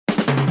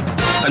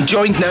I'm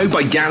joined now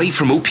by Gary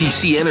from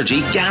OPC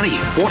Energy. Gary,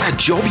 what a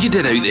job you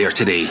did out there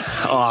today.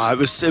 Oh, it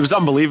was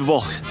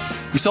unbelievable.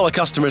 You saw the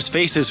customers'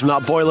 faces when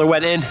that boiler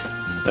went in.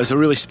 It was a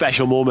really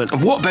special moment.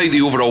 And what about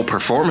the overall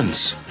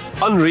performance?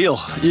 Unreal.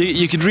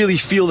 You could really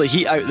feel the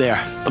heat out there.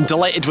 I'm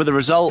delighted with the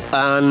result,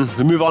 and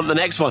we move on to the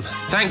next one.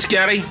 Thanks,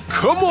 Gary.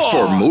 Come on!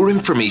 For more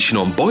information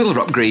on boiler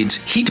upgrades,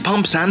 heat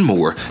pumps and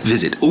more,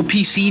 visit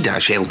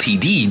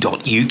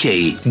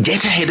opc-ltd.uk.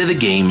 Get ahead of the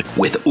game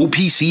with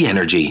OPC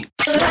Energy.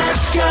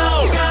 Let's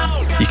go!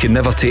 You can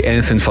never take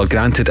anything for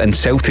granted, and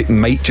Celtic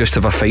might just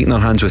have a fight in their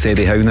hands with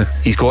Eddie Howe now.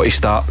 He's got to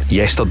start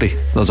yesterday.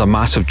 There's a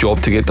massive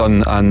job to get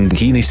done, and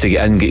he needs to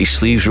get in, get his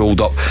sleeves rolled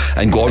up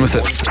and go on with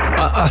it.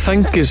 I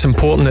think it's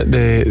important that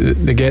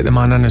they get the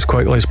man in as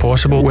quickly as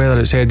possible, whether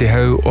it's Eddie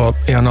Howe or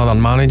another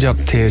manager,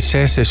 to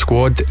assess the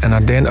squad and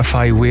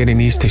identify where he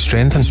needs to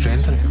strengthen.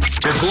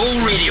 The Go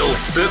Radio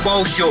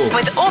Football Show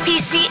with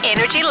OPC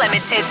Energy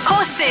Limited,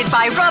 hosted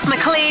by Rob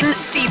Maclean,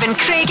 Stephen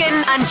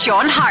Craigan and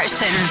John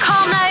Hartson.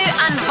 Call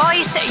now and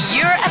voice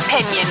your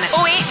opinion.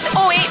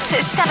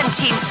 0808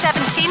 17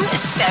 17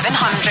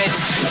 700.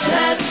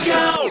 Let's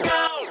go!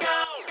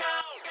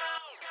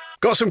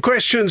 Got some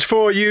questions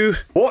for you.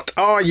 What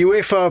are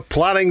UEFA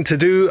planning to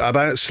do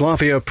about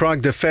Slavia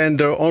Prague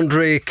defender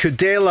Andre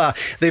Kudela?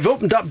 They've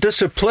opened up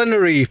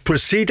disciplinary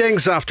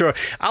proceedings after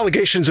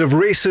allegations of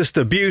racist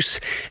abuse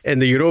in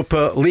the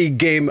Europa League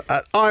game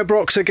at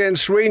Ibrox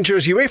against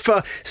Rangers.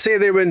 UEFA say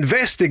they were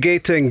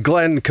investigating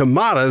Glenn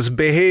Kamara's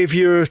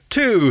behaviour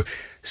too.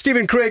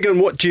 Stephen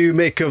Craigan, what do you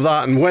make of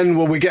that, and when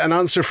will we get an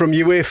answer from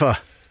UEFA?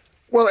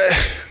 Well,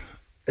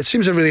 it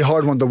seems a really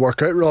hard one to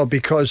work out, Rob,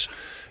 because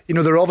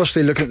they're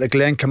obviously looking at the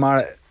Glenn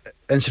Kamara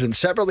incident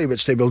separately,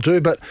 which they will do,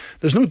 but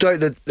there's no doubt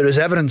that there is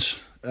evidence,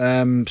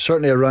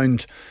 certainly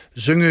around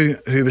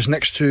Zungu, who was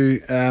next to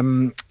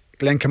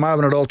Glenn Kamara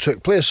when it all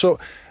took place. So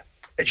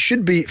it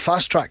should be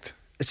fast-tracked.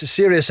 It's a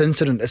serious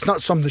incident. It's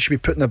not something that should be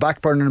put in the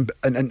back burner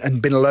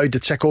and been allowed to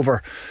tick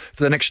over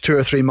for the next 2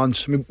 or 3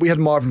 months. I mean, we had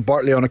Marvin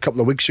Bartley on a couple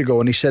of weeks ago,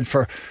 and he said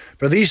for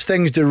these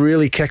things to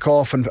really kick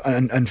off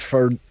and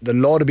for the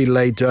law to be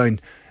laid down,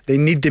 they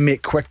need to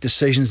make quick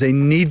decisions. They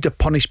need to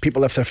punish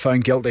people if they're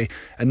found guilty,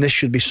 and this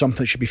should be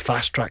something that should be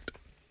fast-tracked.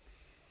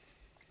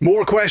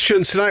 More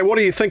questions tonight. What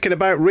are you thinking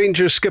about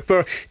Rangers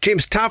skipper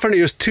James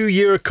Tavernier's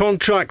 2-year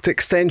contract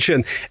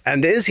extension?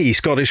 And is he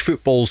Scottish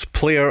football's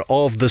player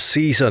of the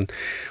season?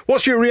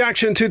 What's your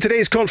reaction to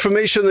today's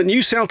confirmation that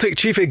new Celtic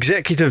Chief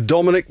Executive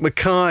Dominic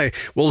Mackay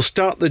will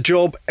start the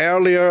job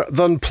earlier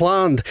than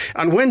planned?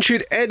 And when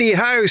should Eddie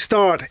Howe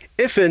start,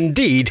 if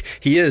indeed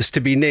he is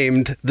to be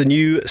named the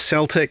new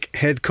Celtic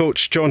head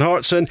coach? John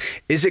Hartson,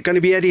 is it going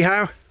to be Eddie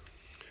Howe?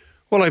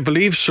 Well, I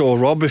believe so,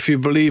 Rob. If you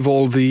believe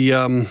all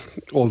the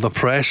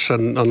press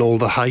and all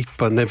the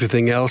hype and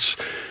everything else,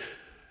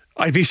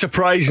 I'd be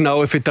surprised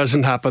now if it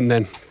doesn't happen.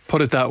 Then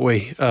put it that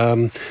way.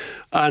 And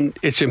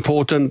it's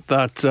important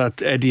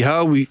that Eddie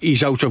Howe,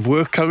 he's out of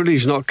work currently.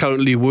 He's not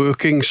currently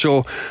working,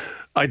 so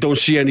I don't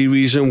see any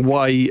reason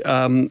why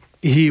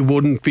he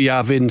wouldn't be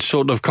having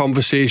sort of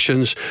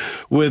conversations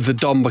with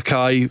Dom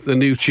Mackay, the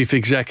new chief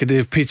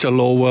executive, Peter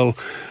Lowell.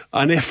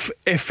 And if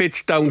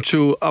it's down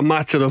to a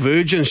matter of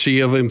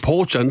urgency, of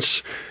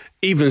importance,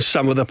 even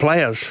some of the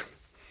players.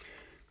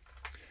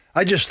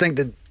 I just think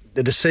that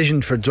the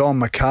decision for Dom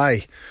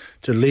Mackay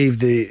to leave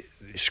the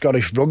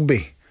Scottish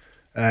rugby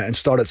and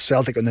start at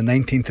Celtic on the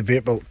 19th of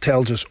April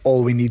tells us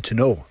all we need to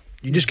know.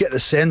 You just get the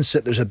sense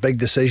that there's a big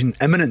decision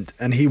imminent,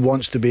 and he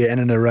wants to be in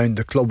and around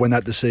the club when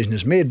that decision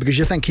is made, because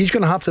you think he's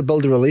going to have to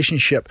build a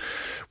relationship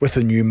with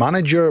the new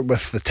manager,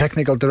 with the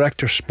technical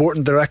director,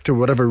 sporting director,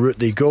 whatever route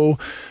they go,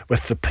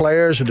 with the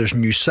players. There's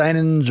new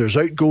signings, there's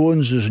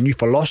outgoings, there's a new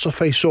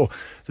philosophy. So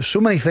there's so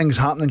many things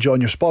happening,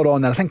 John, you're spot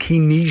on, and I think he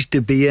needs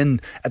to be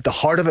in at the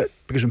heart of it,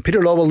 because when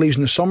Peter Lowell leaves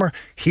in the summer,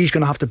 he's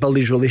going to have to build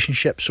these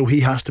relationships, so he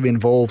has to be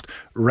involved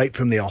right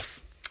from the off.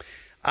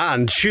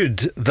 And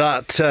should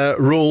that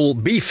role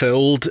be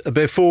filled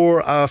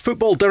before a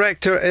football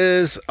director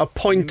is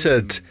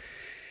appointed?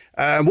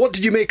 What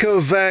did you make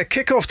of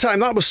kick-off time?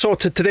 That was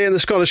sorted today in the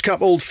Scottish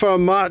Cup Old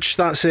Firm match.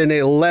 That's in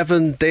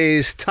 11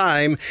 days'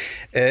 time.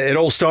 It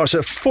all starts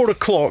at 4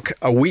 o'clock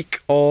a week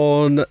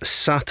on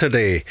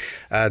Saturday.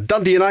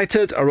 Dundee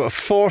United are at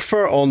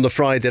Forfar on the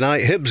Friday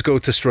night. Hibs go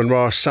to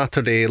Stranraer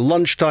Saturday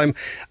lunchtime.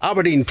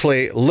 Aberdeen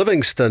play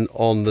Livingston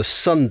on the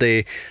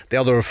Sunday. The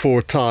other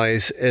 4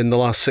 ties in the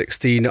last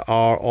 16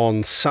 are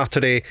on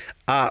Saturday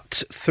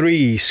at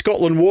 3.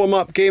 Scotland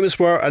warm-up games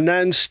were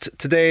announced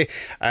today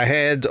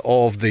ahead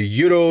of the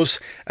Euros.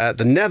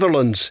 The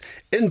Netherlands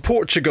in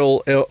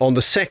Portugal on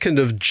the 2nd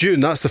of June.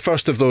 That's the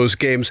first of those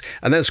games.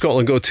 And then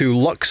Scotland go to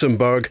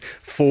Luxembourg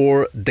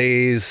 4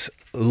 days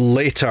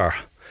later.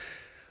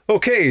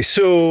 Okay,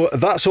 so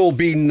that's all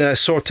been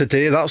sorted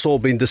today. That's all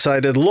been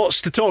decided.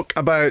 Lots to talk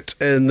about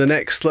in the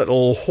next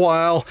little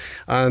while,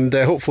 and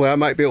hopefully I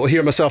might be able to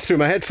hear myself through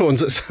my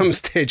headphones at some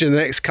stage in the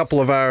next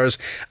couple of hours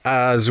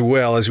as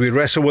well, as we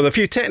wrestle with a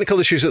few technical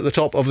issues at the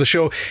top of the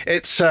show.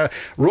 It's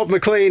Rob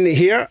Maclean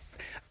here.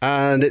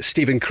 and it's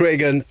Stephen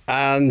Craigan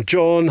and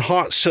John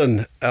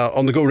Hartson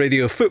on the Go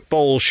Radio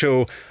Football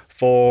Show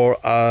for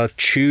a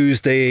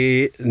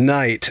Tuesday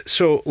night.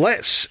 So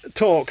let's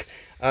talk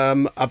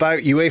about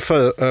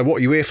UEFA,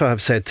 what UEFA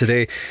have said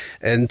today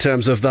in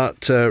terms of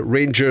that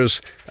Rangers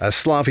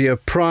Slavia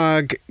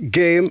Prague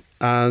game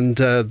and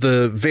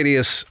the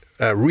various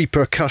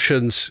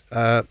repercussions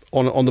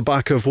on the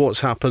back of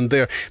what's happened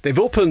there. They've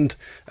opened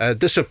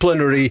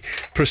disciplinary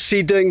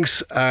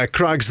proceedings.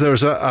 Craigs,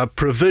 there's a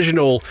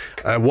provisional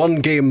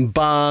one-game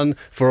ban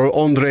for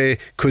Ondrej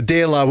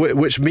Kudela,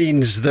 which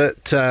means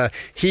that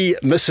he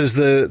misses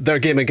their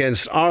game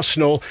against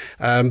Arsenal.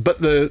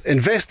 But the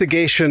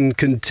investigation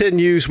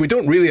continues. We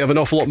don't really have an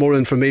awful lot more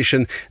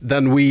information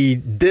than we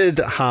did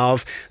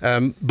have,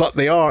 but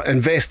they are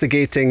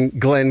investigating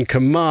Glenn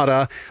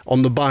Kamara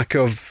on the back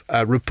of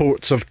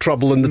reports of trouble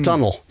in the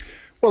tunnel.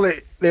 Well,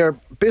 they're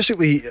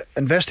basically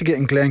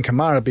investigating Glenn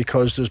Kamara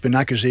because there's been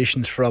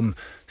accusations from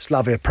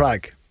Slavia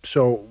Prague.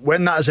 So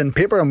when that is in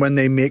paper and when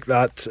they make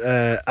that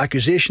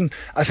accusation,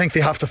 I think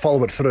they have to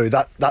follow it through.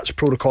 That's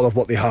protocol of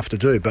what they have to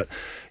do. But,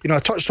 I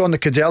touched on the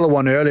Kudela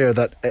one earlier,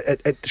 that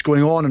it's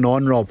going on and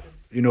on, Rob.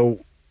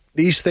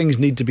 These things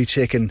need to be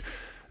taken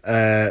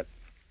a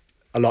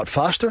lot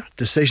faster.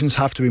 Decisions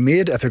have to be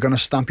made if they're going to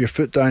stamp your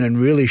foot down and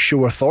really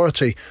show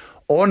authority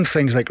on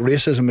things like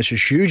racism, which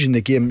is huge in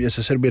the game. As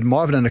I said, we had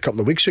Marvin in a couple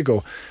of weeks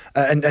ago,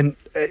 and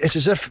it's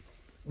as if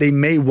they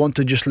may want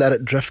to just let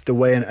it drift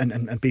away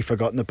and be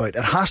forgotten about.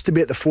 It has to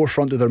be at the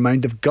forefront of their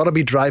mind. They've got to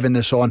be driving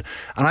this on,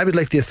 and I would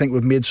like to think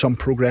we've made some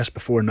progress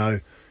before now,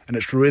 and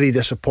it's really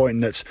disappointing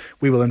that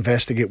we will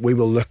investigate, we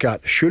will look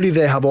at. Surely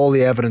they have all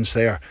the evidence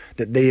there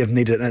that they have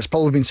needed, and it's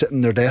probably been sitting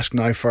in their desk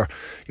now for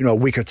a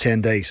week or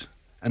 10 days,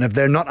 and if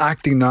they're not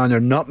acting now and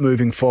they're not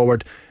moving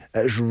forward,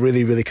 it's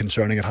really, really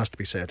concerning, it has to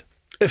be said.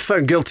 If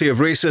found guilty of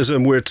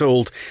racism, we're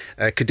told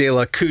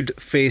Kudela could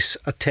face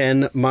a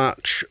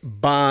 10-match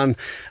ban.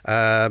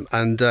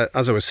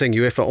 As I was saying,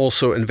 UEFA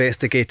also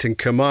investigating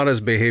Kamara's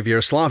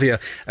behaviour. Slavia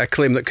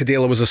claim that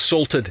Kudela was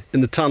assaulted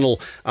in the tunnel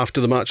after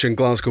the match in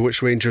Glasgow,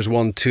 which Rangers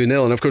won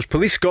 2-0. And of course,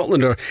 Police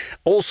Scotland are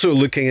also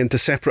looking into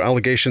separate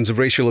allegations of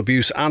racial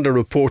abuse and a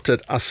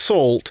reported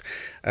assault.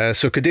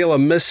 So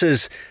Kudela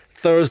misses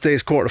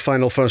Thursday's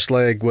quarter-final first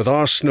leg with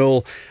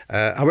Arsenal.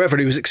 However,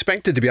 he was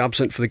expected to be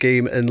absent for the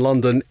game in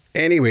London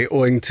anyway,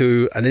 owing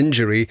to an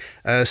injury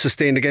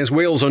sustained against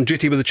Wales on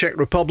duty with the Czech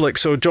Republic.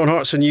 So, John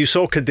Hartson, you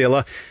saw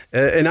Kudela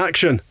in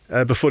action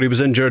before he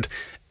was injured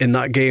in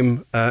that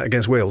game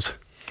against Wales.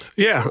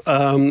 Yeah,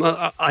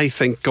 I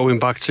think going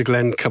back to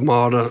Glenn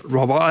Kamara,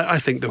 Rob, I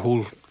think the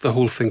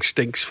whole thing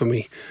stinks for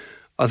me.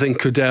 I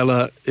think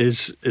Kudela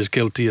is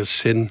guilty as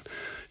sin.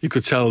 You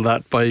could tell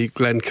that by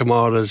Glenn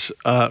Kamara's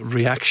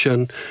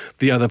reaction,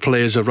 the other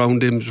players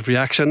around him's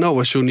reaction. No,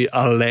 it's only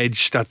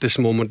alleged at this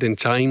moment in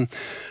time.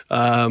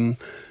 There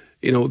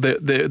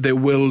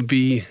will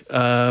be,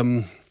 there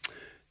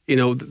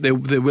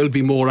will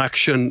be more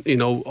action.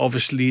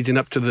 Obviously leading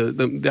up to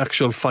the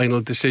actual final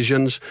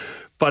decisions.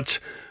 But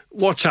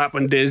what's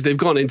happened is they've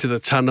gone into the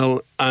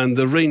tunnel, and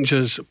the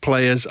Rangers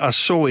players are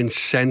so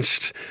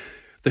incensed.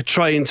 They're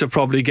trying to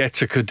probably get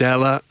to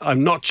Kudela.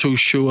 I'm not too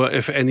sure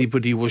if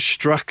anybody was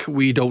struck.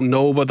 We don't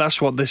know, but that's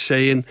what they're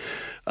saying.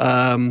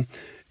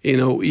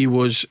 He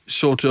was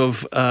sort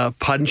of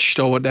punched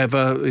or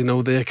whatever.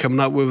 They're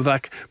coming up with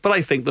that. But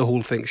I think the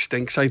whole thing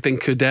stinks. I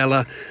think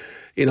Kudela,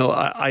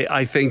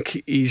 I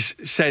think he's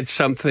said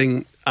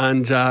something,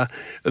 and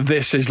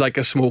this is like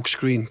a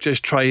smokescreen,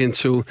 just trying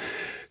to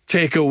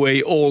take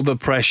away all the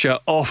pressure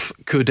off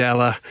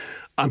Kudela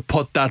and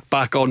put that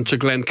back onto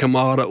Glenn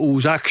Kamara,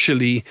 who's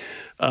actually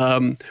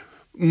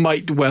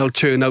might well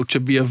turn out to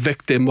be a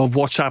victim of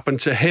what's happened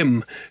to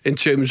him in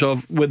terms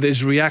of with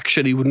his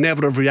reaction. He would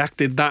never have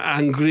reacted that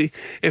angry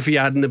if he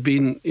hadn't have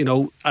been,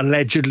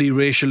 allegedly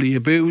racially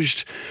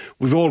abused.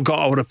 We've all got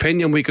our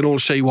opinion. We can all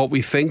say what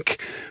we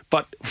think.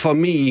 But for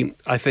me,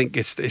 I think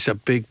it's a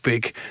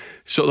big...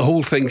 So the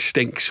whole thing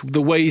stinks.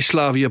 The way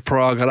Slavia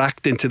Prague are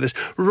acting to this,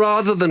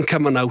 rather than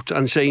coming out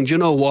and saying, you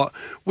know what,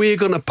 we're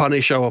going to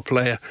punish our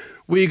player.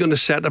 We're going to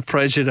set a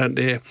precedent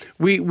here.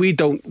 We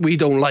don't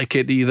like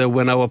it either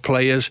when our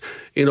players,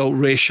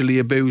 racially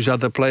abuse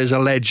other players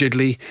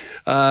allegedly,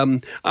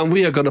 and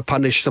we are going to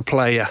punish the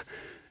player.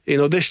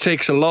 This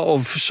takes a lot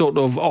of sort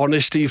of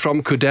honesty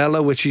from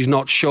Kudela, which he's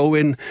not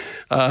showing.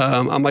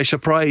 Am I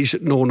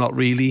surprised? No, not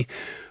really.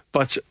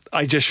 But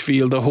I just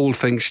feel the whole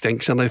thing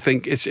stinks, and I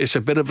think it's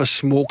a bit of a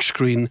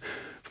smokescreen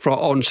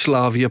on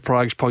Slavia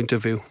Prague's point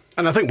of view.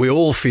 And I think we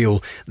all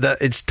feel that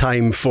it's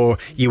time for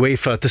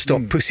UEFA to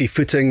stop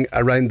pussyfooting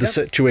around the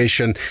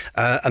situation.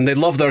 And they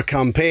love their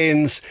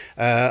campaigns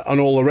and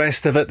all the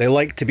rest of it. They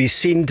like to be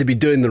seen to be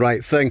doing the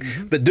right thing.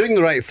 But doing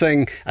the right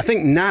thing, I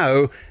think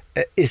now,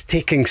 is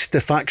taking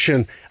stiff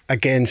action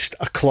against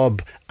a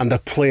club and a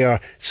player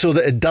so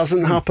that it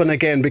doesn't happen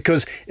again.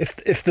 Because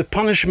if the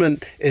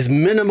punishment is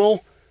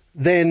minimal,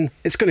 then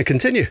it's going to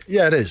continue.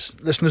 Yeah, it is.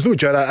 Listen, there's no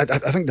doubt.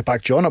 I think to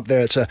back John up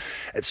there,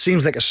 it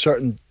seems like a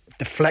certain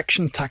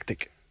deflection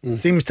tactic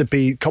Seems to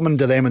be coming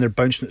to them and they're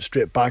bouncing it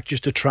straight back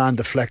just to try and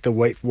deflect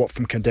away from what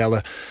from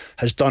Candela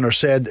has done or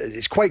said.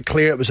 It's quite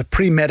clear it was a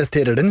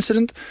premeditated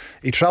incident.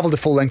 He travelled the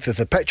full length of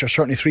the pitch, or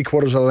certainly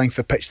 3/4 of the length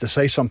of the pitch, to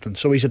say something.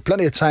 So he's had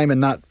plenty of time in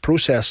that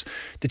process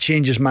to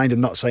change his mind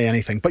and not say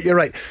anything. But you're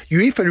right,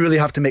 UEFA really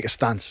have to make a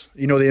stance.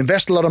 You know, they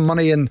invest a lot of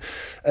money in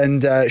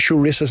and show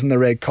racism the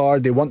red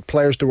card. They want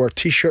players to wear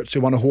T-shirts, they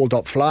want to hold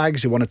up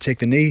flags, they want to take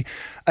the knee,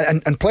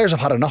 and players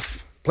have had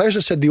enough. Players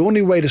have said the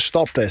only way to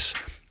stop this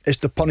is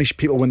to punish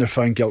people when they're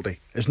found guilty.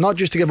 It's not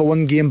just to give a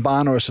 1-game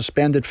ban or a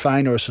suspended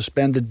fine or a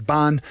suspended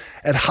ban.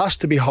 It has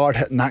to be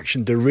hard-hitting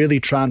action to really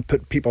try and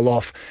put people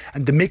off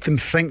and to make them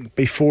think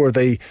before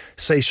they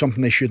say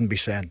something they shouldn't be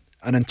saying.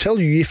 And until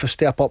UEFA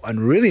step up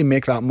and really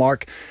make that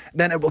mark,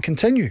 then it will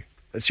continue.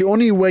 It's the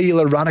only way you'll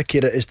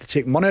eradicate it, is to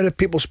take money out of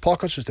people's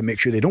pockets, is to make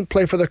sure they don't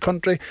play for their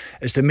country,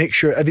 is to make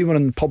sure everyone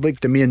in the public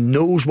domain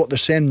knows what they're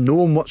saying,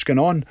 knowing what's going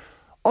on.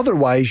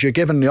 Otherwise, you're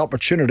given the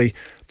opportunity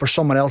for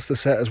someone else to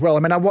say it as well. I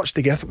mean, I didn't watch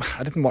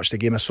the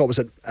game. I saw, was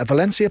it a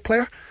Valencia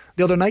player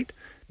the other night?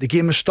 The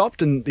game was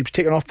stopped and he was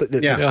taken off the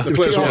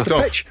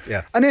pitch.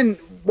 Yeah. And then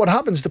what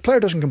happens? The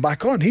player doesn't come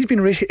back on. He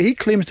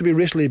claims to be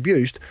racially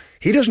abused.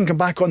 He doesn't come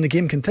back on. The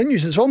game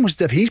continues. It's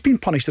almost as if he's been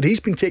punished, that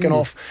he's been taken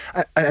off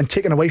and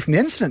taken away from the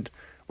incident,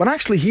 when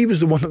actually he was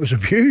the one that was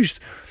abused.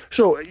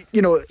 So,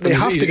 you know, they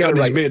have to get it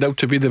right. He's made out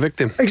to be the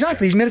victim.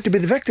 Exactly, he's made it to be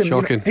the victim.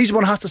 Shocking. You know, he's the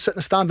one who has to sit in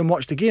the stand and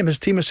watch the game. His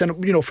team is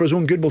saying, you know, for his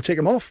own good, we'll take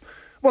him off.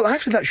 Well,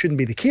 actually, that shouldn't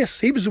be the case.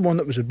 He was the one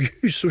that was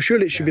abused, so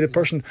surely it should be the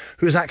person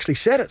who has actually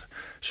said it.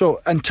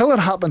 So until it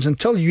happens,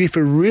 until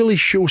UEFA really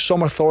shows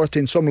some authority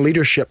and some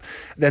leadership,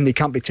 then they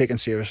can't be taken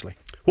seriously.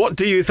 What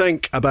do you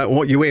think about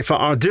what UEFA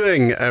are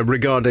doing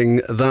regarding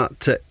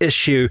that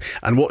issue,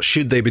 and what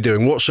should they be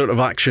doing? What sort of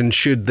action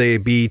should they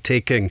be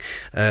taking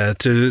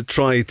to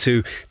try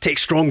to take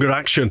stronger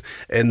action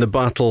in the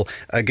battle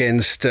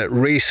against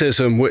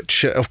racism,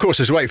 which of course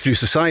is right through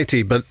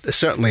society but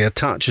certainly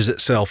attaches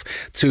itself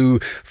to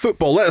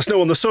football? Let us know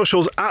on the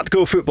socials at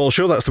Go Football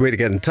Show. That's the way to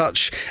get in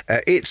touch.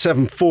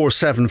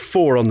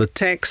 87474 on the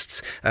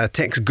texts.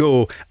 Text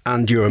Go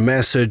and your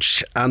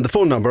message, and the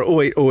phone number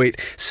 0808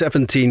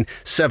 17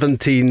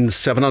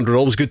 700.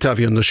 Always good to have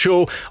you on the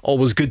show.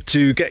 Always good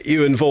to get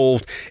you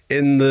involved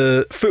in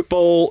the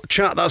football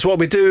chat. That's what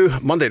we do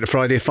Monday to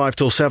Friday, 5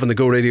 till 7, the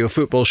Go Radio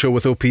Football Show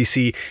with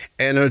OPC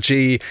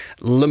Energy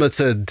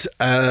Limited.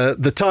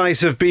 The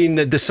ties have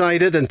been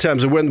decided in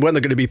terms of when they're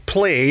going to be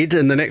played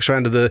in the next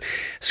round of the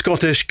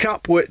Scottish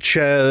Cup, which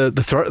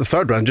the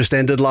third round just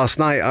ended last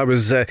night. I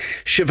was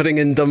shivering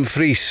in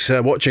Dumfries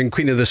watching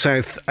Queen of the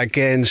South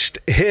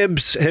against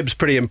Hibs. Hibs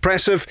pretty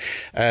impressive,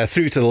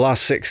 through to the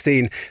last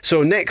 16.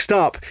 So next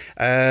up,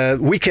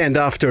 weekend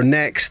after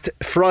next,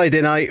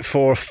 Friday night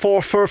for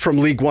Forfar from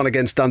League One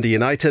against Dundee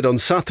United. On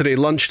Saturday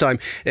lunchtime,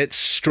 it's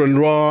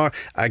Stranraer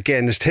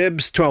against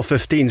Hibs.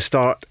 12:15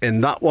 start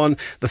in that one.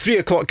 The 3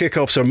 o'clock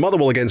kickoffs are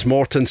Motherwell against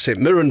Morton, St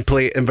Mirren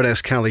play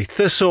Inverness Cally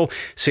Thistle,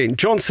 St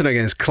Johnstone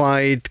against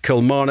Clyde,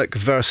 Kilmarnock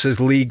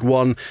versus League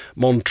One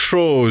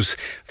Montrose.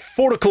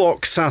 4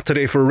 o'clock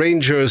Saturday for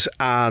Rangers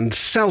and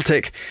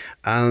Celtic.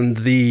 And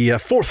the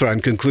fourth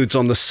round concludes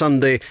on the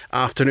Sunday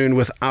afternoon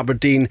with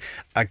Aberdeen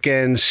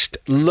against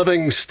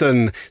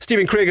Livingston.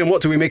 Stephen Craigan,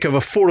 what do we make of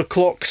a 4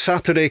 o'clock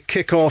Saturday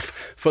kick-off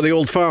for the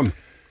Old Firm?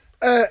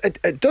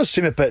 It does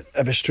seem a bit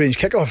of a strange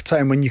kick-off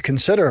time when you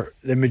consider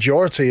the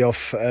majority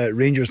of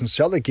Rangers and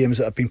Celtic games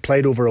that have been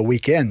played over a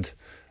weekend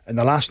in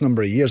the last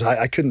number of years.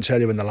 I couldn't tell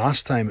you when the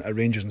last time a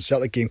Rangers and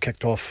Celtic game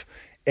kicked off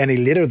any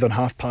later than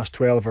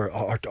 12:30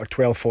 or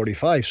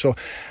 12:45. So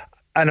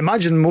And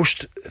imagine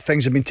most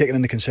things have been taken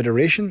into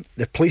consideration.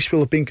 The police will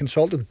have been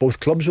consulted, both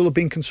clubs will have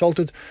been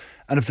consulted,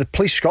 and if the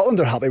Police Scotland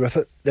are happy with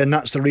it, then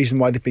that's the reason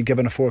why they've been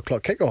given a 4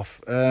 o'clock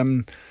kick-off.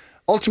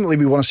 Ultimately,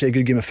 we want to see a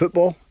good game of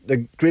football.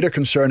 The greater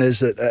concern is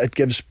that it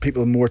gives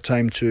people more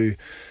time to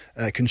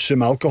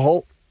consume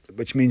alcohol,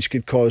 which means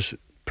could cause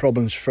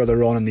problems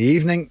further on in the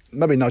evening,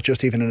 maybe not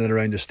just even in and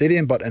around the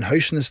stadium, but in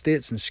housing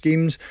estates and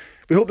schemes.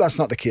 We hope that's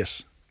not the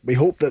case. We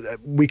hope that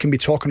we can be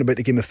talking about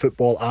the game of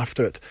football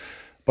after it.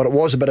 But it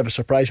was a bit of a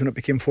surprise when it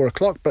became 4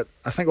 o'clock. But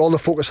I think all the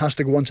focus has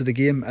to go onto the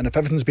game. And if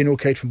everything's been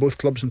okayed from both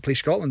clubs and Police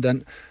Scotland,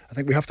 then I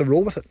think we have to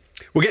roll with it.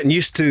 We're getting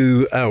used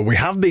to, we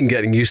have been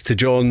getting used to,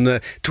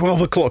 John,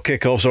 12 o'clock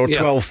kickoffs or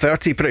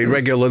 12:30 pretty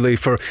regularly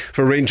for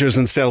Rangers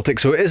and Celtic.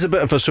 So it is a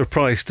bit of a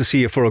surprise to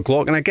see a 4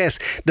 o'clock. And I guess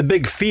the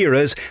big fear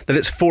is that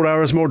it's 4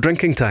 hours more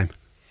drinking time.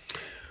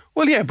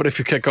 Well, yeah, but if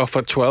you kick off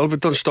at 12, it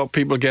doesn't stop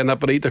people getting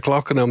up at 8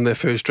 o'clock and having their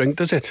first drink,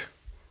 does it?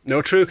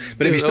 No, true.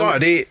 But if you start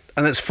at 8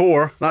 and it's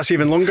 4, that's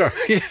even longer.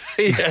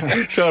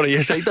 yeah. Sorry,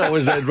 yes, that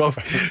was then, Rob.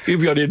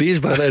 You'd be on your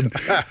knees by then.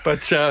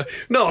 But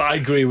no, I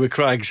agree with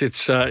Craigs.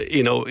 It's I'm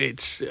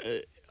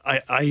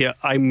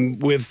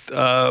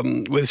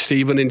with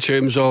Stephen in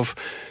terms of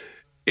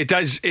it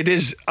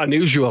is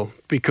unusual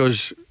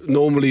because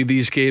normally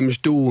these games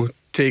do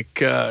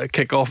kick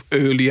off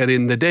earlier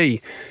in the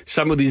day.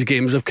 Some of these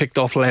games have kicked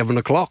off 11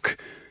 o'clock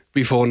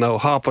before now,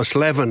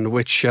 11:30,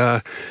 which.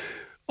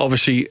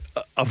 obviously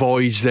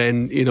avoids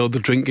then, the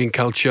drinking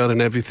culture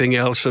and everything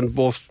else, and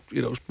both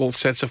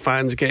sets of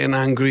fans getting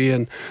angry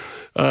and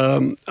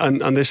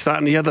this, that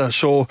and the other.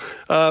 So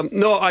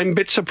no, I'm a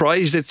bit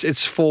surprised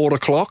it's 4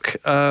 o'clock,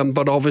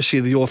 but obviously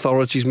the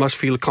authorities must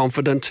feel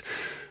confident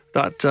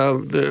that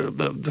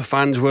the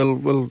fans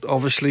will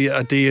obviously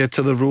adhere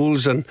to the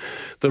rules and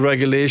the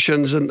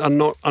regulations and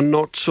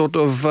not sort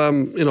of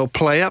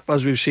play up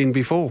as we've seen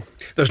before.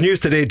 There's news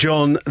today,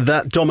 John,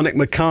 that Dominic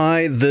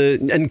Mackay, the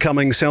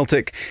incoming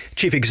Celtic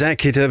chief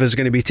executive, is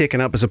going to be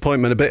taking up his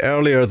appointment a bit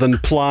earlier than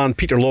planned.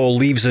 Peter Lawwell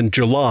leaves in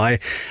July,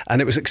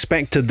 and it was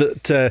expected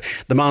that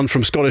the man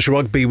from Scottish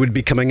Rugby would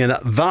be coming in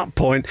at that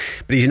point,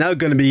 but he's now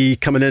going to be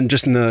coming in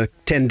just in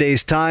 10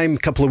 days' time,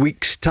 couple of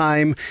weeks'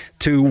 time,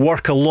 to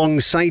work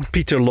alongside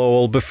Peter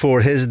Lawwell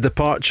before his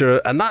departure,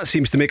 and that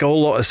seems to make a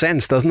whole lot of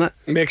sense, doesn't it?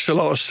 Makes a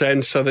lot of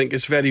sense. I think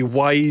it's very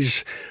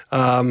wise.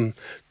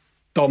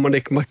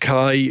 Dominic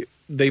Mackay,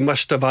 they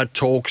must have had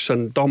talks,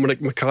 and Dominic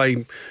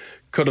Mackay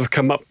could have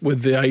come up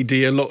with the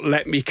idea, look,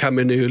 let me come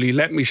in early,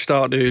 let me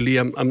start early,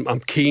 I'm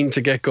keen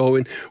to get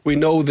going. We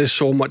know there's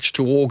so much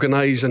to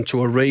organise and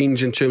to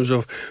arrange in terms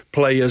of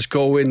players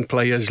going,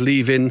 players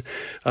leaving,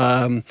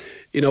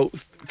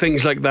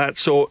 things like that.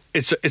 So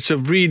it's a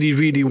really,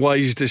 really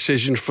wise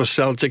decision for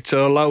Celtic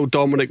to allow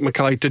Dominic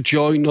Mackay to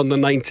join on the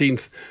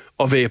 19th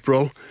of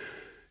April,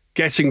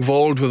 get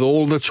involved with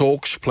all the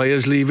talks,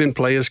 players leaving,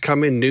 players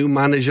coming, new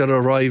manager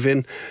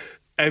arriving,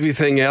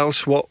 everything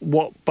else,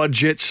 what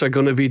budgets are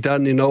going to be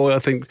done. I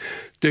think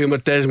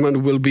Dermot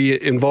Desmond will be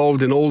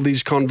involved in all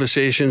these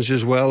conversations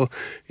as well,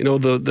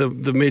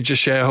 the major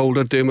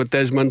shareholder Dermot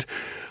Desmond.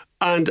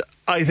 And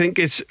I think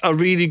it's a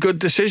really good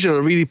decision,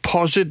 a really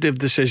positive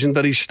decision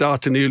that he's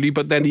starting early,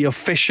 but then he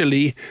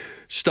officially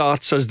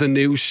starts as the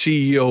new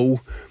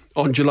CEO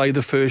on July the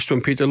 1st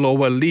when Peter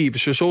Lawwell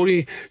leaves. So it's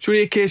only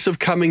a case of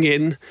coming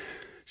in,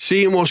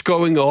 seeing what's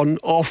going on,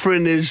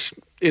 offering his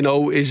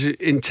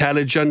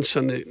intelligence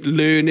and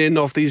learning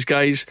off these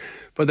guys,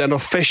 but then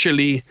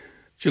officially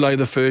July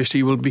the 1st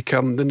he will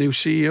become the new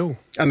CEO.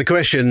 And the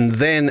question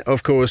then,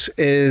 of course,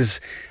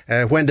 is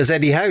when does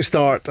Eddie Howe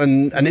start?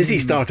 And is he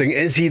starting?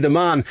 Is he the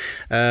man?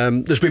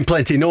 There's been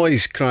plenty of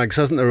noise, Craigs,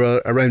 hasn't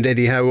there, around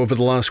Eddie Howe over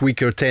the last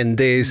week or 10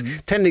 days,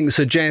 tending to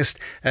suggest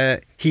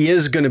he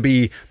is going to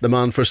be the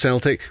man for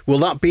Celtic. Will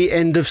that be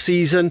end of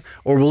season,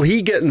 or will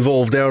he get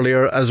involved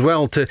earlier as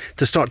well to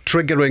start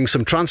triggering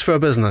some transfer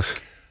business?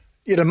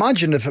 You'd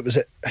imagine if it was,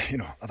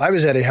 if I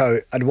was Eddie Howe,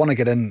 I'd want to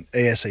get in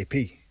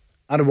ASAP.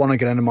 I'd want to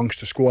get in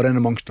amongst the squad, in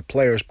amongst the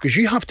players, because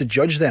you have to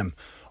judge them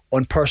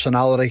on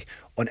personality,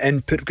 on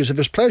input, because if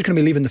there's players going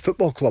to be leaving the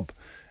football club,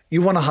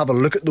 you want to have a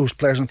look at those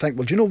players and think,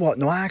 well, do you know what?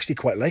 No, I actually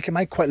quite like him.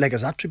 I quite like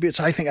his attributes.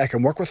 I think I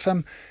can work with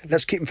him.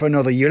 Let's keep him for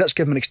another year. Let's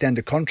give him an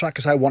extended contract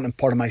because I want him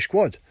part of my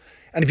squad.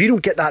 And if you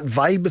don't get that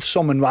vibe with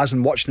someone who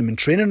hasn't watched them in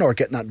training, or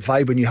getting that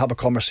vibe when you have a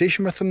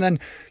conversation with them, then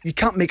you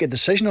can't make a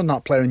decision on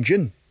that player in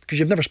June, because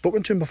you've never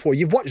spoken to him before.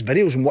 You've watched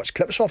videos and watched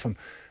clips of him,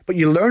 but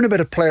you learn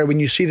about a player when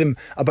you see them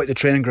about the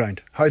training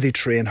ground, how they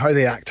train, how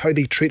they act, how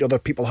they treat other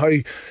people, how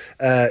they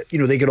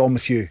get on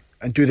with you,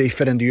 and do they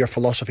fit into your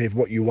philosophy of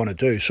what you want to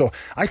do. So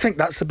I think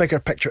that's the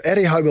bigger picture.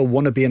 Eddie Howe will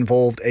want to be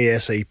involved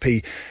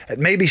ASAP. It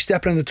may be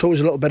stepping on the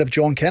toes a little bit of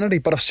John Kennedy,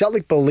 but if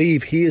Celtic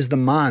believe he is the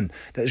man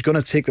that is going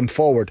to take them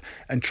forward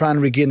and try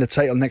and regain the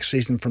title next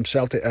season from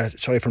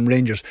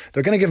Rangers,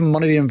 they're going to give him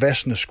money to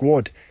invest in the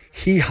squad.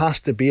 He has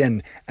to be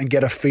in and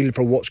get a feel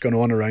for what's going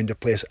on around the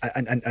place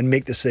and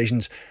make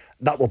decisions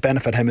that will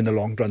benefit him in the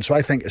long run. So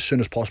I think as soon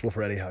as possible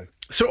for Eddie Howe.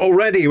 So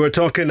already we're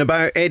talking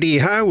about Eddie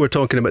Howe, we're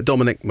talking about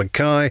Dominic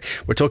Mackay,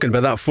 we're talking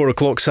about that 4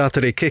 o'clock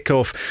Saturday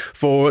kickoff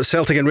for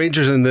Celtic and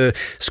Rangers in the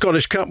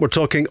Scottish Cup. We're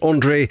talking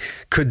Andre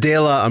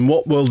Kudela and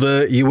what will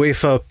the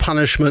UEFA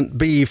punishment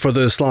be for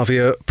the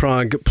Slavia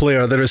Prague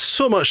player. There is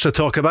so much to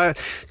talk about.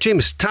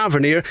 James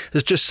Tavernier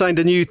has just signed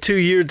a new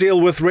 2-year deal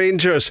with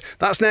Rangers.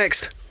 That's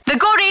next. The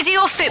Go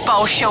Radio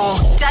Football Show.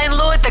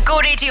 Download the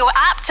Go Radio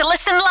app to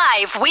listen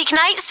live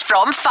weeknights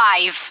from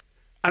 5.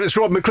 And it's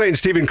Rob Maclean,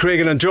 Stephen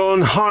Craigan and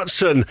John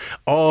Hartson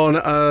on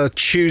a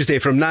Tuesday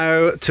from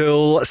now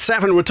till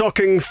 7. We're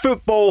talking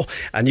football,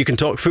 and you can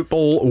talk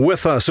football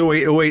with us.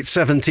 0808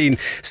 17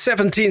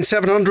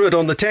 700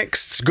 on the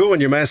texts. Go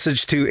on your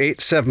message to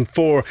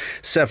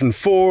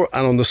 87474,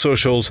 and on the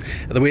socials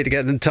the way to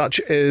get in touch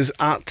is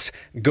at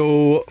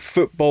Go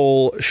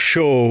Football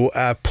Show.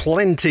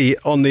 Plenty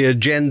on the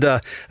agenda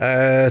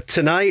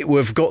tonight.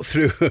 We've got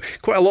through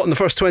quite a lot in the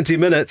first 20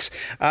 minutes,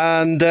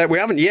 and we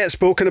haven't yet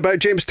spoken about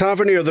James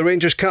Tavernier. The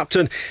Rangers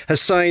captain has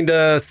signed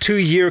a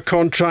 2-year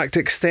contract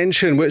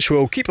extension which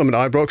will keep him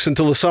at Ibrox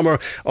until the summer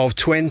of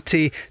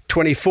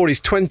 2024.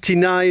 He's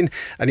 29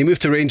 and he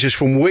moved to Rangers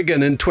from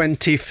Wigan in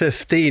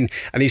 2015,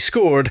 and he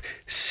scored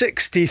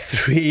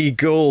 63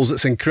 goals.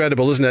 It's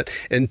incredible, isn't it?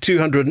 In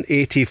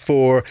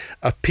 284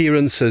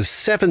 appearances,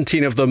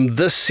 17 of them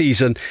this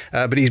season,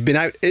 but he's been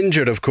out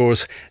injured, of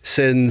course,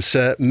 since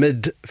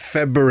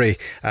mid-February.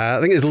 I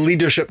think his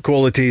leadership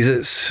qualities,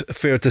 it's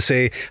fair to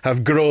say,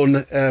 have grown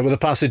with the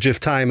passage of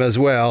time as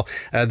well.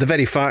 The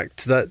very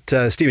fact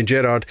that Steven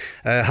Gerrard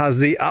has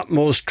the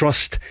utmost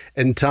trust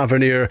in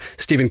Tavernier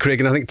Stephen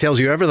Craigan, I think tells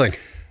you everything.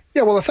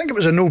 Yeah, well, I think it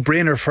was a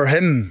no-brainer for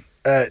him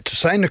to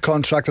sign the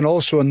contract, and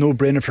also a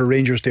no-brainer for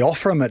Rangers to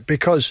offer him it,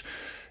 because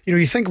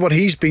you think what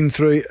he's been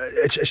through.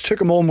 It's took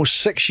him almost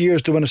 6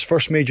 years to win his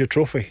first major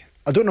trophy.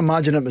 I don't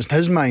imagine it was in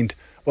his mind,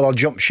 well, I'll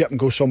jump ship and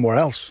go somewhere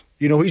else.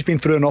 He's been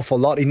through an awful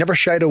lot. He never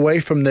shied away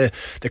from the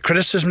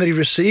criticism that he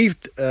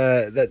received,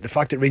 the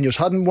fact that Rangers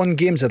hadn't won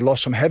games. They'd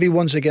lost some heavy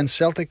ones against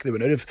Celtic. They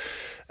went out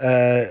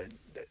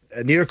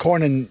of near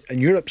corn in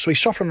Europe, so he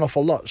suffered an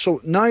awful lot. So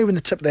now, when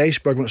the tip of the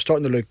iceberg, when it's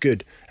starting to look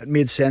good, it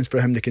made sense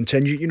for him to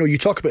continue. You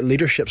talk about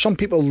leadership. Some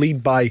people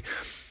lead by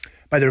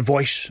their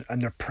voice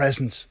and their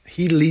presence.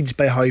 He leads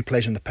by how he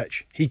plays on the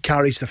pitch. He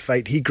carries the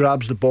fight. He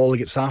grabs the ball. He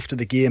gets after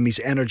the game. He's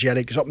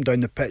energetic. He's up and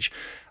down the pitch.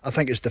 I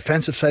think his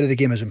defensive side of the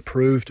game has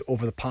improved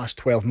over the past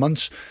 12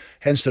 months.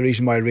 Hence the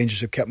reason why Rangers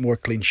have kept more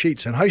clean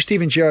sheets. And how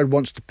Steven Gerrard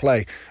wants to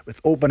play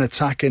with open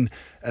attacking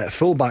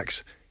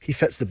fullbacks, he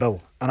fits the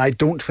bill. And I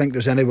don't think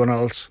there's anyone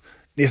else.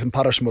 Nathan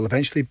Patterson will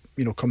eventually,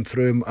 come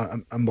through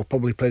and will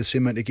probably play the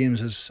same amount of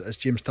games as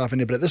James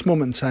Tavernier. But at this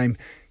moment in time,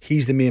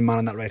 he's the main man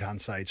on that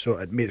right-hand side. So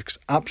it makes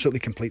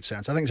absolutely complete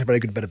sense. I think it's a very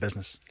good bit of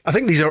business. I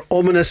think these are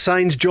ominous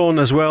signs, John,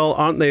 as well,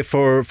 aren't they,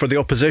 for the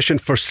opposition,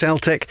 for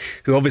Celtic,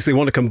 who obviously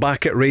want to come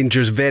back at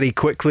Rangers very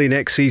quickly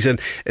next season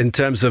in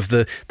terms of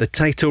the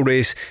title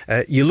race.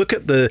 You look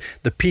at the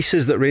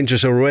pieces that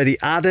Rangers are already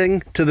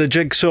adding to the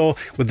jigsaw,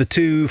 with the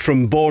two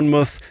from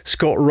Bournemouth.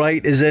 Scott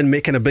Wright is in,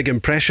 making a big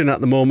impression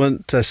at the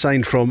moment,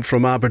 signed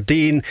from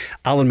Aberdeen.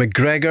 Alan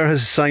McGregor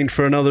has signed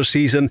for another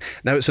season.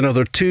 Now it's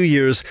another 2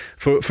 years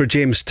for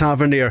James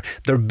Tavernier.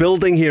 They're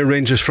building here,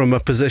 Rangers, from a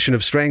position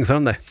of strength,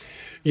 aren't they?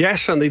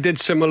 Yes, and they did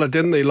similar,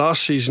 didn't they,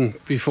 last season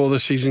before the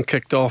season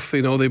kicked off.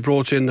 They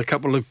brought in a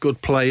couple of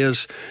good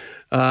players,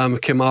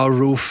 Kemar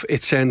Roof,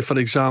 Itzen, for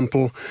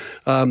example.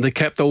 They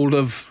kept hold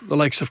of the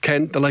likes of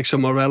Kent, the likes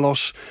of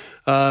Morelos.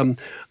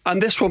 And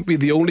this won't be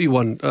the only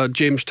one.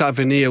 James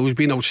Tavernier, who's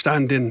been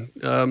outstanding,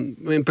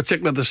 in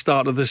particular at the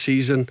start of the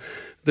season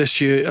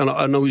this year. And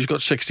I know he's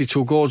got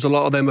 62 goals. A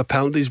lot of them are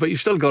penalties, but you've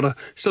still got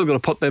to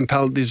put them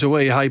penalties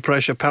away, high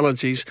pressure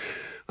penalties.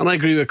 And I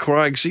agree with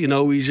Craigs.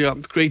 He's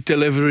got great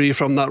delivery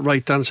from that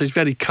right hand side. He's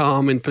very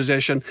calm in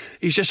possession.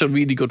 He's just a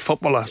really good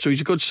footballer. So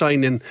he's a good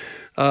signing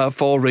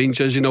for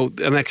Rangers.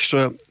 An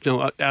extra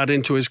add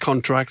into his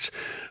contract.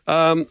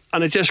 And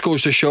it just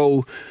goes to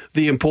show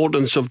the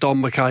importance of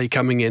Don Mackay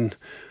coming in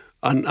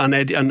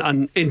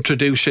and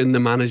introducing the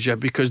manager,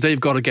 because they've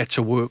got to get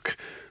to work.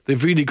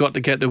 They've really got to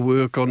get to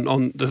work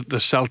on the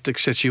Celtic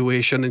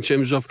situation in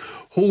terms of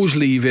who's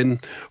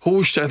leaving,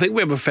 I think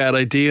we have a fair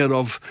idea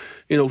of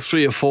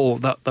 3 or 4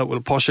 that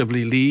will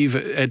possibly leave,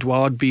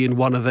 Edouard being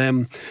one of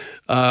them.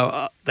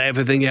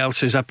 Everything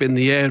else is up in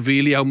the air,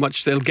 really, how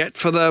much they'll get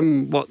for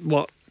them,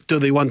 what do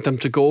they want them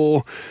to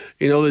go.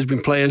 There's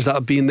been players that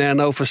have been there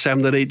now for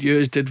 7 or 8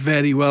 years, did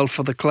very well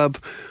for the club.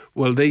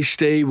 Will they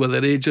stay? Will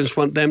their agents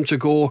want them to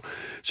go?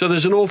 So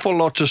there's an awful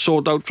lot to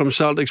sort out from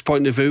Celtic's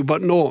point of view.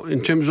 But no, in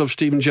terms of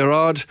Steven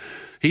Gerrard,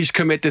 he's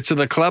committed to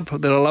the club.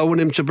 They're allowing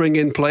him to bring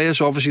in players.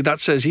 So obviously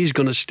that says he's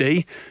going to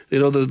stay.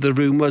 The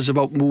rumours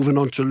about moving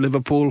on to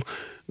Liverpool,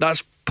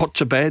 that's put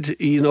to bed.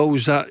 He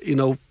knows that,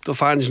 the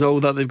fans know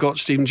that they've got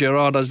Steven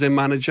Gerrard as their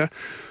manager.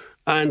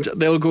 And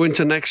they'll go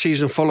into next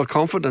season full of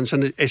confidence.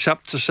 And it's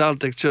up to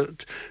Celtic to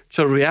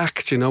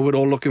react. We're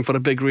all looking for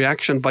a big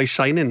reaction by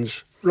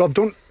signings. Rob,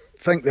 don't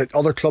think that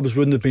other clubs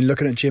wouldn't have been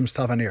looking at James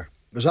Tavernier.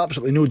 There's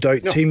absolutely no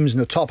doubt teams in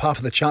the top half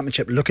of the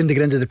Championship looking to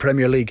get into the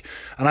Premier League,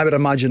 and I would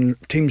imagine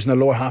teams in the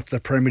lower half of the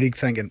Premier League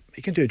thinking,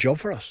 he can do a job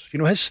for us. His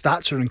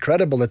stats are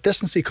incredible, the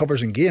distance he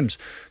covers in games,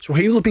 so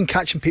he will have been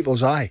catching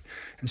people's eye.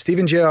 And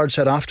Steven Gerrard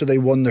said after they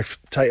won their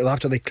title,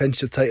 after they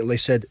clinched the title, they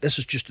said, this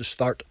is just the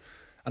start.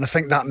 And I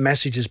think that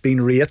message has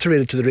been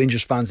reiterated to the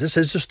Rangers fans. This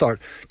is the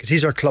start, because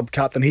he's our club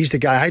captain, he's the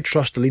guy I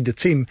trust to lead the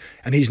team,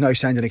 and he's now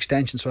signed an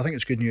extension, so I think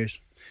it's good news.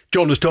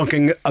 John was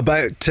talking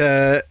about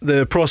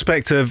the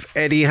prospect of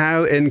Eddie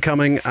Howe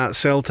incoming at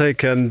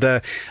Celtic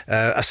and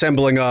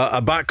assembling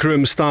a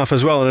backroom staff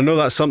as well. And I know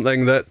that's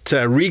something that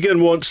Regan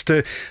wants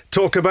to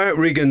talk about.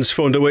 Regan's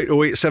phoned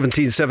 0808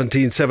 17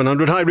 17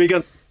 700. Hi,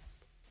 Regan.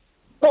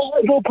 How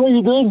are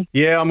you doing?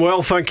 Yeah, I'm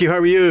well, thank you. How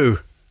are you?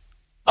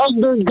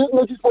 I'm doing good.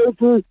 I just wanted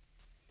to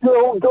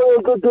enjoy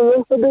a good day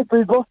yesterday for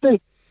his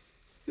birthday.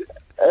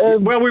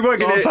 Well, we were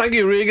going to... thank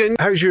you, Regan.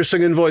 How's your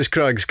singing voice,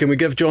 Craigs? Can we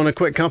give John a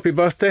quick happy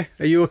birthday?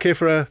 Are you okay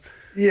for a...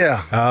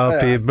 Yeah.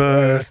 Happy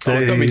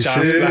birthday don't be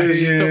daft, to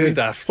you. Don't be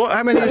daft. What,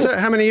 how many is it?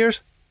 How many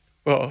years?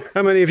 Well,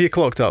 how many have you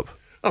clocked up?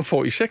 I'm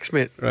 46,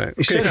 mate. Right.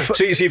 Okay.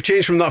 So you've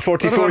changed from that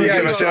 44 you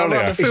gave us earlier.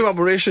 I've had a few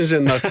operations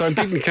in that time.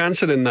 Beating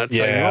cancer in that time.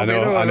 Yeah, I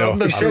know.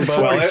 He said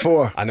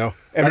 44. I know.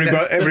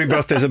 Every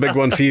birthday's a big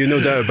one for you, no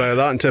doubt about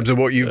that, in terms of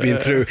what you've been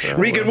through.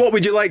 Regan, what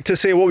would you like to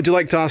say? What would you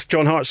like to ask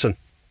John Hartson?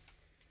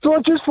 So I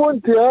just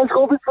want to ask,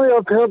 obviously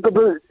I've heard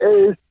about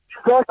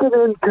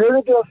Craigan and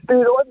Craigan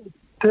staying on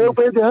to help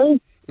Eddie Howe.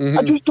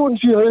 I just don't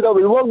see how that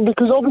would work,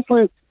 because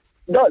obviously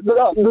that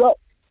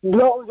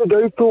was the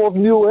downfall of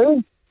Neil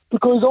Lennon.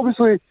 because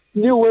obviously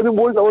Neil Lennon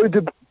wasn't allowed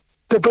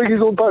to bring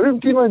his own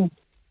backroom team in.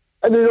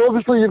 And then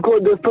obviously you've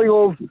got this thing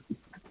of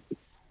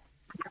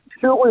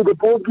surely the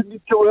board would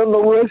need to learn the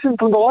lesson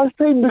from the last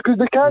time because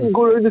they can't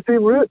go around the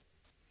same route.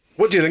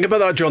 What do you think about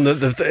that, John?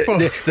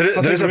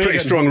 There is a pretty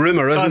strong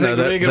rumour, isn't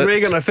there?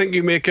 Reagan, I think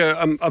you make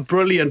a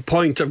brilliant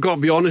point. I've got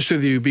to be honest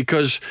with you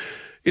because,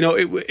 you know,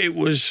 it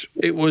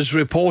was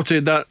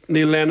reported that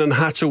Neil Lennon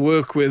had to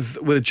work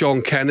with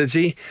John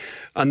Kennedy,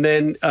 and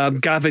then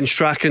Gavin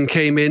Strachan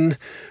came in.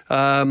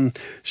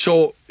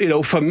 So, you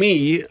know, for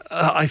me,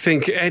 I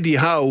think Eddie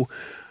Howe,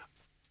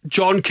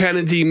 John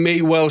Kennedy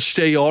may well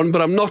stay on,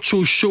 but I'm not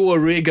so sure,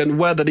 Reagan,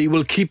 whether he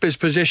will keep his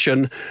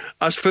position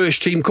as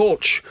first team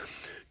coach.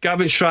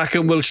 Gavin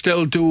Strachan will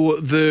still do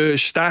the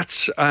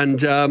stats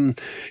and,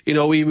 you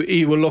know,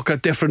 he will look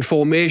at different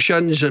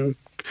formations and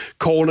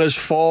corners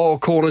for,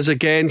 corners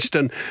against,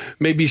 and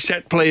maybe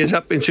set players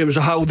up in terms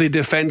of how they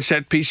defend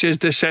set pieces,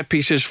 the set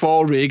pieces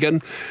for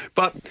Reagan.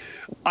 But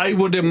I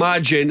would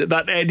imagine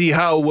that Eddie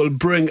Howe will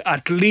bring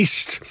at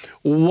least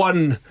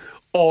one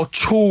or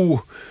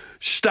two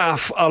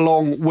staff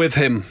along with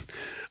him.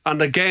 And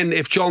again,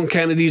 if John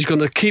Kennedy's going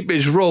to keep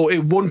his role,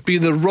 it won't be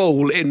the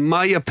role, in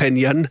my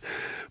opinion.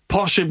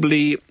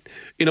 Possibly,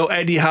 you know,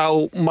 Eddie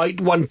Howe might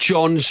want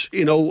John's,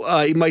 you know,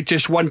 he might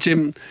just want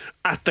him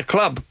at the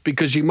club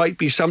because he might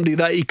be somebody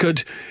that he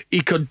could,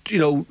 you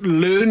know,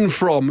 learn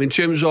from in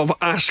terms of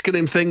asking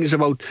him things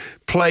about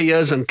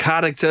players and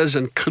characters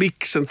and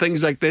cliques and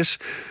things like this.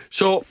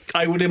 So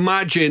I would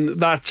imagine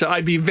that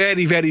I'd be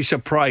very, very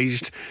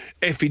surprised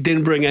if he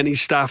didn't bring any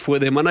staff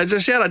with him. And as I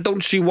said, I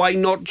don't see why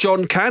not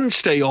John can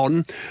stay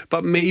on,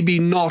 but maybe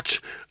not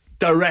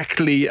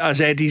directly as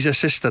Eddie's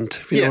assistant.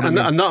 If you know what I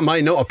mean. And that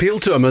might not appeal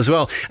to him as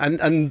well.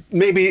 And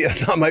maybe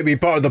that might be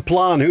part of the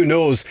plan. Who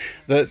knows?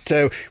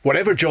 That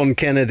whatever John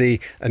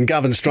Kennedy and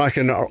Gavin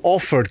Strachan are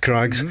offered,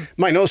 Craigs,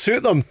 might not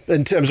suit them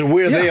in terms of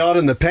where they are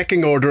in the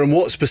pecking order and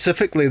what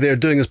specifically they're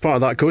doing as part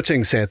of that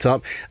coaching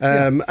setup.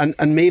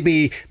 And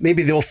maybe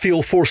they'll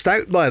feel forced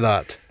out by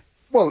that.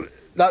 Well,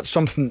 that's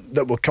something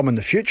that will come in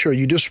the future.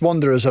 You just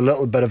wonder, there's a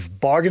little bit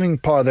of bargaining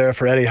power there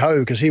for Eddie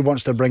Howe because he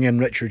wants to bring in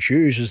Richard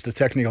Hughes as the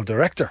technical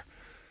director.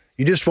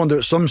 You just wonder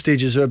at some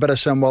stages there a bit of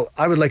saying, well,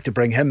 I would like to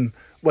bring him.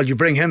 Well, you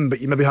bring him, but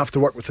you maybe have to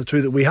work with the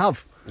two that we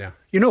have. Yeah.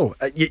 You know,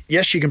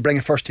 yes, you can bring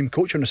a first team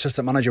coach or an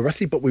assistant manager with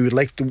you, but we would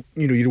like to,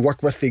 you know, you to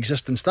work with the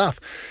existing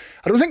staff.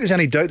 I don't think there's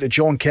any doubt that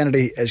John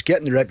Kennedy is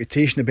getting the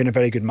reputation of being a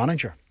very good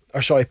manager.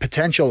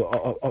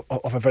 Potential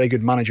of a very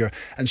good manager,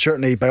 and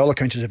certainly by all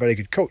accounts is a very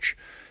good coach.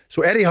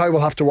 So Eddie Howe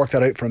will have to work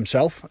that out for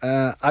himself.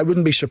 I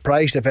wouldn't be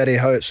surprised if Eddie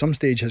Howe at some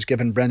stage has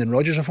given Brendan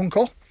Rodgers a phone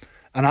call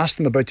and asked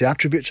him about the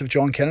attributes of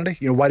John Kennedy.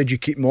 You know, why did you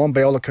keep him on?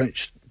 By all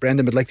accounts,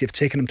 Brendan would like to have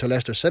taken him to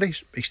Leicester City.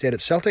 He stayed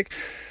at Celtic.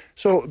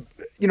 So,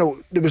 you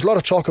know, there was a lot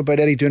of talk about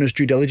Eddie doing his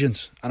due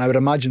diligence, and I would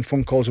imagine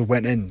phone calls have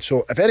went in.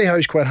 So if Eddie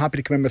Howe's quite happy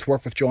to come in with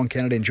work with John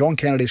Kennedy, and John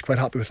Kennedy is quite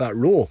happy with that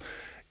role,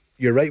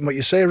 you're right in what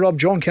you say, Rob.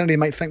 John Kennedy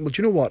might think, well,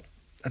 do you know what?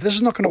 If this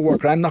is not going to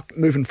work, or I'm not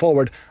moving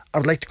forward, I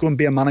would like to go and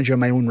be a manager in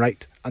my own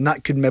right. And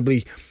that could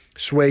maybe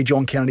sway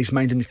John Kennedy's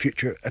mind in the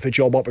future if a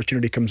job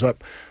opportunity comes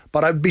up.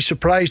 But I'd be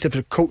surprised if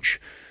a coach,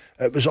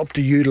 it was up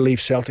to you to leave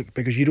Celtic,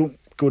 because you don't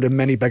go to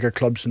many bigger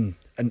clubs in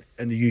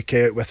the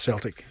UK with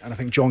Celtic, and I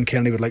think John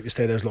Kennedy would like to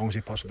stay there as long as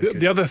he possibly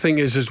could. The other thing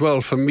is as well,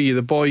 for me,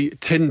 the boy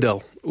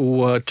Tyndall,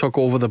 who took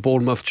over the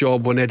Bournemouth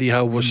job when Eddie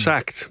Howe was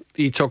sacked.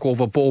 He took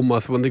over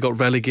Bournemouth when they got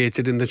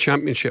relegated in the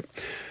Championship.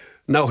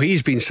 Now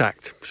he's been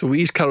sacked, so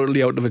he's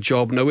currently out of a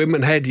job. Now him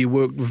and Eddie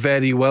worked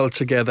very well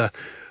together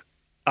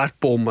at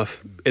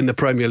Bournemouth in the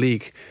Premier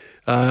League.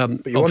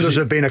 But you wonder, has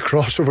there been a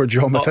crossover,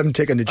 John, with him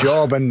taking the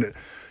job? And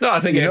no, I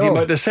think Eddie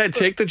might have said,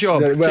 take the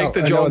job, take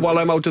the job while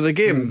I'm out of the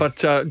game. But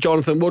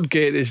Jonathan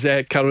Woodgate is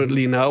there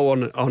currently now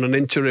on an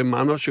interim.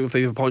 I'm not sure if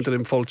they've appointed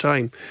him full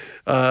time.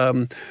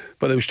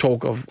 But there was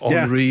talk of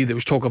Henry, there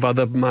was talk of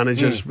other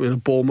managers in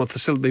Bournemouth.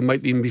 They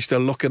might even be still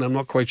looking, I'm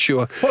not quite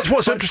sure.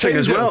 What's interesting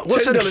as well,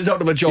 Tyndall is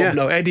out of a job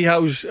now. Eddie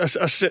Howe's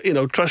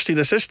trusted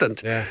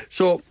assistant.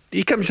 So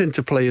he comes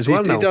into play as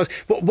well now. He does.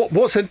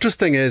 What's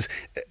interesting is,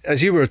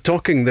 as you were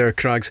talking there,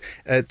 Craigs,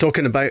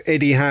 talking about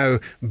Eddie Howe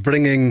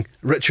bringing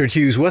Richard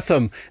Hughes with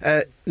him.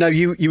 Now,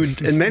 you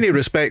would, in many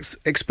respects,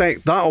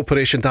 expect that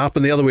operation to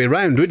happen the other way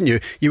around, wouldn't you?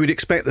 You would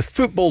expect the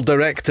football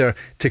director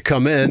to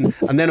come in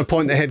and then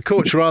appoint the head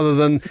coach rather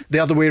than the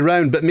other way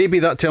around. But maybe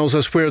that tells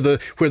us where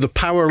the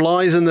power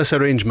lies in this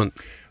arrangement.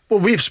 Well,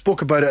 we've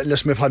spoke about it.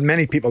 Listen, we've had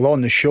many people on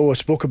the show. I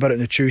spoke about it on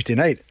the Tuesday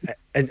night,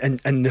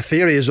 and the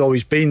theory has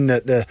always been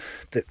that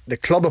the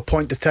club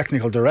appoint the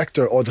technical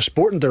director or the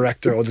sporting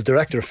director or the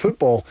director of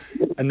football,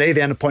 and they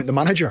then appoint the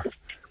manager.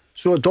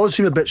 So it does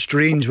seem a bit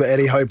strange with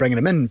Eddie Howe bringing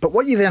him in. But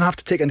what you then have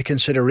to take into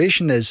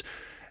consideration is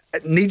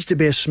it needs to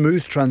be a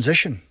smooth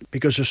transition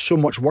because there's so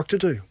much work to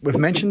do. We've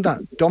mentioned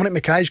that. Dominic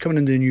Mackay's coming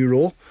into a new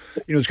role.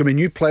 You know, there's going to be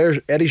new players,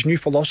 Eddie's new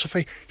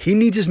philosophy. He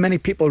needs as many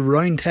people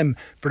around him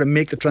to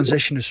make the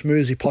transition as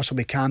smooth as he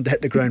possibly can to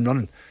hit the ground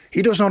running.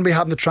 He doesn't want to be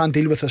having to try and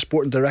deal with a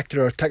sporting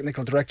director or a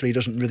technical director he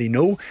doesn't really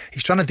know.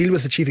 He's trying to deal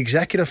with the chief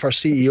executive or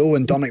CEO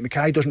and Dominic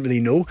Mackay doesn't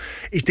really know.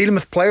 He's dealing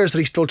with players that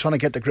he's still trying to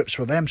get to grips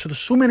with them. So there's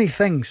so many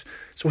things.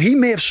 So he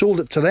may have sold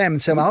it to them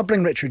and said, well, I'll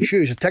bring Richard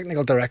Hughes, a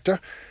technical director,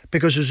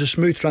 because there's a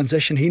smooth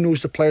transition. He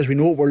knows the players, we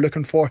know what we're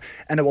looking for,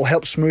 and it will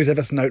help smooth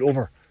everything out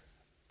over.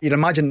 You'd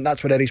imagine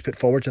that's what Eddie's put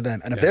forward to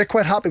them. And if they're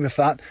quite happy with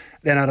that,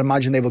 then I'd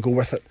imagine they will go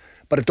with it.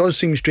 But it does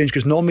seem strange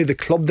because normally the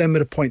club then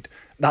would appoint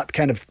that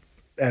kind of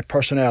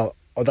personnel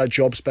or that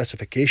job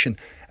specification.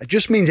 It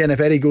just means then if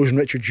Eddie goes and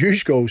Richard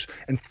Hughes goes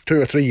in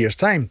 2 or 3 years'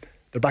 time,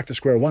 they're back to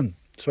square one.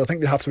 So I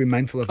think they have to be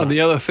mindful of that. And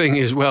the other thing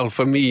as well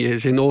for me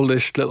is in all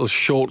this little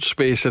short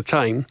space of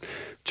time,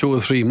 2 or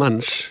 3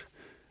 months,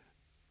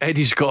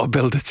 Eddie's got to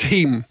build a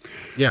team.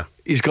 Yeah.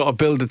 He's got to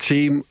build a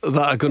team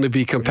that are going to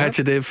be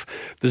competitive.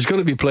 There's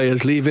going to be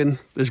players leaving.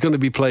 There's going to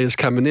be players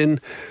coming in.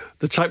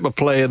 The type of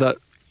player that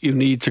you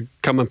need to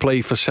come and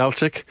play for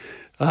Celtic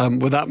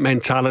with that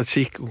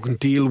mentality, who can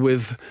deal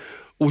with,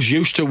 who's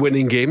used to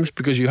winning games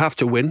because you have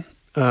to win.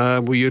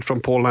 We heard from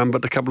Paul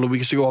Lambert a couple of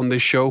weeks ago on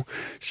this show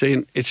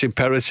saying it's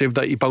imperative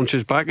that he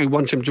bounces back. He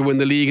wants him to win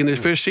the league in his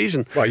first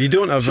season. Well, you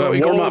don't have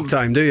warm-up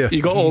time, do you?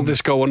 You got all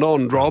this going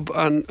on, Rob,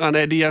 and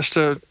Eddie has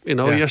to, he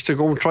has to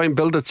go and try and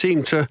build a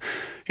team to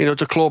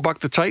claw back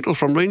the title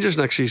from Rangers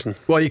next season.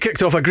 Well, you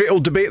kicked off a great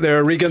old debate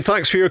there, Regan.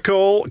 Thanks for your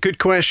call. Good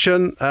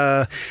question.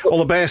 All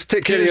the best.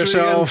 Take care of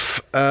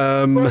yourself.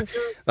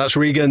 That's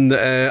Regan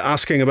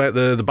asking about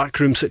the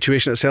backroom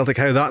situation at Celtic,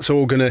 how that's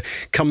all going to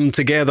come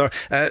together.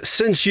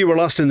 Since you were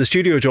last in the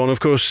studio, John, of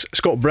course,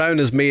 Scott Brown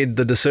has made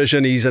the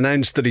decision. He's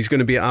announced that he's going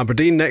to be at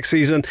Aberdeen next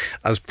season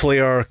as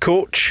player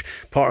coach,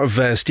 part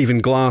of Stephen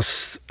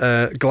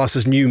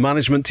Glass's new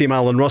management team.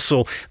 Alan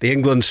Russell, the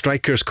England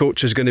strikers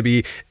coach, is going to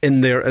be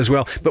in there as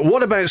well. But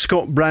what about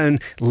Scott Brown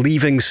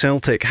leaving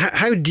Celtic?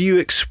 How do you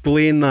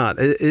explain that?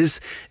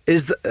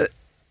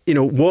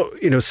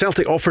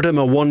 Celtic offered him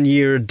a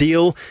 1-year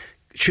deal.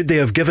 Should they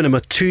have given him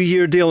a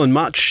 2-year deal and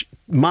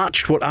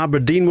matched what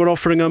Aberdeen were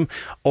offering him?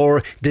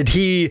 Or did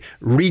he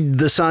read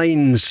the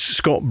signs,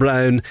 Scott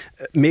Brown,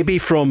 maybe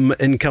from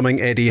incoming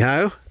Eddie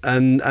Howe,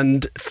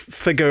 and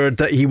figured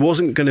that he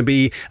wasn't going to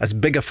be as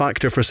big a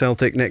factor for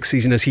Celtic next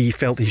season as he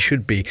felt he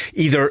should be,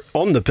 either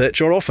on the pitch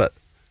or off it?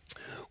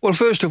 Well,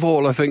 first of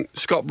all, I think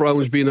Scott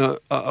Brown's been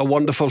a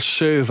wonderful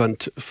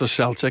servant for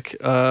Celtic.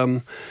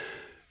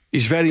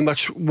 He's very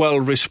much well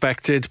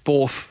respected,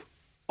 both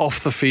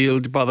off the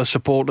field by the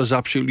supporters.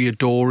 Absolutely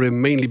adore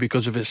him, mainly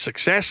because of his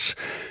success.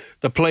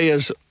 The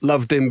players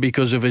loved him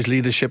because of his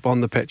leadership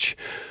on the pitch.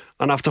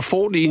 And after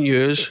 14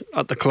 years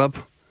at the club,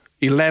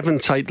 11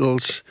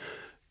 titles,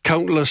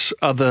 countless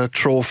other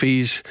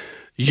trophies,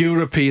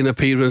 European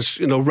appearance,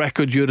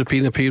 record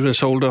European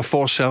appearance holder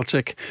for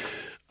Celtic,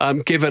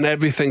 given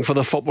everything for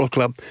the football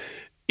club,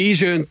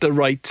 he's earned the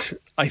right,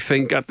 I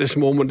think, at this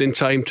moment in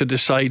time to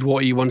decide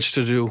what he wants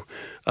to do.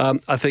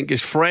 I think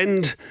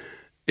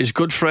his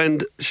good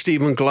friend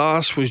Stephen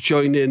Glass was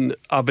joining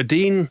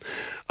Aberdeen.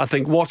 I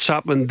think what's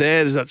happened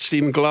there is that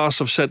Stephen Glass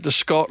have said to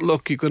Scott,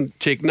 look, you can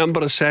take number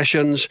of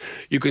sessions,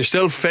 you can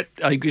still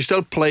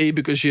play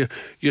because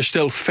you're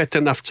still fit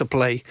enough to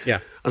play. Yeah.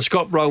 And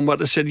Scott Brown would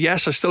have said,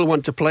 yes, I still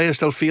want to play, I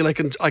still feel I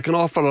can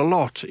offer a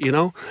lot,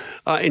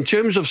 In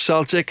terms of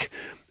Celtic,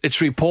 it's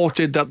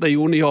reported that they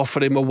only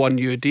offered him a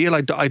 1-year deal.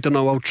 I don't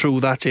know how true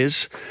that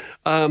is.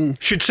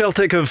 Should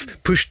Celtic have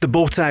pushed the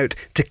boat out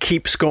to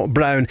keep Scott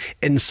Brown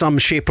in some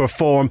shape or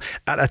form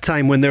at a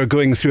time when they're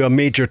going through a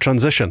major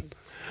transition?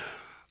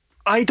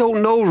 I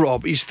don't know,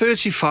 Rob. He's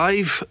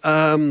 35.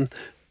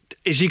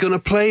 Is he going to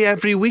play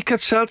every week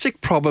at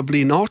Celtic?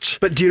 Probably not.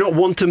 But do you not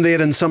want him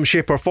there in some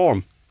shape or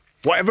form?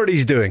 Whatever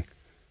he's doing.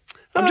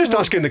 I'm just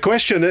asking the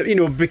question,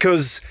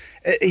 because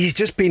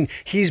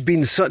he's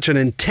been such an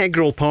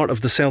integral part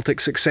of the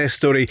Celtic success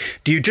story.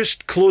 Do you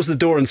just close the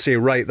door and say,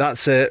 right,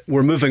 that's it,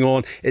 we're moving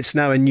on, it's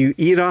now a new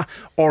era?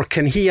 Or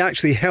can he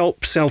actually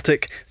help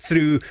Celtic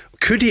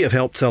could he have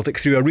helped Celtic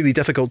through a really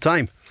difficult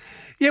time?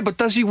 Yeah, but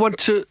does he want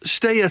to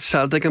stay at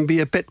Celtic and be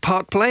a bit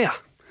part player?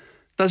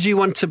 Does he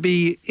want to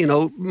be,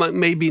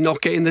 maybe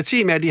not get in the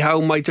team? Eddie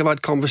Howe might have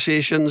had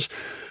conversations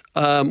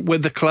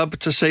with the club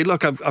to say,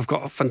 look, I've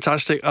got a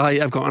fantastic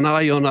eye. I've got an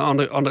eye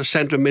on a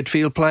centre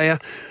midfield player.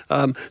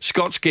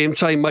 Scott's game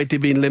time might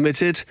have been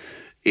limited.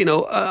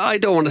 I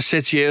don't want to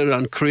sit here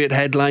and create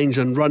headlines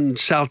and run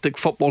Celtic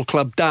Football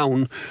Club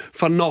down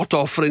for not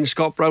offering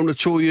Scott Brown a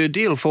 2-year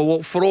deal.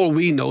 For all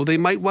we know, they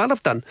might well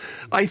have done.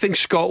 I think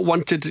Scott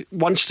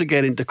wants to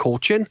get into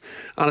coaching,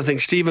 and I think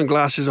Stephen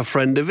Glass is a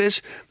friend of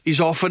his. He's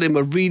offered him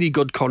a really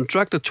good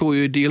contract, a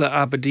 2-year deal at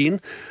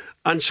Aberdeen.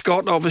 And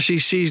Scott obviously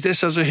sees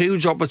this as a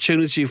huge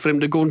opportunity for him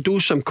to go and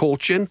do some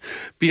coaching,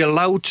 be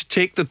allowed to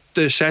take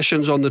the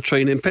sessions on the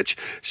training pitch,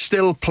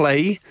 still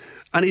play.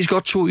 And he's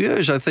got 2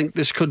 years. I think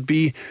this could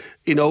be,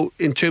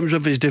 in terms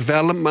of his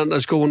development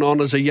as going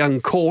on as a young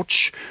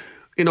coach,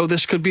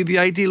 this could be the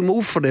ideal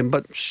move for him.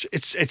 But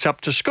it's up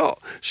to Scott.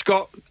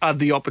 Scott had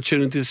the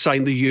opportunity to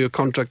sign the year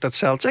contract at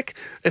Celtic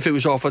if it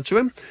was offered to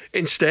him.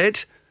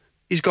 Instead,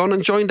 he's gone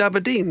and joined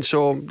Aberdeen.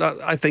 So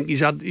I think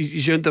he's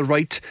earned the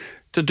right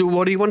to do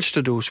what he wants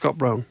to do, Scott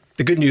Brown.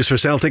 The good news for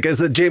Celtic is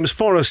that James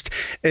Forrest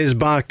is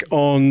back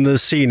on the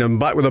scene and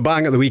back with a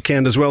bang at the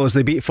weekend, as well as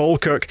they beat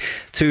Falkirk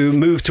to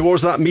move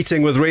towards that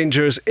meeting with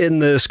Rangers in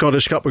the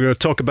Scottish Cup. We're going to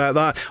talk about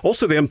that.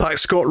 Also, the impact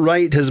Scott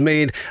Wright has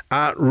made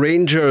at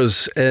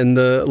Rangers in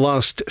the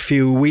last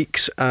few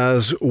weeks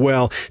as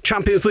well.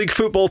 Champions League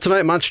football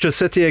tonight: Manchester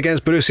City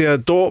against Borussia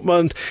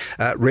Dortmund,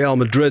 Real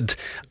Madrid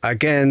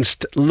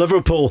against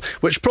Liverpool,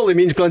 which probably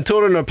means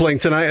Glentoran are playing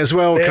tonight as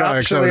well. They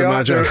Craigs, absolutely I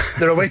would are. imagine.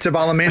 They're away to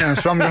Ballymena,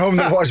 so I'm going home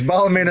to watch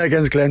Ballymena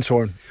against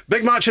Glentoran.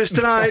 Big matches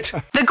tonight.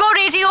 The Go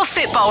Radio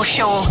Football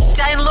Show.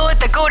 Download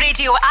the Go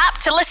Radio app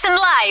to listen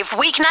live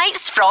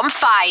weeknights from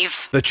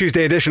 5. The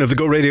Tuesday edition of the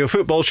Go Radio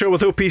Football Show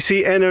with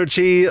OPC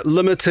Energy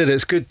Limited.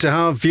 It's good to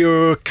have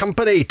your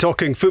company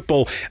talking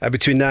football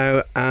between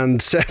now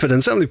and 7,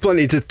 and certainly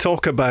plenty to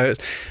talk about.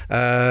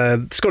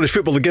 Scottish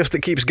football, the gift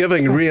that keeps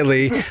giving,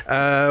 really.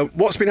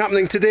 What's been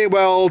happening today?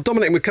 Well,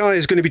 Dominic Mackay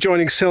is going to be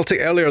joining Celtic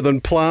earlier than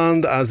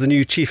planned as the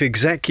new chief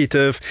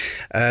executive,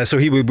 so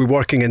he will be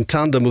working in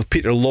tandem with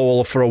Peter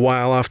Lowell for a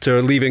while after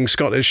leaving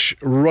Scottish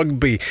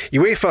Rugby.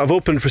 UEFA have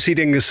opened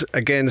proceedings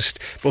against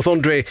both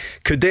Andre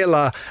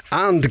Kudela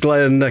and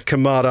Glenn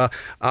Kamara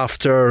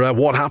after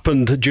what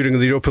happened during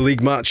the Europa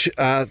League match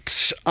at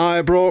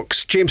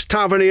Ibrox. James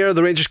Tavernier,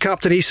 the Rangers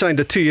captain, he signed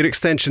a 2-year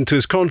extension to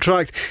his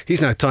contract.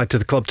 He's now tied to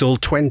the club till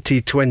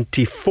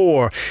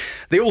 2024.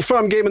 The Old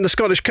Firm game in the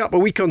Scottish Cup a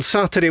week on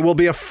Saturday will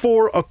be a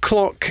 4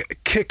 o'clock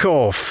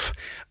kick-off.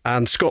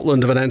 And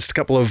Scotland have announced a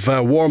couple of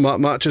warm-up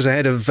matches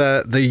ahead of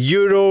the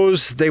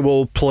Euros. They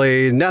will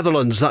play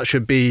Netherlands. That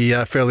should be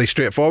fairly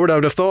straightforward, I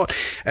would have thought.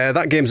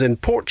 That game's in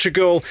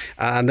Portugal,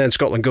 and then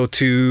Scotland go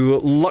to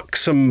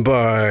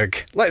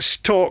Luxembourg. Let's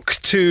talk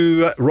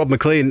to Rob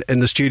Maclean in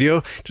the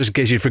studio, just in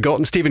case you'd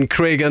forgotten. Stephen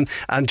Craigan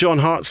and John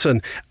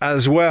Hartson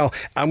as well.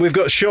 And we've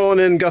got Sean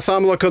in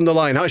Garthamlock on the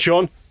line. Hi,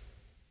 Sean.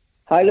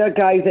 Hi there,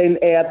 guys, and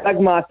a big,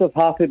 massive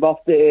happy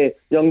birthday to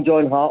young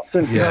John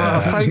Hartson. Yeah,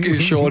 thank you,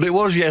 Sean. It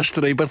was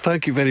yesterday, but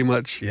thank you very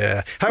much.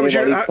 Yeah. How was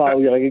your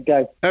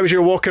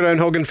walk around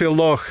Hogganfield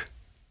Loch?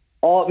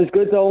 Oh, it was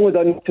good. I only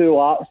done 2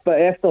 laps, but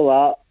after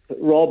that,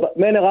 Rob,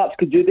 many laps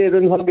could you do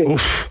around Hoggan?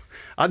 Oof,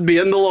 I'd be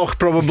in the loch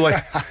probably.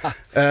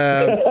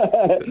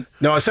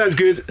 No, it sounds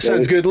good.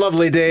 Sounds good.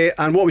 Lovely day.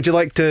 And what would you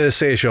like to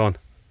say, Sean?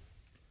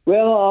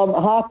 Well, I'm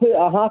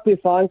a happy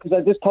fan because I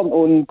just turned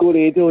on Go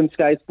Radio and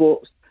Sky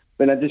Sports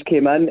when I just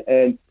came in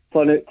and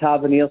found out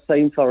Tavernier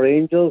signed for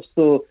Rangers,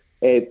 so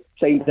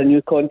signed a new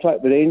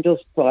contract with Rangers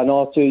for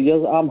another 2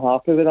 years. I'm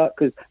happy with that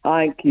because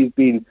I think he's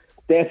been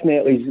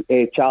definitely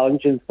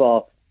challenging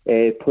for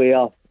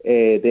player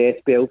the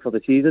SPL for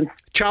the season.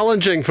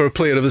 Challenging for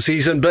player of the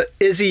season, but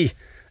is he,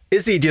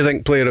 do you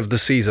think, player of the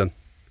season?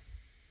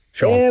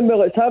 Sean?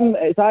 Well, it's him.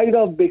 It's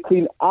either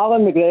between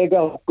Alan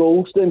McGregor,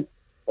 Golston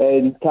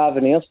and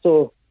Tavernier,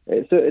 so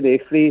it's out of the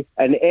three,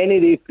 and any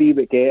of the three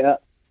would get it.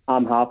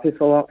 I'm happy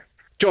for that.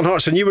 John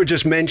Hartson, you were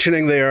just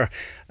mentioning there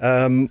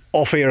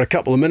off air a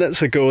couple of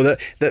minutes ago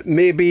that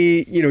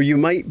maybe you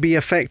might be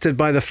affected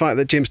by the fact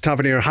that James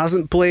Tavernier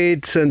hasn't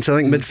played since I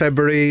think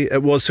mid-February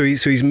it was, so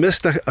he's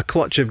missed a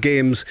clutch of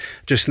games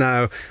just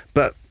now,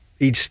 but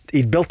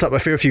he'd built up a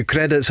fair few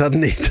credits,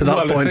 hadn't he, to that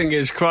point? Well, the thing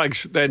is,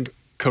 Craig's then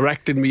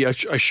corrected me. I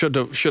should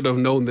have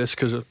known this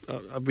because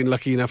I've been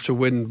lucky enough to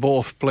win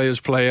both Players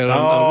Player.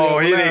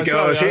 Here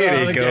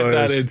he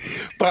goes.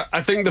 But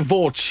I think the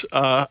votes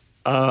are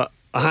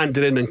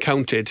handed in and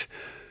counted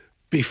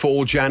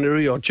before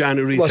January or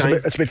January time.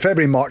 It's about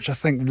February, March, I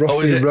think,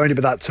 roughly around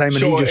about that time,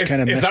 so and he just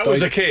kind of missed out. If that was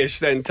the case,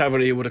 then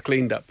Tavernier would have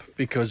cleaned up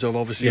because of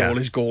obviously all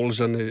his goals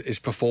and his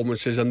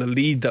performances and the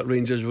lead that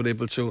Rangers were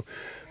able to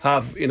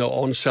have,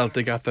 on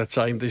Celtic at that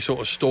time. They sort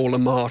of stole a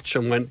march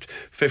and went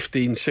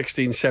 15,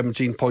 16,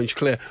 17 points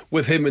clear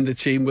with him in the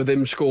team, with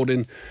him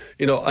scoring,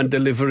 and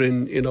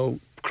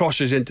delivering,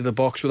 crosses into the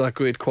box with that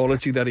great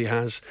quality that he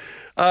has.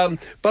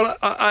 But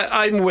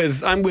I'm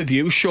with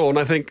you, Sean.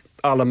 I think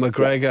Alan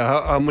McGregor,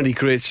 how many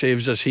great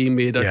saves has he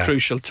made at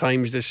crucial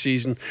times this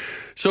season?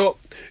 So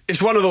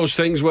it's one of those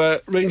things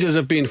where Rangers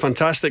have been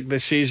fantastic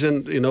this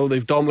season.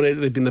 They've dominated.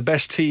 They've been the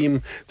best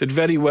team. Did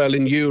very well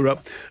in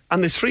Europe.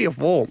 And there's 3 or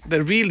 4.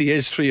 There really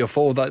is 3 or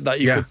 4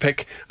 that you could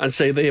pick and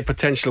say they are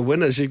potential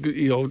winners.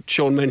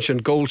 Sean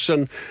mentioned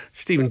Golson,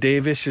 Stephen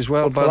Davis as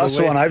well. By that's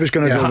the way, the one I was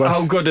going to go with.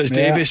 How good has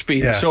Davis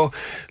been? Yeah. So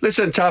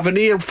listen,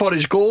 Tavernier, for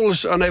his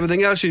goals and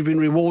everything else, he's been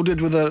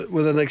rewarded with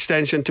an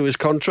extension to his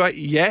contract.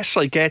 Yes,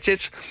 I get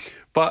it,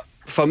 but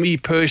for me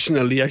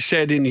personally, I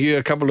said in here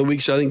a couple of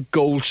weeks, I think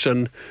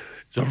Golson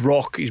is a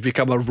rock. He's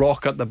become a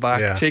rock at the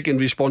back, taking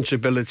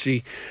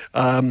responsibility.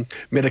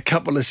 Made a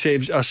couple of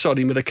saves.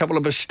 Made a couple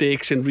of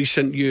mistakes in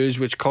recent years,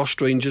 which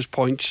cost Rangers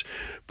points.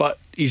 But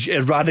he's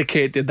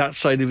eradicated that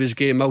side of his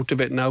game out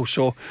of it now.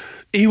 So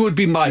he would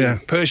be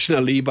mine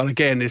personally. But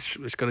again, it's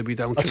going to be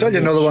down to. I'll tell you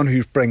another one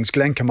who brings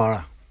Glenn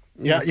Kamara.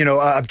 Yeah. You know,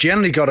 I've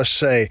generally got to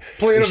say,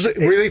 player of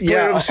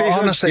the season.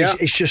 Honestly,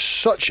 he's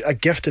just such a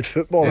gifted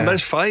footballer. Well,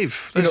 there's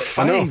five. There's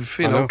five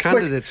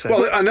candidates there.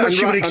 Well, and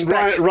you would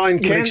expect Ryan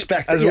Kent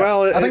as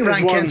well. I think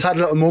Ryan Kent's had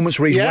little moments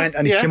where he's went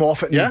and he's came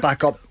off it and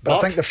back up. But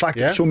I think the fact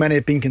that so many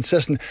have been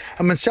consistent,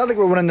 and when Celtic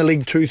were winning the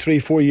league 2, 3,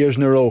 4 years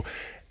in a row,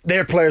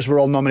 their players were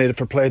all nominated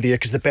for Player of the Year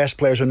because the best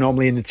players are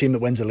normally in the team that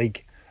wins the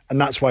league. And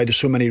that's why there's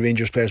so many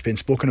Rangers players being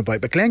spoken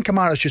about. But Glenn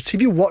Kamara's just,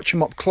 if you watch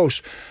him up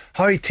close,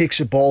 how he takes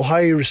the ball, how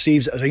he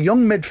receives it as a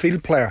young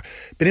midfield player,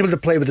 being able to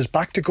play with his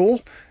back to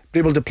goal,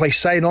 being able to play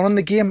side on in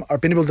the game, or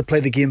being able to play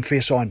the game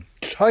face on.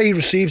 Just how he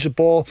receives the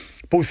ball,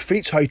 both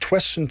feet, how he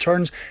twists and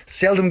turns,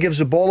 seldom gives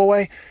the ball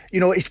away. You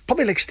know, he's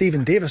probably like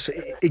Stephen Davis.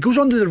 He goes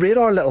under the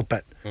radar a little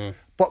bit.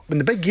 But when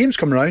the big games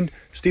come around,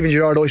 Stephen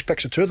Gerrard always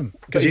picks it to them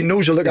because he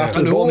knows he'll look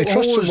after the ball and he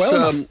trusts him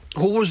well enough.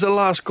 Who was the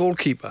last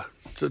goalkeeper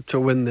to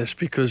win this?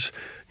 Because,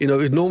 you know,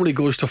 it normally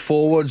goes to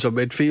forwards or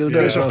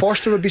midfield. So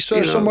Forster would be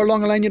somewhere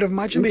along the line, you'd have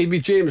imagined. Maybe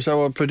James,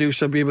 our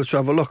producer, be able to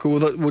have a look.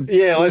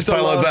 Let's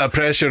pile a bit of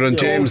pressure on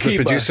James, the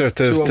producer,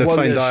 to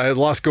find that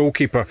last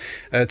goalkeeper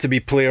to be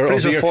player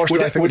of the year.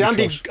 Forster, would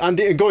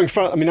Andy going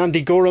further? I mean,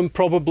 Andy Gorham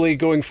probably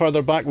going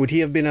further back. Would he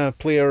have been a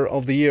player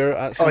of the year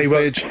at some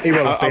stage? He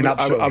will have been,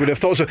 absolutely. I would have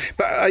thought so.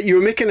 But you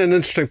were making an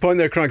interesting point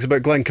there, Craigs,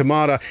 about Glenn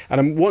Kamara, and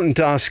I'm wanting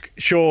to ask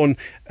Sean.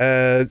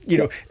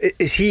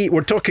 Is he?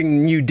 We're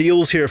talking new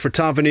deals here for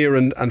Tavernier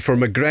and for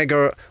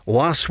McGregor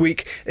last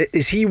week.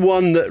 Is he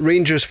one that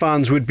Rangers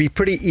fans would be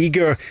pretty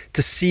eager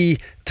to see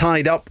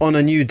tied up on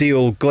a new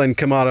deal, Glenn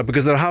Kamara?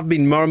 Because there have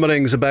been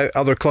murmurings about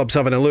other clubs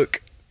having a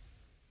look.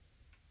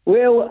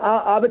 Well,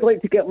 I would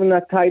like to get him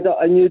tied up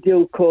a new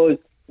deal because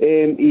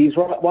he's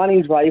one of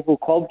his rival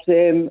clubs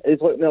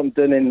is looking at him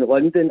down in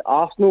London.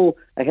 Arsenal.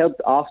 I heard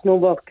Arsenal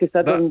were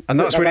considering.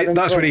 That's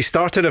where he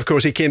started. Of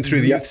course, he came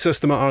through the youth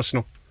system at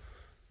Arsenal.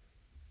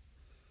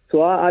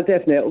 So I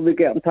definitely would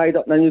get him tied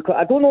up in a new club.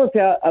 I don't know if he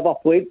ever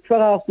played for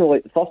Arsenal,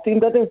 like the first team,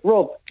 did he,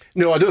 Rob?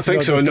 No, I don't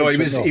think so. No,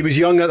 he was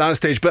young at that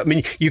stage. But I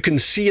mean, you can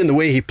see in the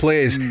way he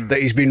plays that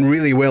he's been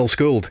really well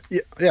schooled.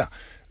 Yeah.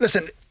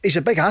 Listen, he's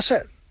a big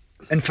asset,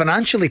 and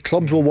financially,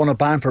 clubs will want to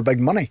buy him for big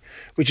money,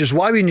 which is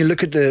why when you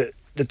look at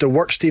the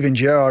work Stephen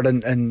Gerrard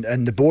and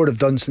the board have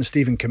done since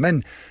Stephen came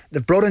in,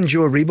 they've brought in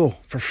Joe Aribo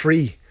for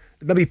free.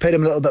 Maybe paid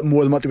him a little bit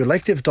more than what they would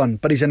like to have done,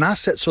 but he's an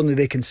asset suddenly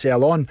they can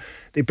sell on.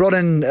 They brought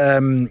in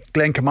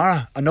Glenn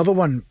Kamara, another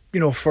one,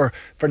 for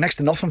next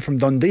to nothing from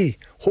Dundee,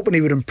 hoping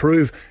he would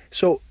improve.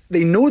 So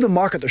they know the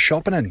market they're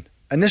shopping in.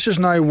 And this is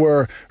now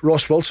where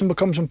Ross Wilson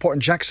becomes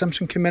important. Jack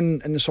Simpson came in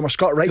the summer.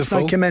 Scott Wright's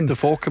now came in. The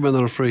four come in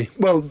on free.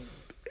 Well,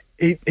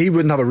 he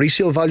wouldn't have a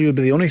resale value, would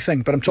be the only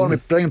thing. But I'm talking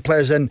about bringing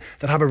players in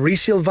that have a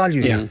resale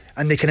value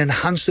and they can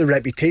enhance their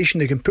reputation.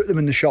 They can put them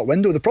in the shop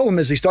window. The problem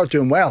is they start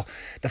doing well.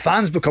 The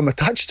fans become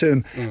attached to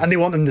him and they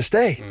want them to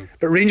stay.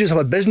 But Rangers have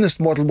a business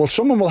model. Well,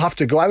 someone will have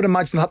to go. I would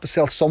imagine they'll have to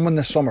sell someone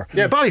this summer.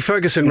 Yeah, Barry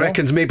Ferguson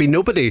reckons maybe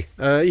nobody.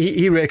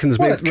 He reckons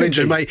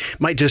Rangers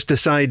might just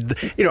decide,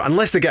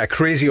 unless they get a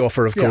crazy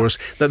offer, of course,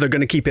 that they're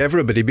going to keep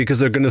everybody because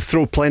they're going to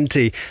throw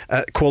plenty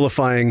at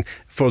qualifying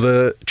for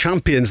the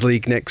Champions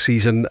League next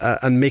season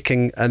and making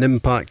an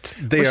impact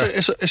there.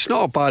 It's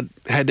not a bad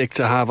headache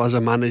to have as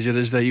a manager,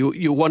 is there?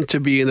 You want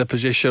to be in a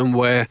position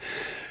where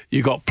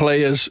you got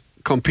players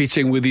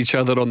competing with each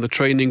other on the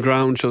training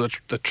ground, so that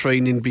the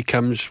training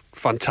becomes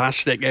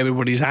fantastic.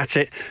 Everybody's at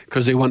it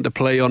because they want to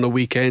play on a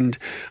weekend,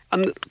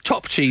 and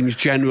top teams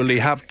generally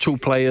have two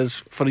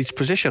players for each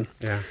position.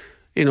 Yeah.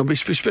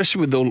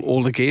 Especially with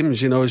all the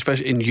games,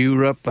 especially in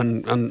Europe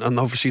and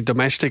obviously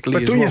domestically.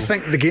 But don't you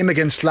think the game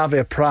against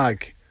Slavia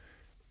Prague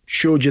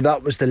showed you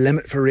that was the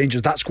limit for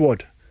Rangers, that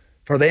squad?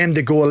 For them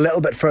to go a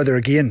little bit further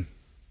again,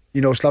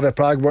 Slavia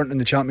Prague weren't in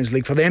the Champions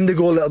League. For them to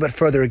go a little bit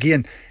further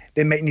again,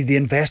 they might need to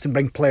invest and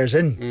bring players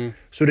in.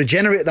 So to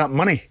generate that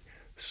money,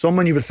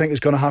 someone you would think is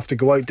going to have to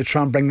go out to try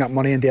and bring that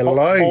money in to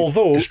allow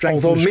the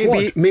strength of the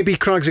squad. maybe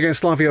Craigs against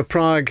Slavia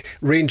Prague,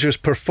 Rangers'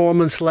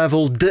 performance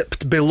level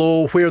dipped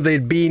below where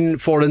they'd been,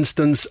 for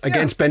instance,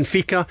 against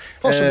Benfica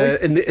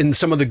in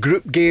some of the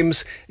group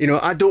games.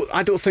 I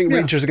don't think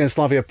Rangers against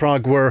Slavia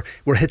Prague were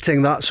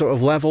hitting that sort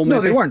of level.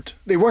 No, they weren't.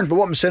 But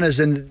what I'm saying is,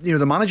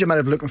 the manager might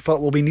have looked and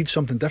thought, well, we need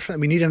something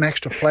different. We need an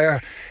extra player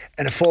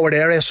in a forward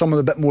area, someone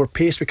with a bit more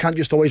pace. We can't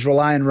just always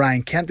rely on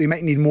Ryan Kent. We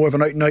might need more of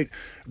an out-and-out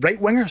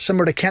right winger,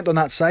 similar to Kent on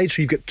that side.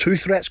 So you've got two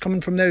threats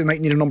coming from there. We might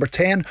need a number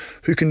 10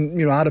 who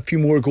can, add a few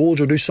more goals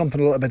or do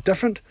something a little bit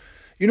different.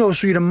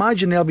 So you'd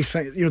imagine they'll be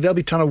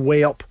trying to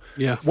weigh up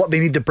what they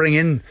need to bring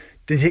in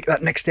to take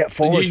that next step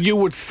forward. You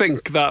would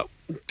think that,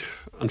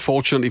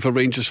 unfortunately for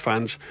Rangers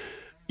fans,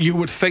 you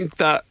would think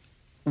that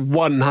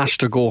one has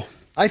to go.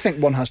 I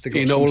think one has to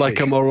go. Like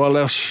a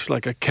Morelos,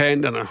 like a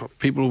Kent, and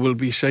people will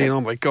be saying,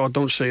 "Oh my God,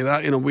 don't say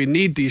that." We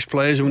need these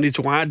players, and we need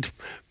to add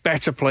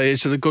better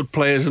players to the good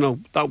players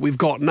that we've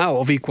got now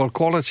of equal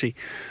quality.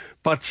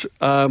 But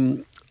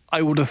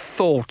I would have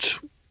thought,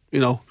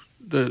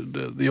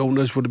 the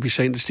owners would be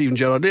saying to Stephen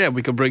Gerrard, "Yeah,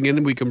 we can bring him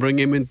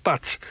in."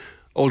 But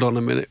hold on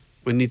a minute,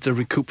 We need to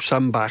recoup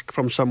some back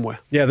from somewhere.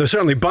 Yeah, they've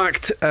certainly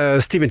backed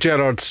Steven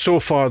Gerrard so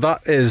far,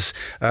 that is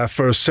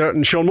for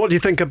certain. Sean, what do you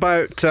think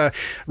about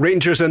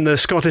Rangers in the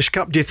Scottish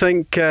Cup? Do you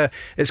think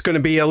it's going to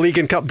be a League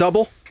and Cup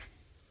double?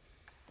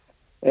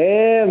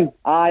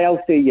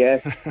 I'll say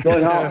yes.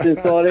 John Hartson,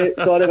 sorry,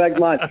 big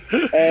man.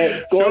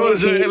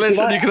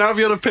 Listen, you can have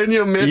your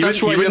opinion, mate.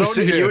 That's why you're on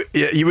here.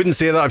 You wouldn't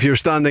say that if you were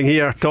standing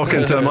here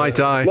talking to Mai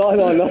Tai.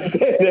 No,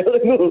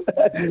 definitely no.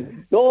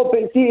 No,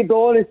 but see, to be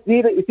honest,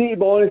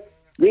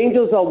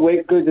 Rangers are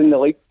way good in the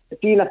league.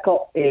 See, in a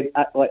cup game,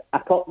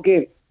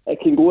 it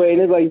can go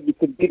anyway. You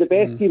could be the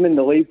best team in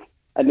the league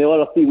and the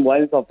other team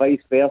wins, or vice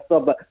versa.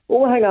 But the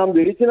only thing I'm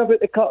raging about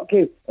the cup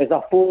game is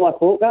a 4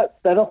 o'clock. That's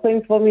dinner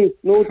time for me,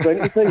 no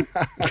drinking time.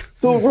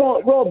 So,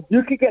 Rob,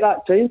 you could get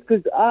that changed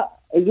because,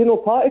 as you know,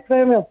 Party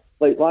Premier,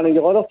 like one of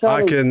your other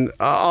channels.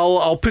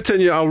 I'll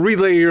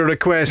relay your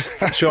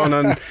request, Sean,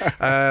 and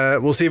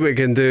we'll see what we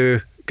can do.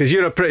 Because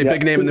you're a pretty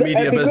big name in the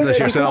media business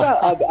yourself.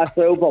 A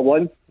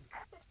 12-1.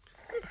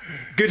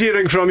 Good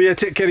hearing from you.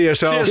 Take care of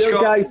yourself. Cheers,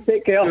 guys.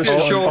 Take care.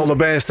 All the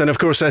best. And of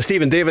course,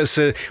 Stephen Davis,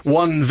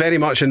 one very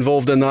much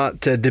involved in that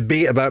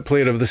debate about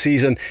Player of the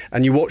Season.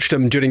 And you watched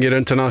him during your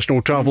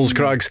international travels,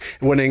 Craigs,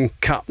 winning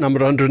cap number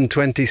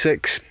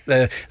 126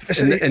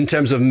 in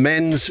terms of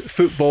men's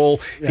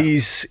football. Yeah.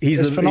 He's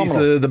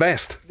the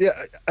best. Yeah,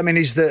 I mean,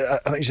 I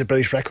think he's a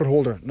British record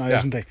holder now,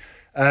 isn't he?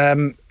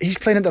 He's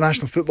playing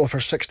international football for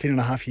 16 and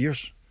a half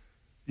years.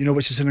 You know,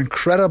 which is an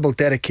incredible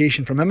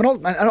dedication from him.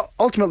 And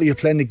ultimately, you're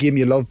playing the game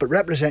you love, but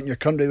representing your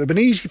country. It would have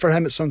been easy for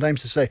him at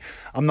sometimes to say,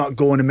 I'm not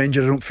going, I'm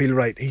injured, I don't feel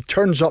right. He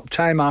turns up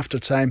time after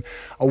time.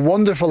 A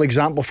wonderful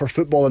example for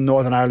football in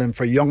Northern Ireland,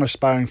 for young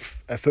aspiring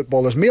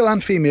footballers, male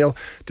and female,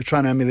 to try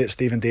and emulate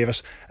Stephen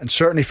Davis. And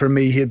certainly for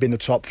me, he had been the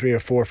top 3 or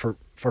 4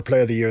 for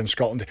Player of the Year in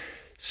Scotland.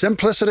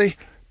 Simplicity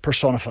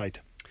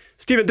personified.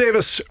 Stephen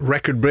Davis,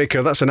 record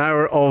breaker. That's an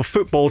hour of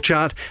football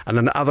chat and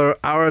another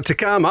hour to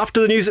come after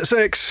the news at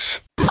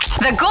 6.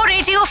 The Go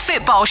Radio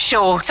Football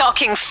Show,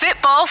 talking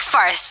football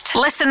first.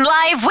 Listen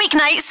live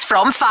weeknights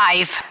from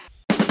 5.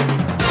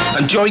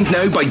 I'm joined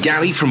now by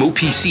Gary from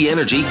OPC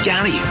Energy.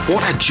 Gary,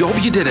 what a job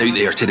you did out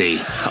there today.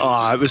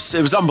 Oh, it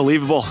was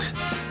unbelievable.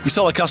 You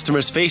saw the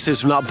customers'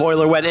 faces when that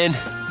boiler went in.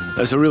 It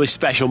was a really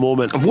special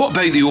moment. And what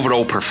about the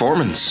overall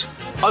performance?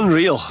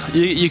 Unreal.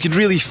 You could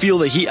really feel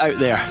the heat out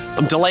there.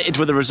 I'm delighted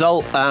with the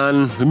result,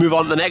 and we move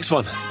on to the next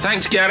one.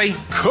 Thanks, Gary.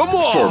 Come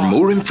on! For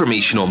more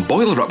information on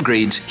boiler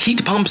upgrades,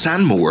 heat pumps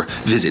and more,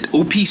 visit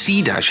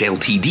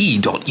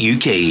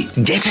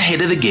opc-ltd.uk. Get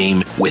ahead of the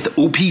game with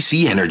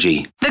OPC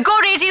Energy. The Go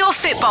Radio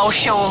Football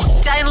Show.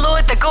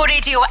 Download the Go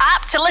Radio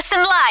app to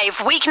listen live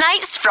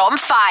weeknights from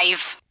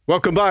 5.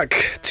 Welcome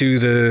back to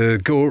the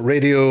Go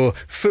Radio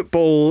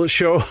Football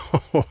Show.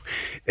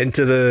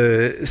 Into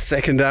the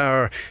second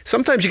hour.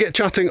 Sometimes you get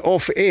chatting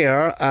off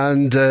air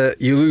and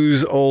you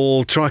lose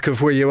all track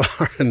of where you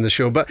are in the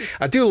show, but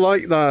I do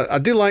like that. I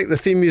do like the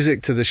theme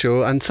music to the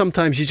show, and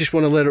sometimes you just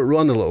want to let it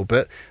run a little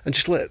bit and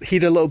just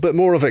hear a little bit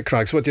more of it.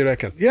 Craigs, what do you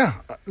reckon? Yeah,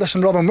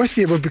 listen, Rob, I'm with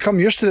you. We've become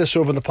used to this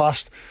over the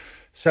past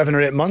 7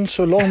 or 8 months,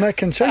 so long may it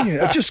continue.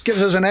 It just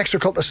gives us an extra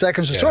couple of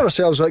seconds to sort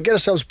ourselves out, get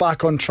ourselves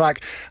back on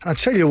track. And I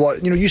tell you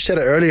what, you said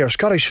it earlier,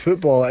 Scottish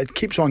football, it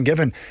keeps on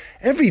giving.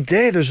 Every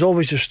day there's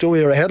always a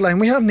story or a headline.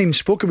 We haven't even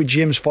spoken with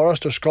James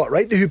Forrest or Scott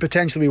Wright, who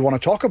potentially we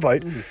want to talk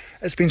about.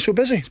 It's been so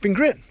busy. It's been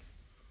great.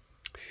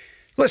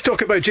 Let's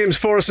talk about James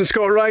Forrest and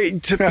Scott Wright,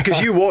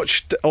 because you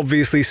watched,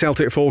 obviously,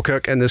 Celtic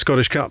Falkirk in the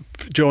Scottish Cup,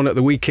 John, at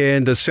the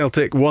weekend as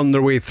Celtic won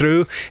their way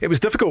through. It was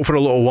difficult for a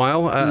little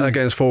while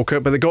against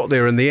Falkirk, but they got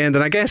there in the end.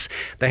 And I guess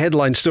the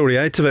headline story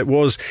out of it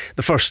was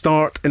the first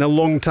start in a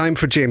long time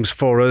for James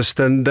Forrest,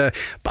 and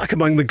back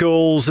among the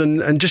goals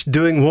and just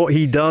doing what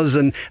he does.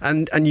 And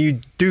you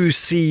do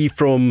see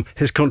from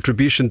his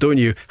contribution, don't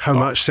you, how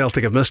much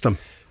Celtic have missed him.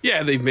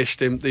 Yeah, they've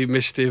missed him. They've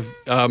missed him.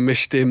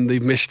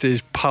 They've missed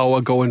his power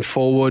going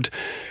forward.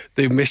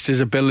 They've missed his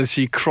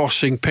ability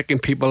crossing, picking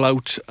people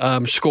out,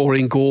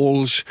 scoring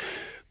goals.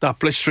 That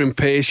blistering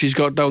pace he's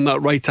got down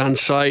that right-hand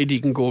side.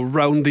 He can go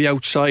round the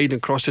outside and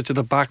cross it to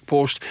the back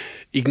post.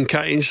 He can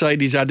cut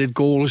inside. He's added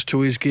goals to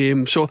his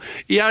game. So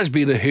he has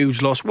been a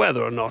huge loss.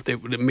 Whether or not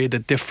it made a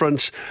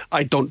difference,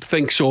 I don't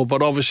think so.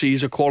 But obviously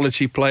he's a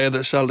quality player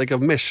that Celtic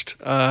have missed.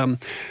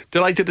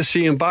 Delighted to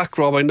see him back,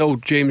 Rob. I know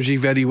Jamesy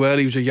very well.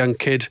 He was a young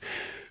kid,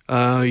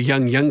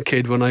 young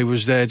kid when I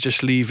was there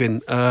just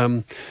leaving.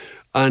 And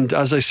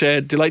as I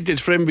said, delighted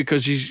for him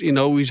because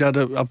he's had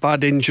a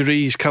bad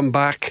injury. He's come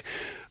back.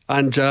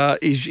 And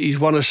he's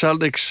one of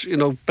Celtic's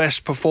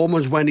best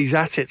performers when he's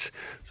at it.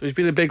 So he's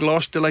been a big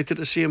loss. Delighted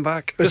to see him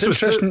back. It's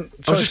interesting.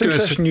 It's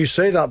interesting you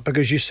say that,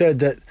 because you said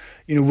that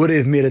would he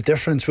have made a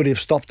difference? Would he have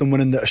stopped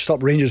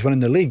Rangers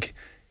winning the league?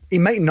 He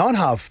might not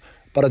have,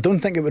 but I don't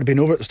think it would have been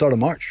over at the start of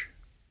March.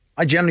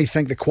 I generally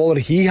think the quality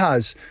he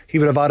has, he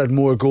would have added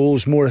more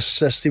goals, more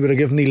assists. He would have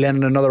given Neil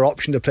Lennon another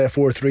option to play a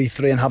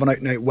 4-3-3 and have an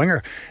out-and-out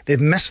winger. They've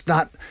missed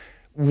that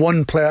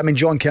one player. I mean,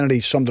 John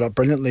Kennedy summed it up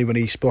brilliantly when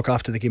he spoke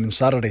after the game on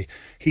Saturday.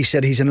 He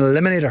said he's an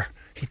eliminator.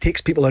 he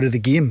takes people out of the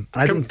game,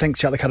 and I don't think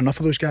Celtic had enough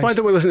of those guys. Why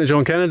don't we listen to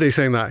John Kennedy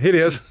saying that? Here he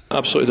is.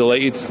 Absolutely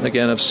delighted.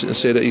 Again, I've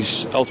said that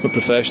he's ultimate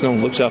professional,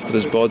 looks after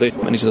his body,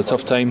 and he's had a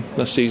tough time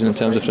this season in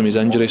terms of from his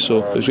injury,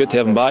 so it was great to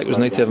have him back. It was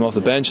nice to have him off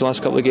the bench the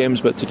last couple of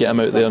games, but to get him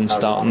out there and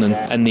starting,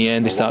 and in the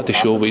end he started to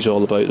show what he's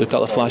all about. There were a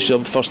couple of flashes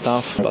of first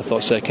half, but I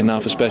thought second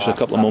half, especially a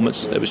couple of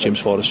moments, it was James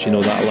Forrest,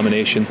 that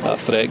elimination, that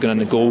threat going in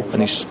the goal,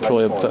 and he's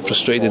probably a bit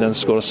frustrated he didn't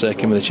score a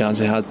second with the chance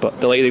he had, but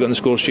delighted he got on the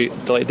score sheet,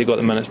 delighted he got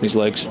the minutes in his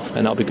legs,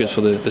 and that'll be good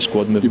for the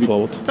squad moving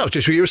forward. That was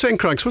just what you were saying,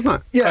 Craigs, wasn't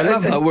it? Yeah, I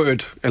love that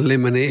word,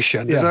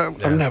 elimination. Yeah.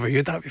 I've never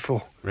heard that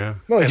before. Yeah.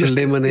 Well,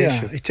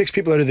 elimination. He takes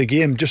people out of the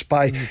game just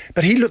by.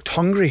 But he looked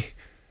hungry.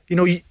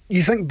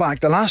 You think back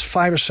the last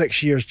 5 or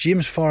 6 years,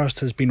 James Forrest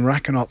has been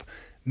racking up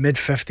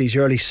mid-50s,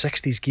 early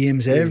 60s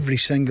games every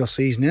single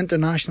season.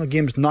 International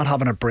games, not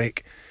having a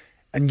break,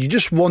 and you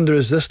just wonder,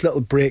 is this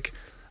little break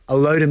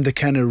allowed him to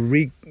kind of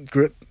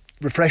regroup,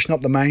 freshen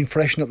up the mind,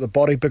 freshen up the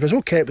body? Because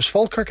okay, it was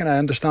Falkirk, and I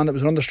understand it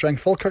was an understrength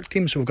Falkirk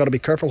team, so we've got to be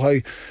careful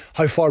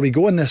how far we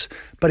go in this,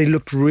 but he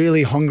looked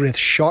really hungry. The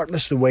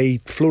sharpness, the way he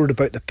floated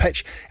about the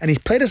pitch, and he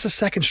played as a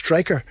second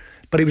striker,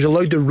 but he was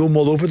allowed to roam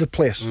all over the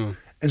place.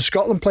 And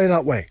Scotland play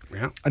that way,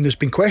 and there's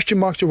been question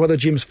marks over whether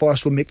James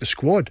Forrest will make the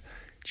squad.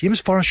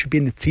 James Forrest should be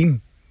in the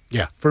team.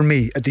 Yeah. For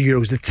me, at the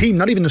Euros, the team,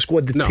 not even the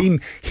squad, the team,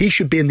 he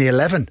should be in the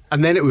 11.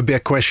 And then it would be a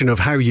question of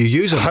how you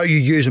use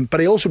him. But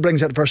he also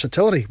brings that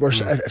versatility, where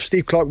if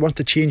Steve Clarke wants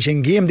to change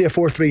in game to a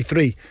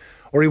 4-3-3,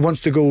 or he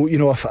wants to go, a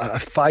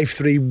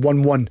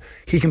 5-3-1-1,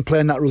 he can play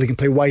in that role. He can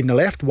play wide in the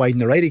left, wide in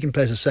the right. He can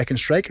play as a second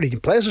striker. He can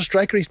play as a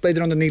striker. He's played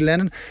it under Neil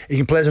Lennon. He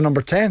can play as a number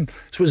 10.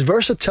 So his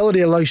versatility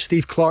allows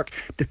Steve Clarke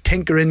to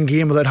tinker in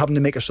game without having to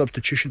make a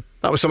substitution.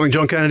 That was something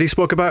John Kennedy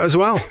spoke about as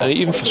well. And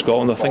even for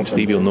Scotland, I think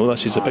Stevie will know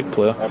this. He's a big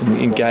player,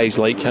 and guys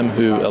like him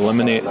who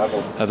eliminate,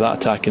 have that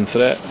attacking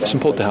threat, it's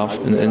important to have.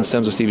 In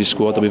terms of Stevie's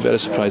squad, I'll be very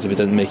surprised if he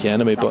didn't make it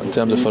anyway. But in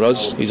terms of for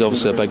us, he's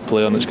obviously a big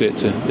player, and it's great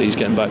that he's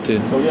getting back to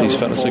his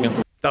fitness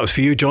again. That was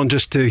for you, John,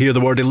 just to hear the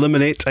word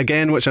eliminate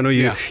again, which I know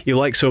you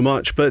like so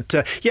much. But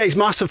he's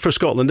massive for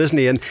Scotland, isn't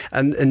he?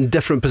 And in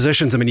different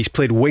positions. I mean, he's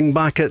played wing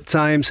back at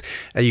times.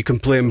 You can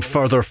play him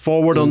further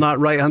forward on that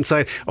right hand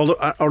side.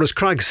 Or as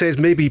Craig says,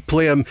 maybe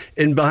play him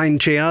in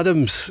behind Che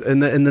Adams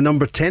in the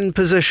number 10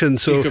 position.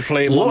 So you could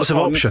play him lots of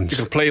options. You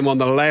could play him on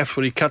the left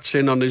where he cuts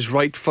in on his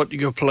right foot. You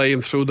could play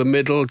him through the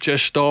middle,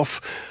 just off.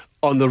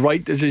 On the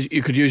right,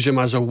 you could use him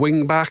as a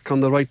wing back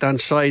on the right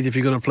hand side if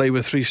you're going to play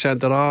with 3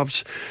 centre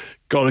halves.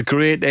 Got a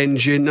great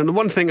engine, and the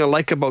one thing I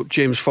like about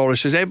James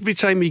Forrest is every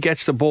time he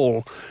gets the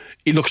ball,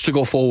 he looks to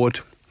go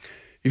forward.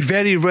 He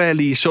very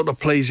rarely sort of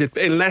plays it,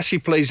 unless he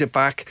plays it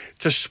back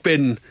to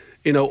spin,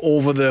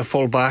 over the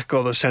full back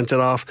or the centre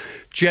half.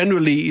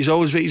 Generally, he's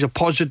a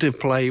positive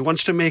play. He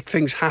wants to make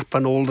things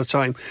happen all the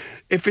time.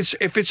 If it's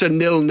a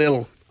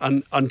 0-0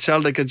 and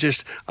Celtic are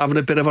just having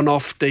a bit of an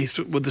off day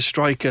with the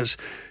strikers,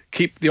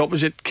 keep the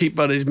opposite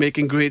keeper is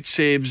making great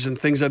saves and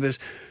things like this,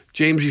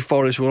 Jamesy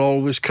Forrest will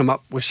always come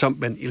up with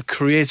something. He'll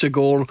create a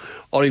goal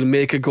or he'll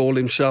make a goal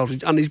himself.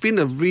 And he's been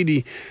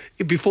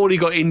before he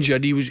got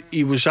injured,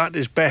 he was at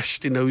his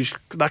best. He's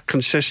that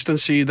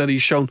consistency that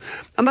he's shown,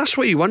 and that's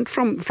what you want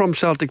from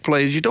Celtic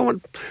players. You don't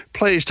want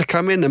players to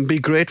come in and be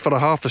great for a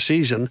half a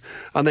season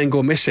and then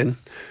go missing,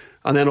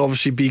 and then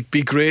obviously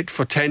be great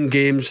for 10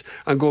 games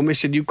and go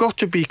missing. You've got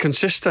to be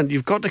consistent.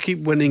 You've got to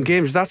keep winning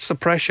games. That's the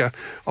pressure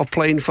of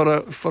playing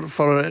for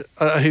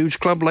a huge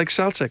club like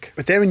Celtic.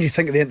 But then when you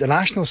think of the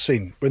international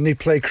scene, when they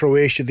play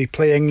Croatia, they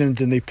play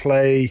England, and they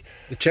play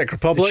the Czech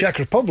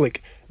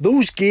Republic,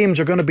 those games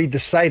are going to be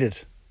decided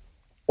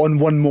on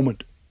one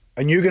moment.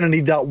 And you're going to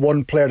need that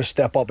one player to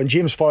step up. And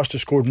James Forrest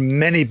has scored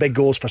many big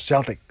goals for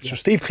Celtic. So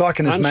Steve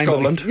Clarke in his mind,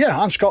 Scotland.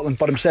 and Scotland.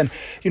 But I'm saying,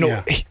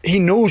 he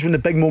knows when the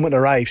big moment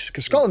arrives,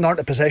 because Scotland aren't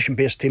a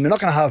possession-based team. They're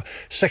not going to have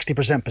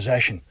 60%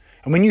 possession.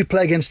 And when you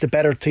play against the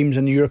better teams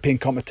in the European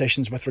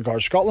competitions with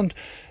regards to Scotland,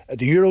 at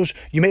the Euros,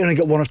 you may only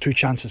get 1 or 2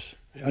 chances.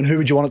 And who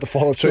would you want it to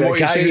follow to? So what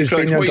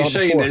you're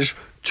saying is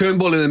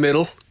Turnbull in the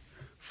middle,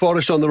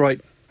 Forrest on the right.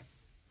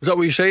 Is that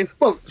what you're saying?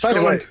 Well, by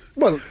the way,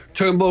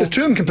 Turnbull. The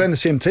two of them can play in the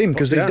same team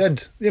because they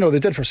did. They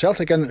did for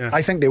Celtic, and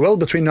I think they will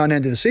between now and the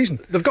end of the season.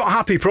 They've got a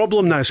happy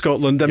problem now,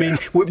 Scotland. I mean,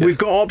 we've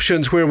got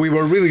options where we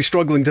were really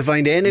struggling to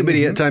find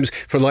anybody at times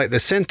for like the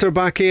centre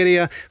back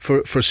area,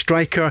 for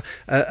striker,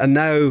 and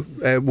now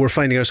we're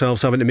finding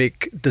ourselves having to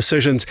make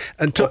decisions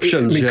and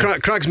options.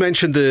 Craig's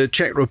mentioned the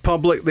Czech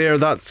Republic there.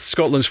 That's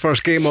Scotland's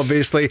first game,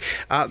 obviously,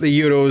 at the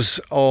Euros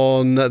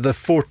on the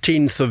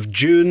 14th of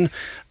June.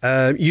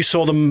 You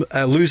saw them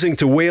losing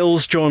to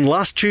Wales, John,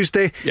 last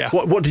Tuesday. Yeah.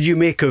 What did you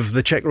make of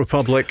the Czech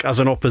Republic as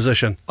an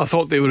opposition? I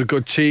thought they were a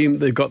good team.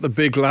 They've got the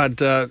big lad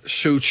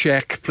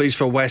Souček, plays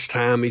for West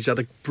Ham. He's had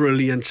a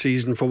brilliant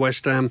season for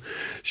West Ham.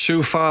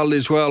 Soufal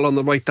as well on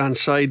the right hand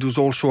side, was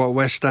also at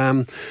West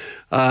Ham.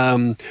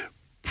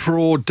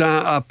 Provad.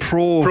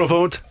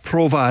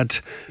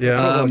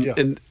 Yeah.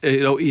 And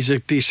he's a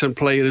decent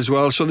player as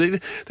well. So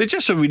they're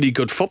just a really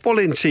good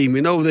footballing team.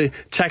 They're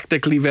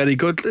technically very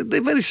good.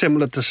 They're very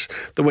similar to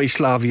the way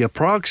Slavia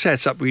Prague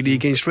sets up really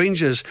against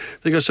Rangers.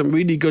 They've got some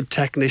really good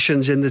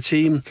technicians in the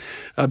team,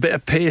 a bit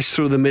of pace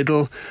through the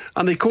middle,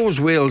 and they caused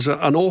Wales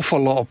an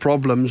awful lot of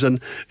problems. And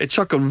it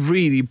took a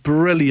really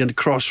brilliant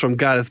cross from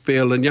Gareth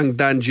Bale, and young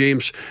Dan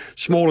James,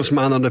 smallest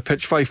man on the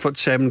pitch,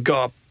 5'7",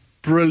 got a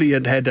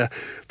brilliant header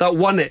that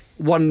won it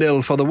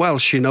 1-0 for the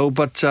Welsh,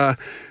 but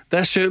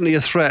they're certainly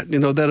a threat.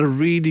 They're a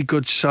really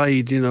good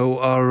side,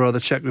 the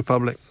Czech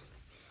Republic.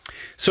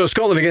 So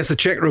Scotland against the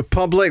Czech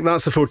Republic,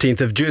 that's the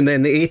 14th of June.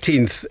 Then the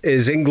 18th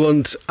is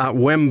England at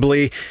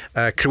Wembley.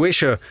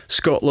 Croatia,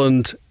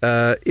 Scotland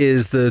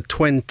is the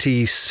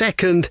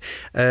 22nd.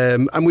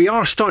 And we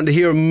are starting to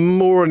hear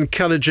more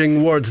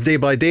encouraging words day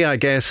by day, I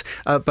guess,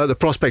 about the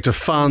prospect of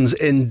fans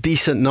in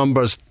decent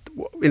numbers.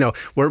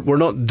 We're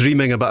not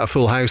dreaming about a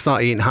full house,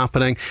 that ain't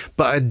happening,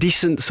 but a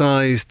decent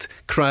sized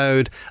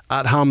crowd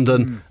at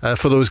Hampden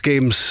for those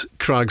games,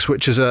 Craigs,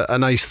 which is a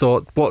nice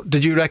thought. What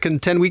did you reckon,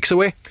 10 weeks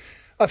away?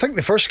 I think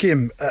the first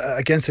game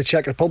against the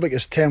Czech Republic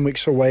is 10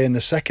 weeks away, and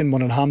the second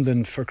one in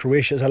Hampden for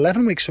Croatia is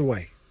 11 weeks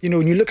away.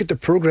 When you look at the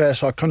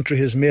progress our country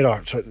has made,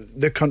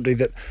 the country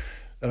that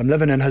I'm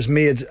living in has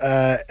made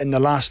in the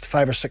last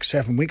 5 or 6,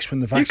 7 weeks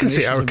when the vaccinations. You can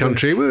say our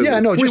country. We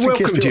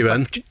welcomed you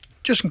in.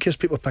 Just in case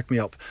people pick me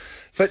up.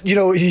 But, you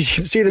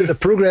can see that the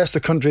progress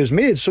the country has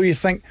made. So you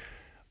think,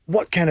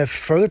 what kind of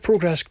further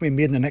progress can be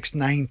made in the next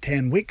 9,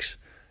 10 weeks?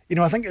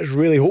 I think it's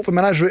really hopeful.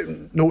 I was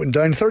noting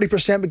down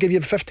 30% would give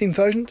you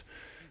 15,000,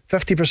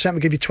 50%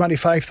 would give you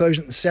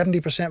 25,000, and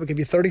 70% would give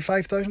you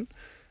 35,000.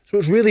 So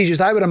it's really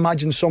just, I would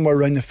imagine somewhere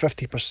around the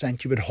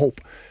 50% you would hope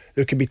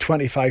there could be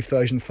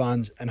 25,000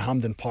 fans in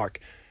Hampden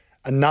Park.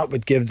 And that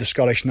would give the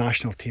Scottish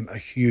national team a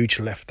huge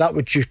lift.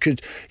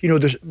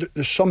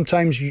 There's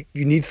sometimes you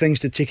need things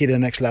to take you to the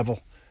next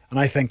level. And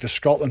I think the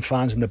Scotland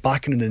fans and the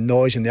backing and the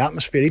noise and the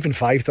atmosphere, even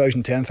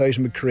 5,000,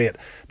 10,000 would create.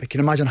 But can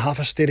you imagine half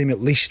a stadium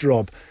at least,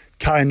 Rob,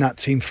 carrying that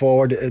team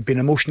forward? It'd been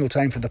an emotional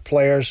time for the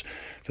players,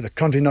 for the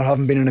country not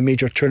having been in a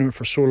major tournament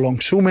for so long.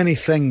 So many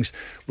things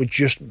would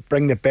just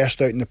bring the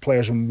best out in the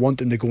players and want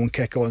them to go and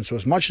kick on. So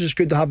as much as it's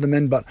good to have them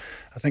in, but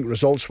I think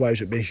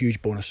results-wise it'd be a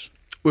huge bonus.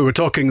 We were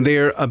talking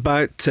there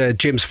about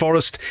James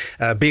Forrest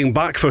being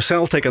back for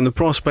Celtic and the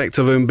prospect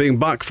of him being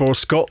back for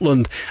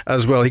Scotland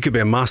as well. He could be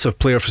a massive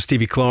player for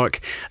Stevie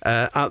Clarke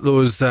at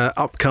those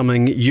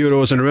upcoming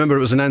Euros. And remember,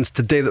 it was announced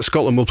today that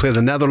Scotland will play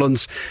the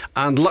Netherlands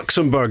and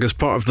Luxembourg as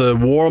part of the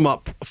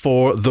warm-up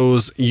for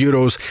those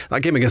Euros.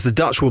 That game against the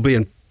Dutch will be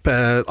in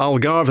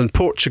Algarve in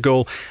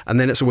Portugal, and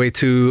then it's away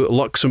to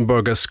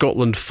Luxembourg as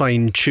Scotland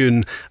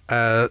fine-tune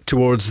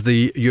towards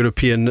the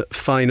European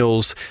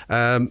finals.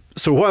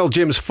 So while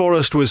James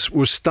Forrest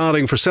was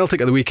starting for Celtic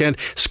at the weekend,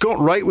 Scott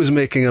Wright was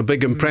making a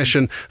big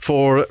impression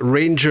for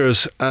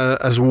Rangers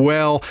as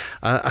well.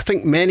 I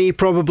think many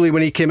probably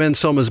when he came in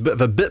saw him as a bit of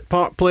a bit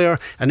part player,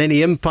 and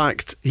any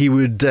impact he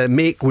would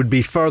make would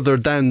be further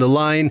down the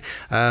line.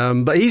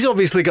 But he's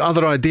obviously got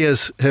other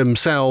ideas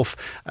himself,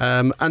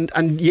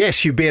 and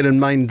yes, you bear in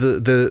mind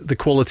the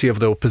quality of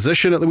the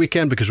opposition at the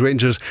weekend, because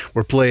Rangers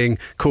were playing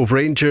Cove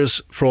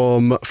Rangers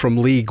from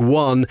League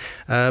One,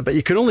 but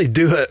you can only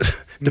do it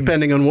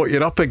depending on what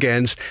you're up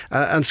against,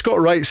 and Scott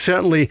Wright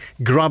certainly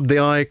grabbed the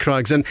eye,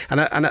 Craigs, and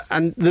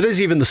there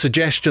is even the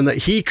suggestion that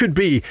he could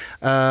be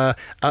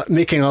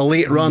making a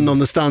late run on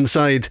the stand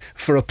side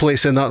for a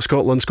place in that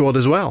Scotland squad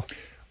as well.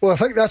 Well, I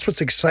think that's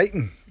what's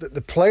exciting, that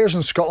the players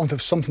in Scotland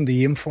have something to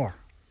aim for.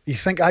 You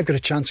think, I've got a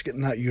chance of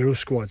getting that Euro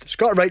squad.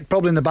 Scott Wright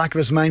probably in the back of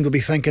his mind will be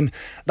thinking,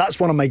 that's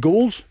one of my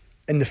goals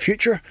in the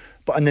future,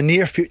 but in the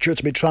near future it's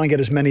about trying to get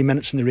as many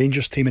minutes in the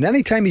Rangers team. And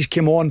any time he's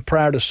come on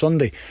prior to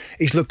Sunday,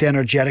 he's looked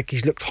energetic,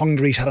 he's looked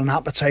hungry, he's had an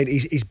appetite,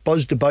 he's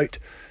buzzed about.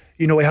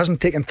 He hasn't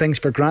taken things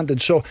for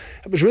granted. So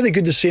it was really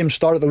good to see him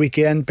start at the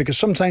weekend, because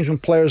sometimes when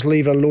players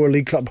leave a lower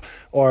league club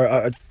or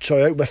out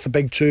with the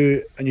big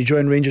two and you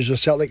join Rangers or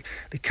Celtic,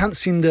 they can't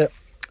seem to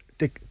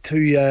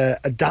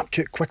adapt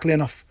to it quickly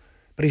enough.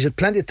 But he's had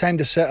plenty of time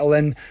to settle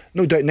in.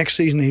 No doubt next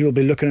season he will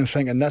be looking and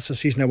thinking, that's the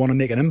season I want to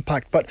make an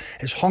impact. But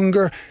his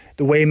hunger,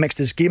 the way he mixed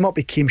his game up,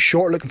 he came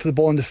short looking for the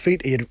ball in the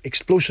feet, he had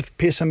explosive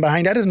pace in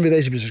behind. I didn't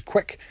realise he was as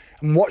quick,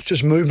 and watched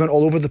his movement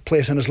all over the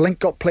place, and his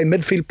link-up play,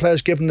 midfield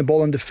players giving the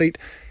ball in the feet.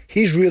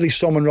 He's really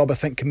someone, Rob, I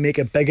think can make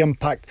a big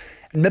impact.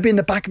 And maybe in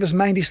the back of his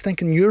mind he's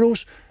thinking,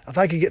 Euros, if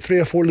I could get 3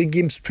 or 4 league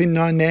games between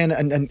now and then,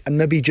 and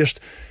maybe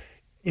just,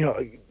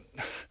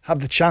 have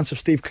the chance of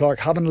Steve Clarke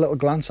having a little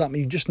glance at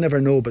me. You just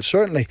never know. But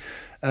certainly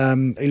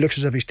he looks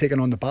as if he's taken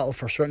on the battle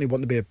for certainly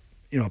wanting to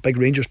be a big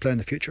Rangers player in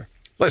the future.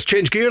 Let's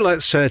change gear,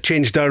 let's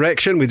change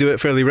direction. We do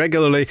it fairly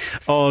regularly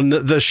on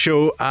this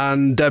show,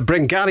 and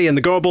bring Gary and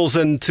the Gorbals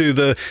into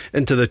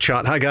the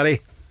chat. Hi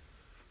Gary.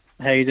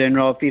 How you doing,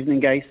 Rob?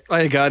 Evening, guys.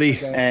 Hi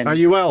Gary. Are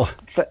you well?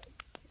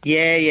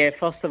 Yeah.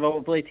 First of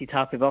all, belated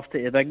happy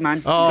birthday to the big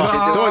man.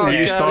 Oh, don't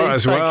you start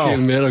as well.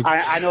 Thank you,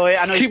 I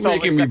know. Keep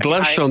making me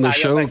blush on the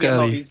show,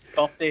 Gary.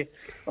 Birthday.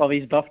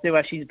 his birthday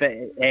wishes, but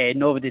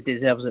nobody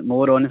deserves it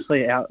more,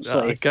 honestly.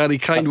 Absolutely. Gary,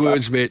 kind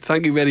words, mate.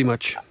 Thank you very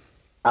much.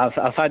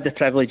 I've had the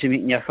privilege of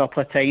meeting you a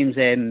couple of times,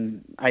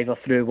 either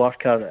through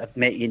work or I've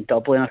met you in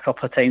Dublin a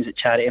couple of times at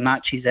charity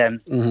matches.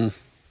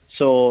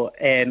 So,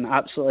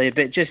 absolutely.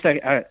 But just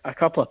a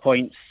couple of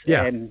points.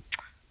 Yeah. The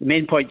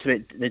main points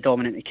about the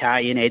Dominic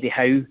Mackay and Eddie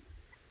Howe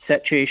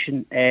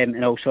situation,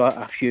 and also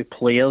a few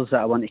players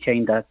that I want to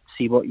kind of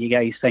see what you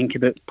guys think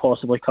about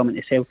possibly coming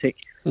to Celtic.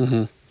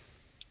 Dominic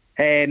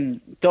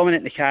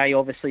Mackay,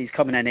 obviously, is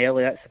coming in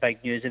early. That's the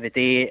big news of the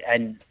day,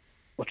 and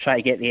we'll try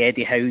to get the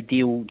Eddie Howe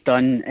deal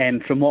done.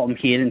 From what I'm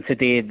hearing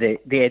today, the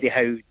Eddie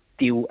Howe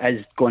deal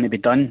is going to be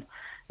done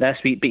this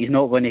week, but he's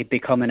not going to be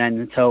coming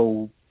in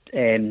until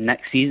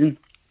next season,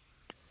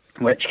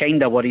 which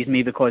kind of worries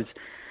me, because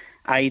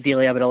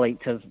ideally I would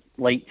have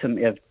liked him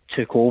to have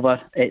took over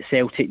at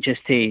Celtic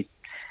just to,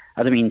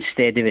 I don't mean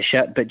steady the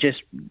ship, but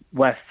just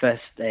with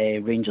this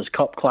Rangers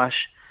Cup clash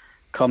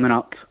coming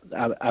up,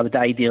 I would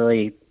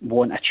ideally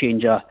want a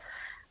change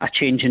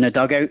in the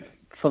dugout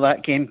for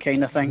that game,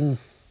 kind of thing.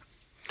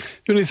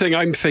 The only thing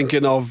I'm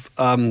thinking of...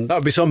 that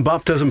would be some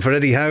baptism for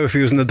Eddie Howe if he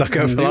was in the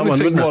dugout for that one,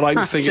 wouldn't it? What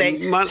I'm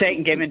thinking...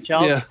 second game in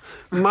charge. Yeah.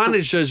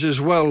 Managers as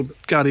well,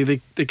 Gary,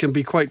 they can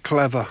be quite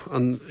clever,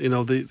 and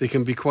they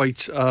can be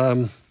quite...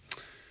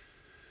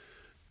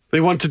 they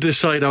want to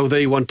decide how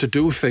they want to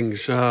do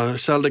things.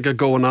 Celtic are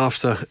going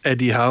after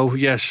Eddie Howe.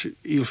 Yes,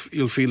 he'll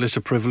feel it's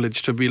a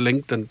privilege to be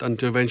linked and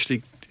to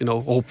eventually,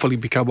 hopefully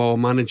become our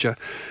manager.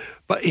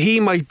 But he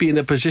might be in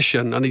a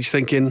position, and he's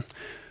thinking,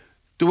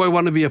 do I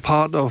want to be a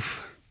part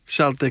of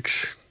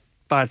Celtic's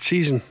bad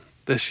season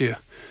this year?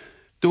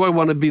 Do I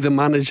want to be the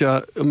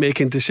manager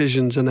making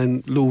decisions and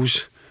then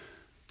lose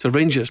to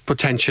Rangers,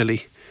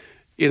 potentially?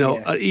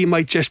 He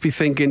might just be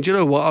thinking, do you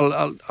know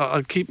what,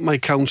 I'll keep my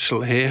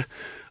counsel here.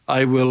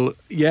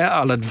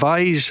 I'll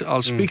advise,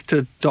 I'll speak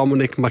to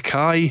Dominic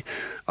Mackay,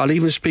 I'll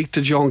even speak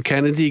to John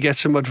Kennedy, get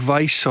some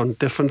advice on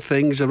different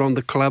things around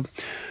the club.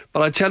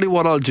 But I tell you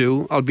what I'll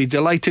do, I'll be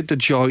delighted to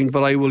join,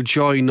 but I will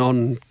join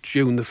on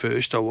June the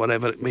 1st or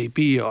whatever it may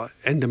be, or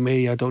end of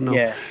May, I don't know.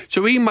 Yeah.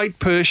 So he might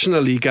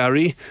personally,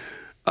 Gary,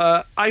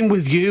 I'm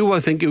with you. I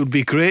think it would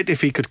be great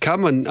if he could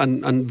come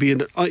and be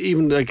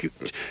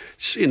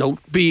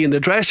be in the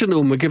dressing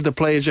room and give the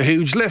players a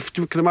huge lift.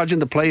 You can imagine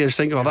the players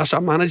think, that's our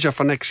manager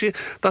for next year.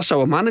 That's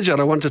our manager.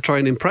 I want to try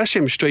and impress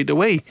him straight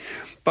away.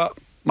 But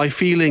my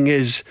feeling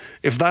is,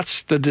 if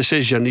that's the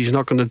decision, he's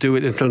not going to do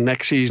it until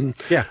next season.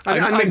 Yeah,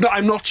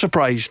 I'm not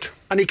surprised.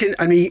 And he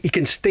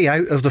can stay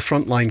out of the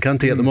front line,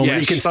 can't he, at the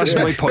moment? Yes, that's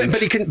my point.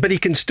 But he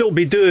can still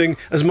be doing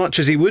as much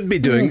as he would be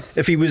doing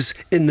if he was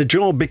in the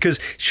job, because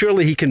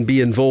surely he can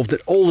be involved in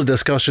all the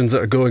discussions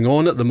that are going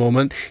on at the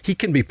moment. He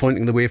can be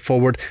pointing the way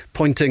forward,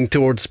 pointing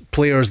towards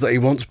players that he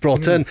wants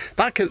brought in.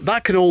 That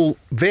can all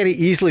very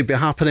easily be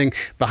happening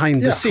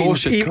behind the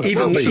scenes,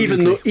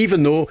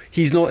 even though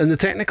he's not in the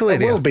technical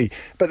area. It will be.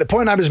 But the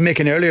point I was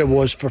making earlier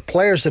was, for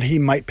players that he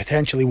might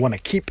potentially want to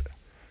keep,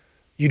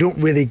 you don't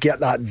really get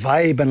that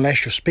vibe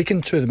unless you're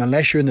speaking to them,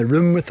 unless you're in the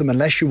room with them,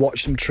 unless you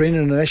watch them training,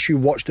 unless you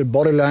watch their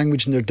body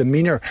language and their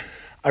demeanour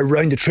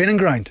around the training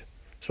ground.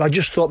 So I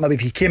just thought maybe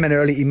if he came in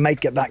early, he might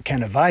get that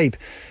kind of vibe.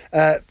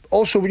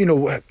 Also,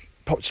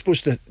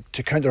 supposed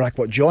to counteract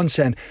what John's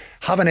saying,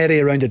 having Eddie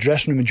around the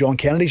dressing room and John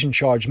Kennedy's in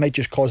charge might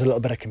just cause a little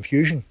bit of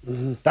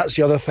confusion. That's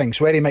the other thing.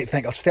 So Eddie might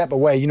think, I'll step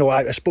away.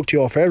 I spoke to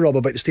you off air, Rob,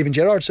 about the Stephen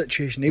Gerrard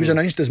situation. He was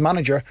announced as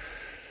manager.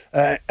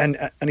 And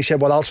he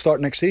said, well, I'll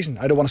start next season.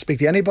 I don't want to speak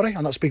to anybody.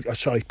 I'm not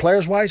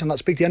players wise. I'm not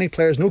speaking to any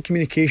players. No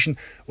communication.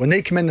 When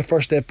they come in the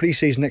first day of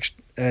pre-season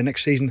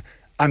next season,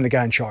 I'm the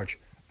guy in charge.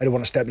 I don't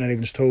want to step on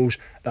anyone's toes.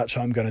 That's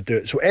how I'm going to do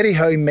it. So Eddie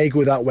Howe may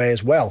go that way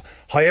as well.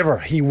 However,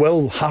 he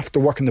will have to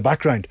work in the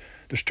background.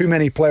 There's too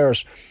many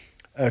players,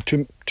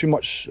 too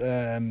much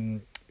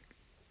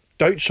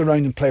doubt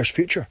surrounding players'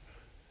 future,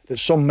 that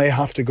some may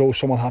have to go,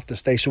 some will have to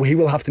stay. So he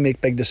will have to make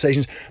big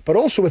decisions. But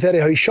also with Eddie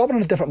Howe, he's shopping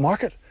in a different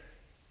market.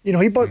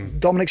 He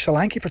bought Dominic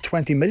Solanke for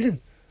 20 million.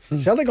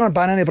 Celtic aren't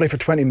buying anybody for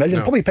 20 million.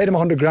 No. Probably paid him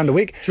 100 grand a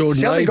week.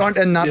 Celtic aren't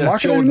in that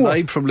market Jordan anymore.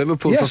 Ibe from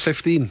Liverpool for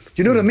 15. Do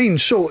you know what I mean?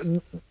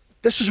 So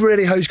this is where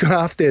Eddie Howe's going to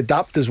have to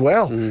adapt as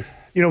well. When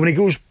he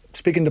goes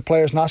speaking to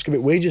players and asking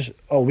about wages,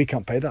 we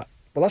can't pay that.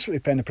 Well, that's what they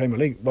pay in the Premier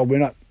League. Well, we're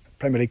not a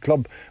Premier League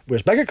club. We're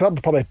a bigger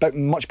club, probably a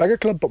much bigger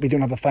club, but we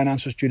don't have the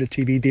finances due to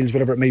TV deals,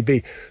 whatever it may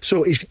be.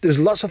 So there's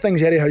lots of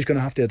things Eddie Howe's going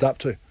to have to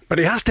adapt to. But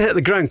he has to hit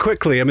the ground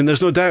quickly. I mean,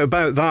 there's no doubt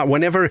about that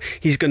whenever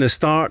he's going to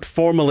start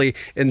formally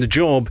in the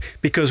job,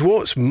 because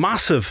what's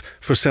massive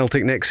for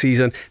Celtic next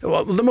season,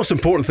 well, the most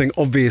important thing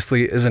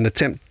obviously is an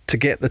attempt to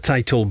get the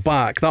title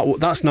back.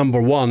 That's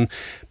number one.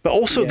 But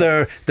also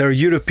their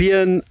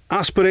European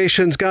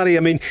aspirations, Gary.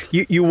 I mean,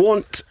 you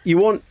want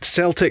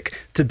Celtic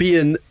to be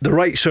in the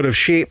right sort of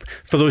shape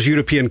for those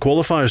European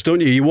qualifiers,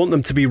 don't you? You want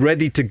them to be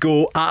ready to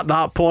go at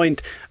that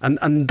point,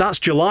 and that's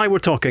July we're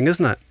talking,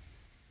 isn't it?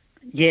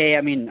 Yeah,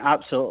 I mean,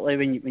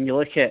 absolutely. When you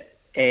look at,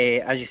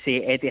 as you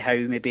say, Eddie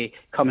Howe maybe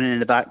coming in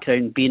the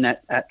background, being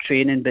at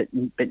training,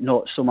 but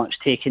not so much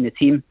taking the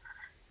team.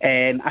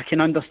 I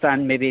can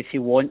understand maybe if he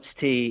wants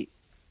to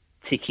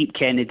keep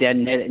Kennedy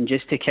in there and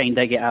just to kind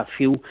of get a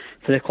feel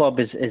for the club,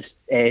 as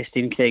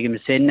Stephen Craigan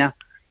was saying there.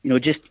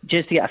 Just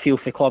to get a feel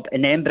for the club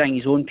and then bring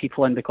his own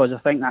people in, because I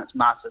think that's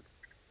massive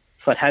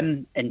for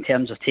him in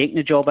terms of taking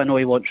the job. I know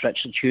he wants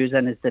Richard Hughes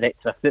in as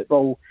director of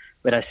football,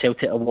 whereas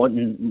Celtic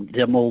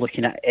they're more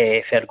looking at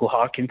Fergal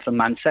Harkin from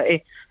Man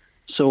City.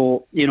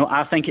 So,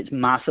 I think it's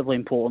massively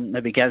important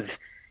that we give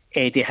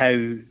Eddie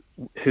Howe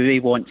who he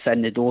wants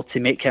in the door to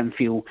make him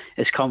feel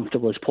as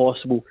comfortable as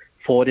possible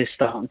for his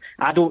starting.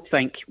 I don't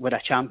think we're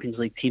a Champions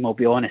League team, I'll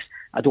be honest.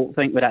 I don't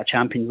think we're at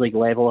Champions League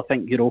level. I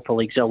think Europa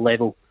League's our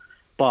level.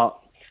 But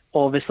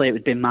obviously it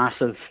would be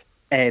massive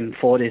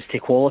for us to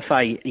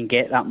qualify and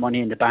get that money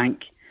in the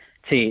bank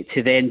to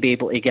then be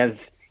able to give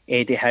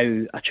Eddie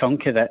Howe a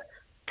chunk of it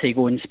to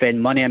go and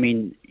spend money. I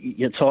mean,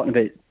 you're talking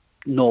about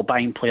not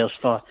buying players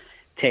for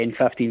 10,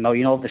 15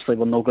 million. Obviously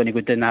we're not going to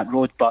go down that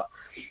road, but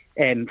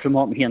from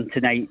what I'm hearing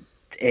tonight,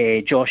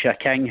 Joshua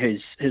King,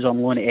 who's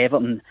on loan at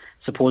Everton,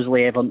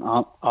 supposedly Everton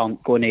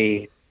aren't going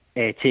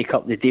to take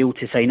up the deal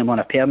to sign him on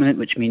a permanent,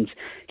 which means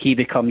he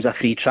becomes a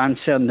free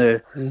transfer. Now,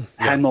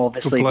 him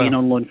obviously being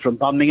on loan from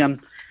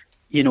Birmingham,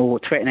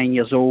 29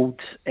 years old,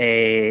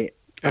 I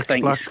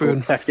think he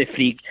scored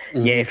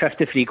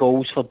 53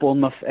 goals for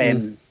Bournemouth.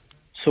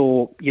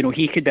 So,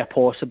 he could be a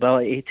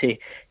possibility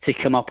to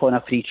come up on a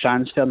free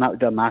transfer, and that would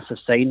be a massive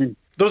signing.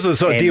 Those are the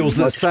sort of deals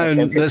that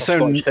sound.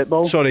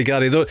 Sorry,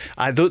 Gary. Those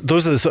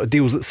are the sort of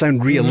deals that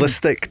sound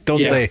realistic,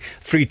 don't they?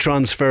 Free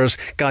transfers,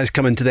 guys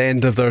coming to the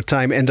end of their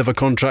time, end of a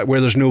contract where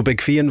there's no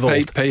big fee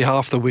involved. Pay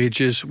half the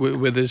wages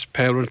with his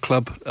parent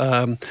club.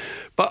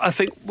 But I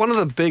think one of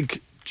the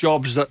big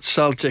jobs that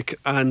Celtic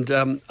and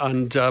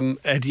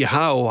Eddie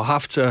Howe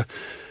have to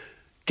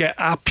get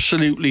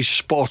absolutely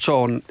spot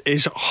on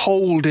is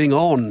holding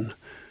on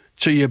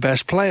to your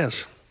best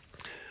players,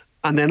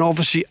 and then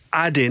obviously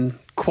adding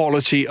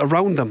quality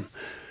around them.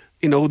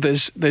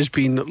 There's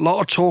been a lot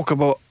of talk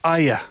about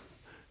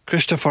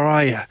Christopher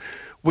Ajer.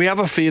 We have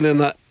a feeling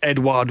that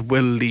Edouard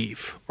will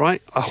leave,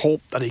 right? I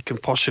hope that he can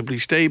possibly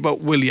stay, but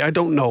will he? I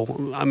don't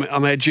know.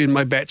 I'm edging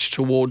my bets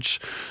towards.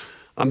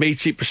 I'm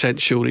 80%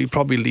 sure he'll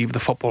probably leave the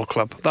football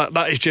club.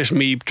 That is just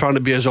me trying to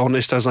be as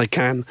honest as I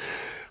can.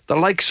 The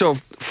likes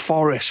of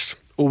Forrest,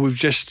 who we've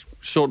just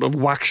sort of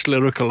waxed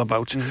lyrical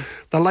about,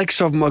 the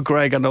likes of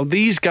McGregor. Now,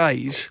 these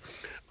guys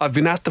have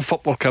been at the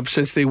football club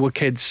since they were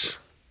kids,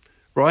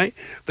 right?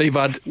 They've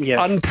had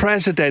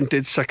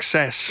unprecedented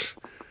success,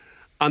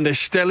 and they're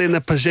still in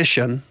a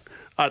position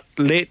at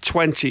late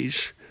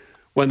 20s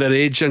when their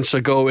agents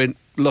are going,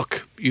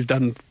 look, you've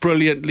done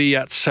brilliantly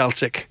at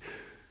Celtic.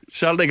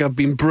 Celtic have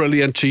been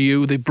brilliant to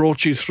you. They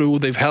brought you through.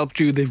 They've helped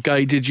you. They've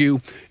guided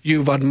you.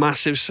 You've had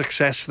massive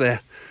success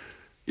there.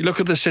 You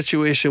look at the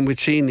situation with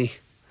Tini.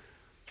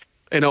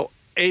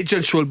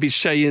 Agents will be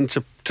saying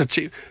to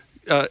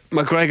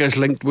McGregor's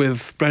linked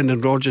with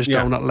Brendan Rodgers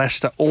down at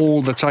Leicester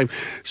all the time.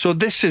 So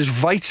this is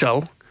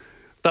vital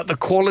that the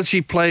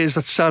quality players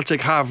that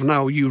Celtic have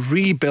now, you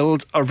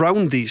rebuild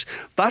around these.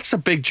 That's a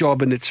big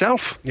job in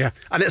itself. Yeah,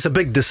 and it's a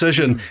big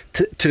decision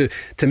to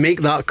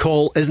make that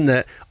call, isn't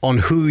it, on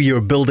who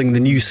you're building the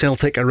new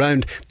Celtic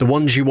around. The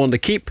ones you want to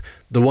keep,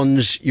 the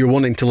ones you're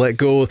wanting to let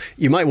go.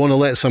 You might want to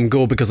let some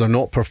go because they're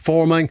not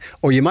performing,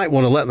 or you might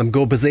want to let them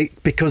go because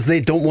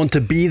they don't want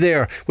to be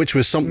there, which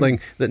was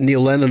something that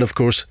Neil Lennon, of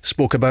course,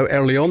 spoke about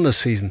early on this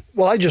season.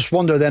 Well, I just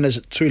wonder then, is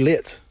it too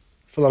late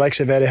for the likes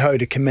of Eddie Howe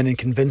to come in and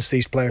convince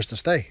these players to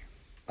stay?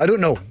 I don't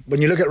know.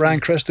 When you look at Ryan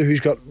Christie, who's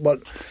got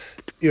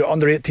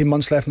under 18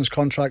 months left in his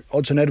contract,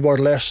 Odsonne Edouard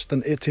less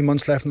than 18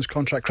 months left in his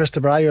contract,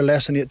 Christopher Ajer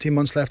less than 18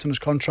 months left in his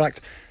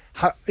contract.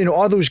 Are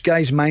those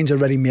guys' minds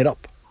already made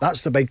up?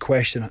 That's the big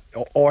question.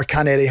 Or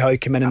can Eddie Howe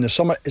come in the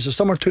summer? Is the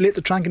summer too late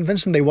to try and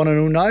convince them? They want to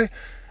know now?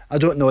 I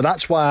don't know.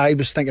 That's why I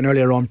was thinking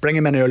earlier on, bring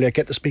him in earlier,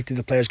 get to speak to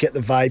the players, get the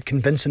vibe,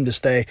 convince him to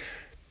stay.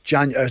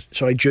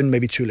 June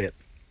maybe too late.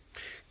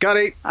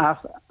 Gary.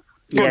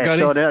 Gary.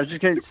 Sorry, I was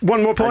just going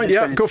one more point.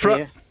 Yeah, go for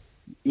it.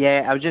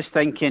 Yeah, I was just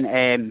thinking,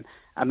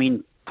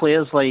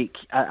 players like,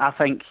 I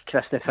think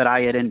Christopher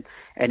Ajer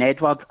and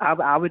Edward,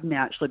 I wouldn't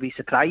actually be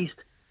surprised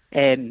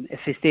if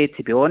they stayed,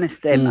 to be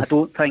honest. I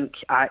don't think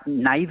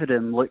neither of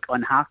them look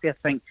unhappy. I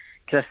think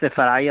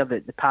Christopher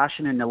Ajer, the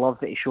passion and the love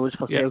that he shows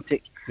for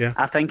Celtic,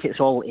 I think it's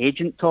all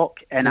agent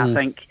talk, and I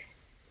think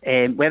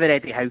whether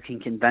Eddie Howe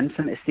can convince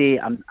him to stay,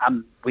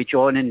 I'm with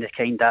John in the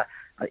kind of,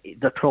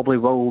 they probably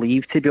will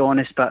leave, to be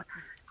honest, but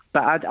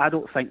I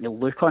don't think they'll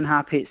look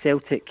unhappy at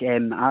Celtic.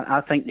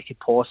 I think they could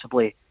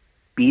possibly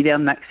be there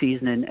next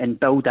season and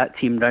build that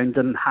team round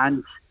them.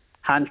 Hand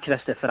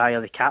Christopher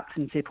Ajer the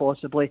captaincy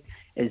possibly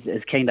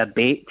is kind of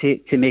bait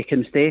to make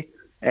him stay.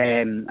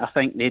 I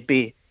think they'd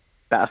be,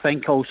 but I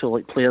think also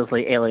like players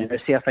like Elliot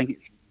Russi, I think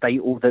it's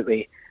vital that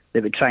we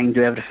try and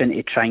do everything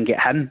to try and get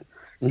him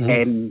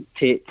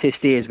to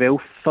stay as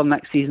well for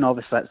next season.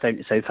 Obviously that's down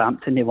to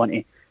Southampton. They want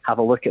to have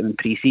a look at them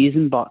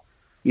pre-season, but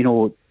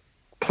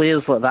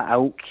players like that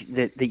ilk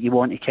that you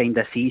want to kind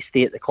of see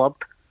stay at the club.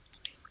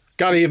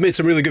 Gary, you've made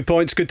some really good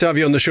points. Good to have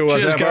you on the show.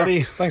 Cheers, as ever.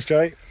 Gary. Thanks,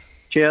 Gary.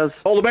 Cheers.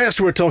 All the best.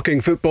 We're talking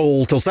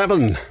football till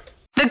 7.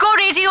 The Go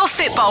Radio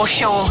Football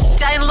Show.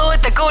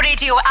 Download the Go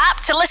Radio app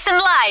to listen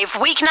live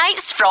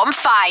weeknights from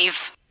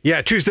 5.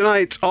 Yeah, Tuesday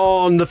night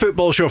on the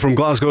football show from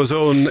Glasgow's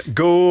own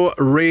Go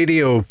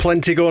Radio.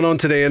 Plenty going on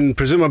today, and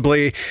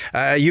presumably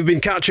you've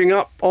been catching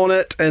up on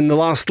it in the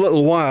last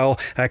little while.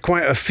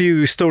 Quite a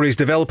few stories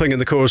developing in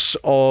the course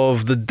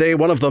of the day.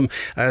 One of them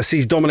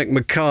sees Dominic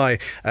Mackay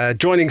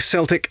joining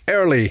Celtic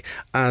early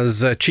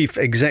as Chief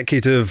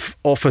Executive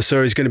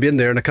Officer. He's going to be in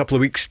there in a couple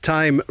of weeks'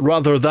 time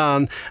rather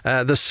than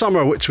the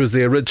summer, which was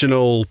the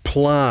original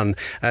plan.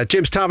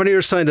 James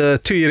Tavernier signed a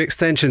 2-year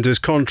extension to his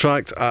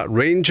contract at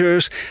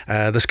Rangers.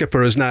 The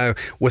skipper is now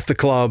with the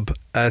club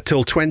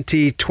till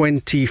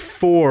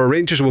 2024.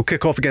 Rangers will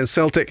kick off against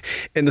Celtic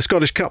in the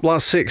Scottish Cup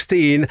last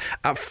 16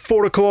 at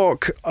 4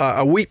 o'clock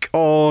a week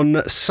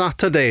on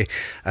Saturday.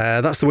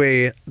 That's the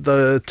way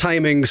the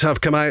timings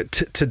have come out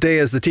today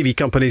as the TV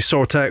companies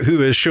sort out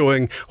who is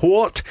showing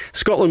what.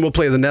 Scotland will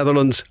play the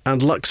Netherlands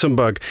and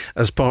Luxembourg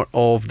as part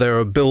of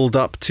their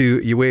build-up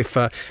to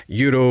UEFA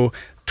Euro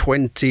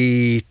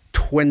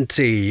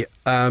 2020.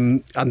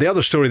 And the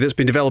other story that's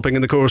been developing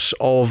in the course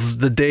of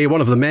the day,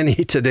 one of the many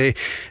today,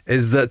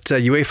 is that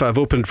UEFA have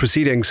opened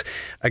proceedings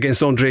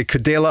against Andre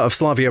Kudela of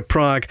Slavia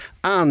Prague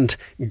and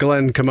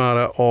Glenn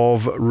Kamara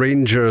of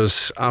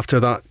Rangers after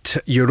that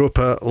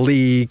Europa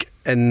League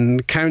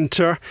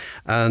encounter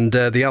and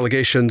the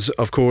allegations,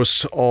 of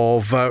course,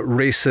 of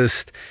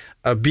racist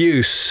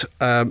abuse.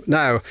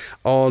 Now,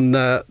 on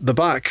the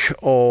back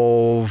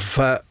of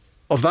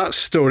that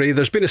story,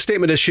 there's been a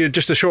statement issued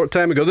just a short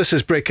time ago. This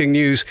is breaking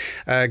news.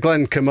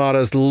 Glenn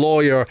Kamara's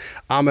lawyer,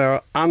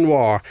 Amir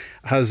Anwar,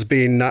 has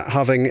been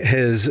having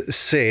his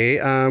say.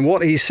 And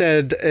what he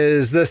said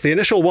is this: the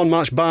initial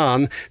one-match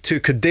ban to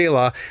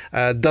Kudela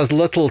does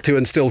little to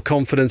instill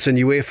confidence in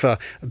UEFA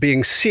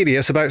being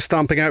serious about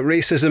stamping out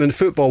racism in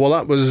football. Well,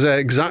 that was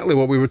exactly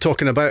what we were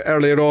talking about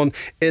earlier on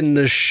in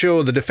the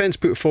show. The defence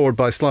put forward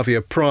by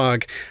Slavia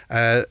Prague,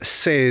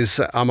 says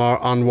Amir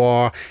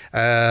Anwar,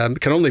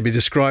 can only be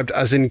described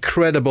as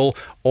incredible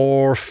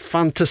or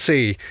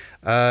fantasy.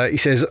 He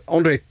says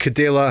Andre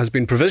Kudela has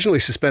been provisionally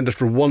suspended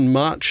for one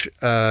match,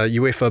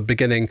 UEFA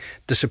beginning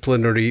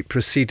disciplinary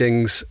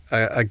proceedings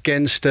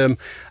against him.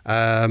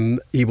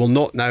 He will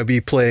not now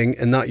be playing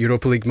in that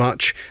Europa League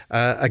match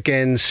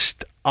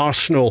against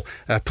Arsenal.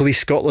 Police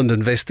Scotland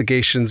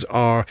investigations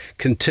are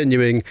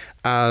continuing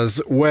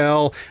as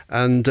well,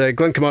 and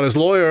Glenn Kamara's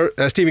lawyer,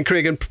 Stephen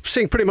Craigan,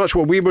 saying pretty much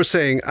what we were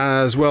saying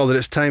as well, that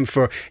it's time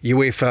for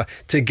UEFA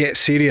to get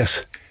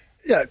serious.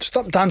 Yeah,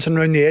 stop dancing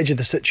around the edge of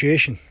the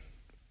situation.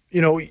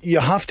 You know,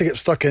 you have to get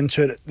stuck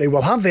into it. They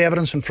will have the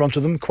evidence in front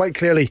of them. Quite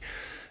clearly,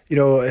 you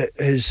know,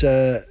 his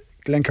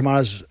Glenn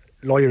Kamara's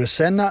lawyer is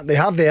saying that. They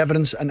have the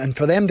evidence, and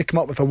for them to come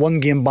up with a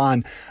one-game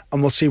ban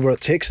and we'll see where it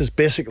takes us,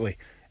 basically,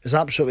 is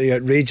absolutely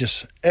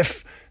outrageous.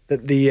 If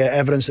the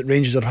evidence that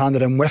Rangers have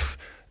handed in with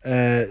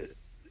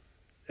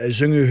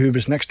Zungu, who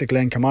was next to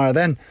Glenn Kamara,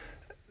 then,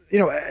 you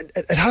know,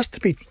 it has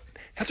to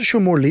show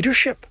more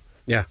leadership.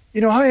 Yeah. You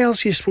know, how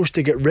else are you supposed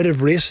to get rid of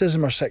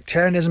racism or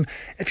sectarianism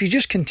if you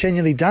just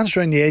continually dance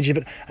around the edge of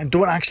it and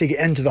don't actually get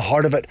into the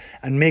heart of it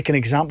and make an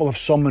example of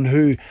someone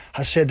who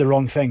has said the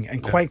wrong thing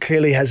and quite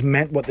clearly has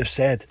meant what they've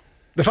said?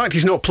 The fact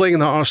he's not playing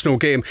in that Arsenal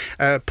game,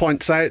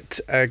 points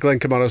out Glenn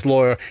Kamara's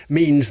lawyer,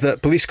 means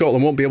that Police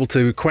Scotland won't be able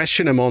to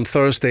question him on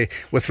Thursday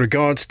with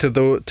regards to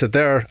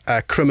their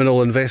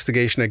criminal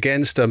investigation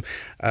against him.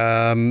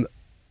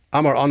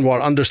 Amir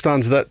Anwar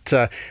understands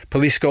that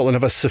Police Scotland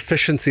have a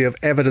sufficiency of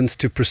evidence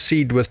to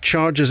proceed with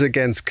charges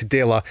against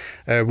Kudela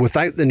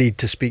without the need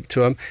to speak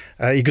to him.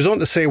 He goes on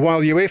to say,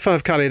 while UEFA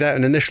have carried out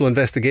an initial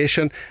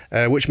investigation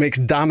which makes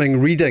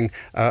damning reading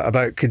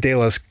about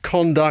Kudela's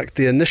conduct,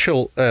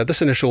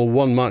 this initial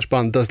one-match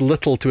ban does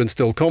little to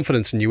instill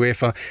confidence in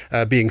UEFA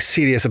being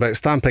serious about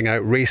stamping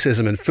out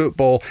racism in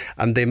football,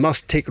 and they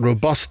must take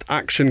robust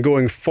action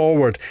going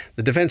forward.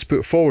 The defence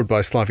put forward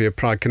by Slavia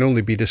Prague can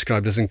only be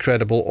described as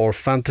incredible or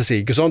fantasy.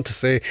 He goes on to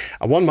say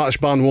a one-match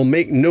ban will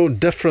make no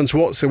difference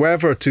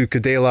whatsoever to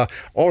Kudela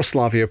or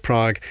Slavia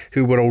Prague,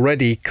 who were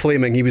already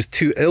claiming he was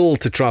too ill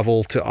to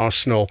travel to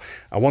Arsenal.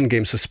 A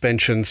one-game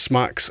suspension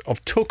smacks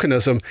of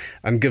tokenism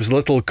and gives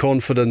little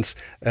confidence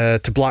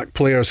to black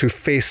players who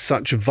face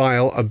such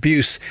vile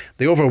abuse.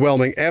 The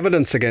overwhelming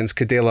evidence against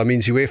Kudela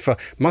means UEFA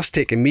must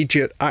take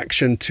immediate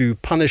action to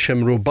punish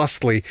him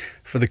robustly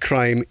for the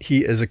crime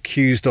he is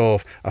accused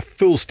of. A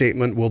full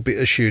statement will be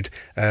issued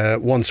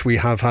once we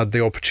have had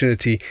the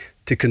opportunity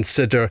to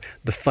consider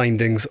the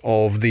findings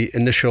of the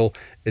initial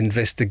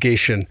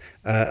investigation.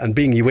 And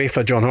being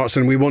UEFA, John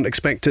Hartson, we won't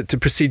expect it to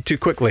proceed too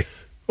quickly.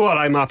 Well,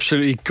 I'm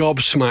absolutely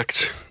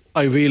gobsmacked.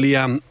 I really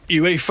am.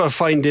 UEFA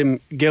find him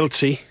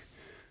guilty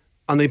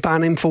and they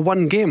ban him for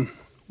one game.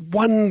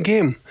 One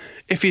game.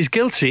 If he's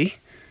guilty...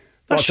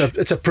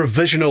 it's a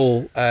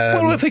provisional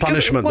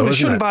punishment, though, they isn't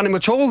shouldn't it? ban him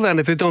at all then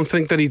if they don't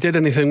think that he did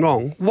anything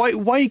wrong.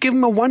 Why give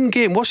him a one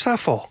game? What's that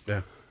for?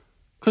 Yeah.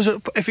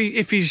 Because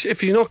if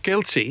he's not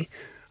guilty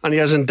and he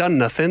hasn't done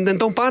nothing, then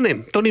don't ban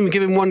him. Don't even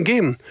give him one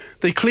game.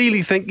 They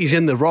clearly think he's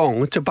in the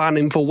wrong to ban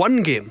him for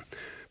one game.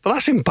 But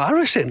that's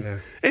embarrassing. Yeah.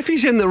 If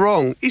he's in the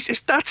wrong,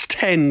 that's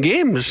 10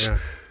 games. Yeah.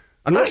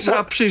 And that's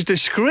absolutely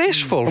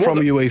disgraceful from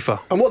UEFA.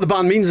 And what the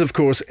ban means, of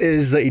course,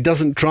 is that he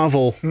doesn't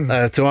travel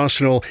to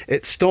Arsenal.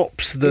 It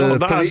stops the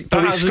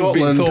police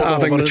Scotland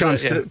having the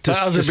chance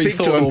to speak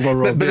to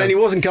him. But then he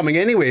wasn't coming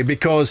anyway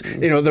because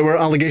there were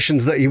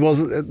allegations that he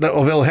wasn't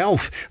of ill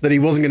health, that he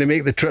wasn't going to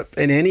make the trip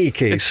in any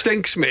case. It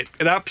stinks, mate.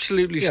 It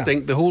absolutely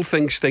stinks. The whole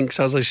thing stinks,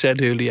 as I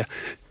said earlier.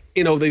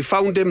 They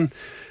found him,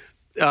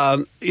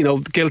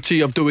 guilty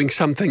of doing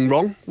something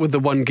wrong with the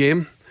one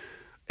game.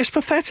 It's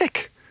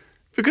pathetic.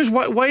 Because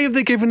why have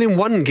they given him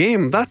one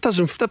game?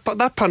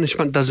 That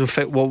punishment doesn't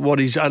fit what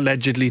he's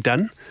allegedly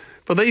done.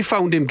 But they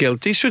found him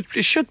guilty, so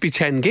it should be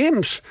 10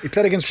 games. He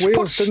played against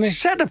Wales, didn't he?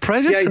 Set a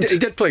precedent. Yeah, he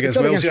did play against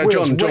Wales.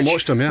 John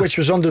watched him, which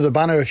was under the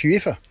banner of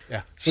UEFA.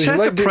 Yeah. So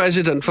set a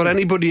precedent for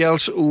anybody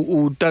else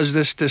who does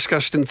this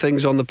disgusting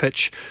things on the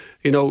pitch.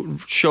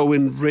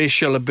 Showing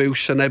racial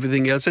abuse and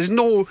everything else. There's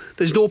no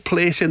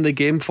place in the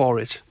game for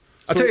it.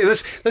 I tell you,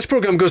 this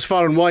programme goes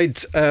far and wide.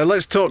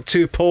 Let's talk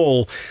to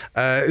Paul,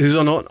 who's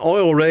on an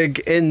oil rig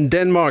in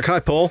Denmark. Hi,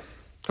 Paul.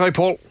 Hi,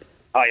 Paul.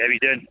 Hi, how you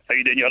doing?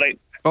 You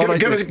all right?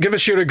 Give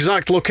us your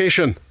exact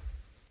location.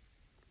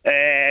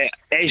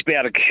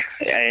 Esbjerg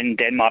in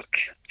Denmark.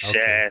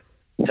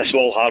 It's a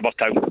small harbour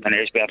town in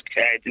Esbjerg,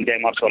 in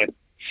Denmark, sorry.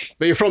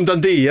 But you're from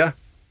Dundee, yeah?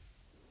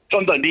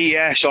 From Dundee,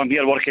 yeah. So I'm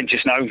here working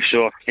just now,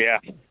 so yeah.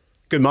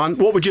 Good man.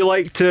 What would you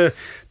like to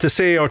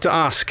say or to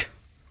ask?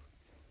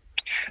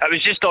 It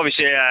was just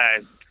obviously,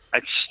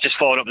 it's just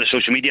following up the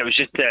social media. It was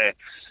just a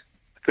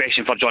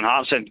question for John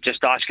Hartson,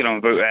 just asking him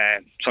about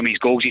some of his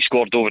goals he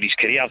scored over his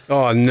career.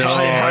 Oh no!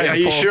 Are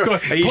you sure?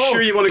 Are you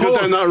sure you want to go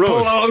down that road?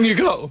 Paul, how long you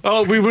got?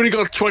 Oh, we've only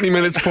got 20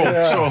 minutes, Paul.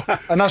 Yeah. So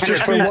and that's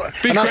just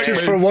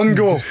for one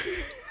goal.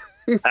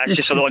 That's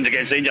just for the ones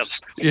against Rangers.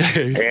 Yeah.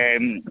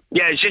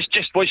 It's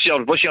just what's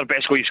your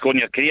best goal you scored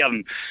in your career,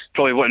 and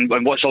probably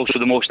what's also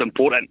the most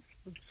important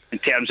in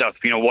terms of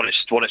what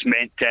it's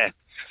meant to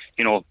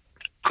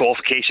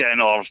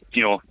qualification or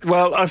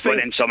well, I think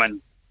winning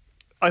something.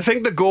 I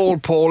think the goal,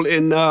 Paul,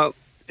 in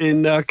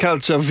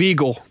Celta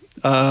Vigo,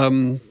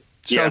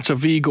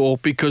 Vigo,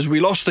 because we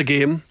lost the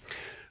game.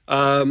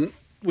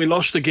 We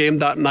lost the game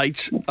that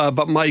night,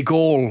 but my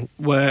goal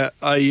where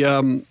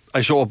I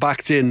sort of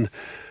backed in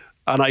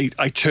and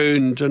I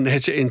turned and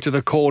hit it into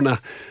the corner.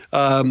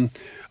 I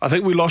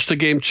think we lost the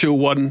game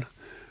 2-1,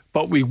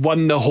 but we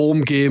won the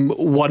home game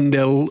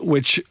 1-0,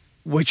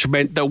 which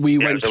meant that we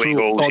went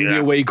through on the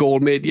away goal,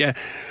 mate. Yeah,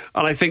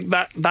 and I think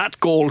that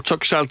goal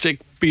took Celtic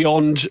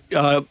beyond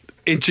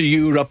into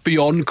Europe,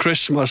 beyond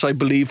Christmas, I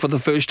believe, for the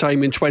first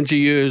time in 20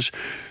 years.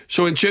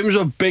 So in terms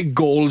of big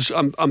goals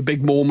and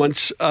big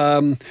moments,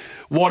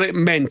 what it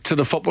meant to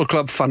the football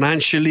club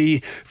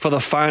financially, for the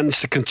fans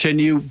to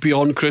continue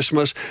beyond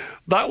Christmas,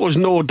 that was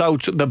no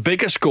doubt the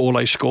biggest goal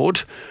I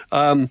scored.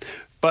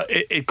 But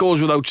it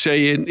goes without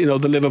saying,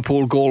 the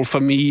Liverpool goal for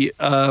me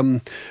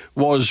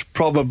was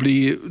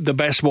probably the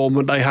best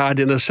moment I had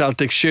in a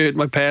Celtic shirt.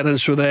 My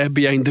parents were there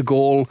behind the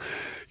goal.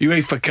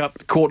 UEFA Cup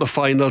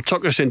quarter-final,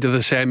 took us into the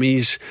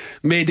semis,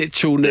 made it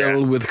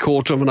 2-0 with a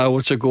quarter of an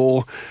hour to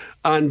go.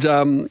 And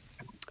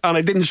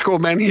I didn't score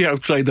many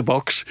outside the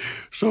box.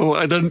 So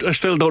I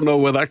still don't know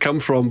where that come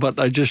from, but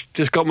I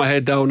just got my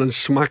head down and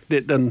smacked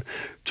it, and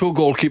two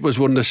goalkeepers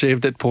wouldn't have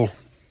saved it, Paul.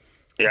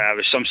 Yeah, it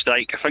was some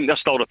strike. I think they're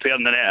still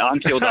repairing the net at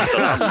Anfield after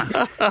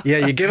that.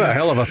 Yeah, you give it a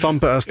hell of a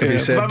thump, it has to be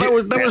said.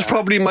 That was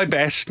probably my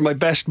best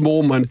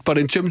moment. But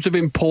in terms of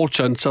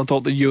importance, I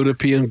thought the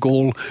European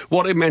goal,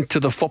 what it meant to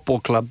the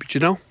football club, do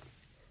you know?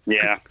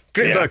 Yeah.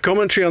 Great bit of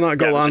commentary on that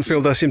goal at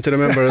Anfield, I seem to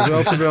remember as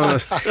well, to be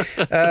honest.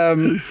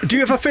 Do you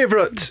have a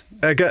favourite,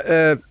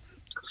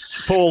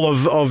 Paul,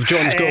 of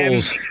John's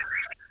goals?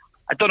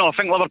 I don't know. I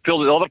think the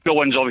Liverpool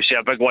one's obviously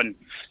a big one.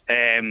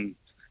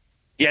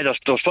 There's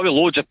probably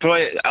loads of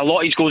a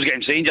lot of his goals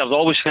against Rangers. I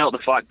always felt the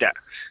fact that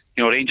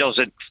Rangers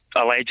had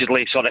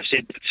allegedly sort of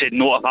said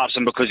no to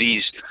Hartson because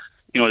he's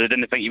they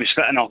didn't think he was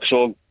fit enough.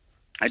 So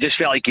I just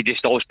felt like he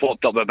just always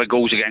popped up with big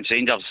goals against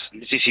Rangers. He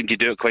just seemed to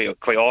do it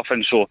quite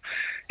often. So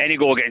any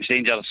goal against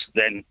Rangers,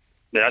 then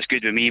that's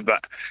good with me.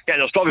 But yeah,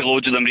 there's probably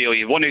loads of them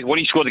really. One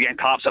he scored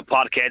against Hearts at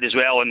Parkhead as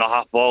well in the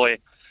half volley.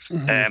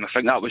 Mm-hmm. I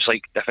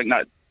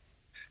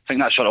think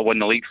that sort of won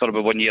the league for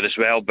about 1 year as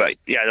well. But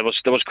yeah, there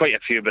was quite a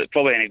few, but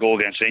probably any goal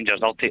against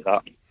Rangers, I'll take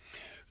that.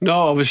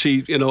 No,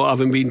 obviously,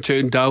 having been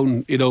turned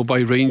down, by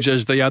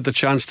Rangers, they had the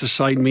chance to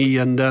sign me,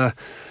 and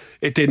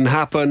it didn't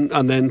happen.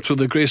 And then through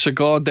the grace of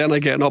God, then I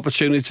get an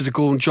opportunity to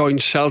go and join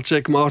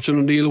Celtic. Martin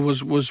O'Neill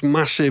was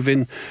massive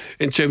in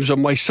terms of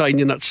my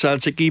signing at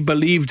Celtic. He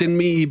believed in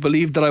me. He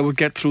believed that I would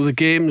get through the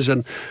games,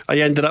 and I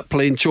ended up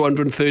playing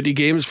 230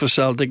 games for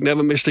Celtic.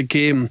 Never missed a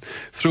game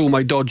through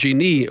my dodgy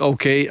knee.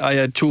 Okay, I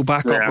had 2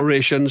 back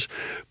operations,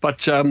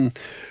 but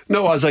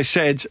no, as I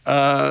said,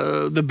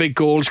 the big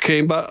goals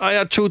came, but I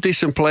had 2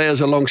 decent players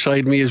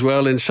alongside me as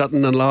well in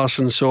Sutton and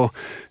Larson, so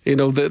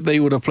they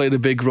would have played a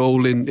big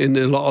role in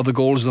a lot of the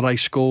goals that I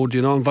scored,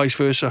 and vice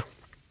versa.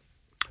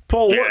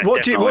 Paul,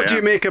 what do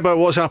you make about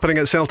what's happening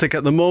at Celtic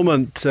at the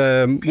moment?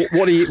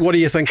 What are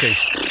you thinking?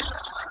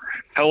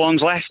 How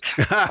long's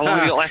left? How long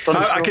have you got left on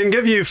the I show? can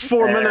give you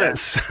 4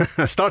 minutes,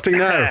 starting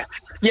now.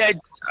 Yeah, do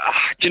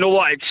you know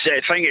what? I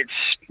think it's,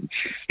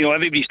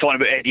 everybody's talking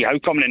about Eddie Howe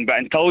coming in, but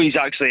until he's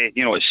actually,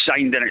 it's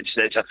signed and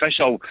it's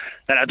official,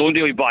 then I don't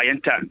really buy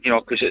into it,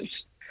 because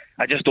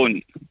I just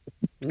don't.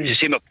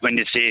 It's the same when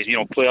they say,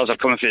 players are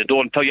coming through the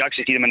door until you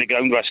actually see them in the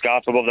ground with a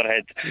scarf above their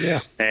head. Yeah.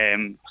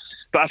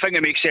 But I think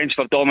it makes sense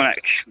for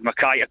Dominic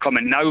Mackay to come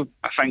in now.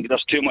 I think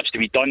there's too much to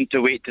be done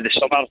to wait to the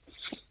summer.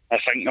 I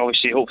think,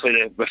 obviously,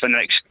 hopefully within the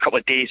next couple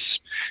of days,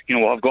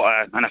 I've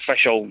got an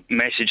official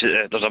message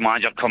that there's a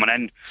manager coming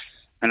in.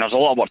 And there's a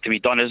lot of work to be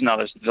done, isn't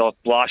there? The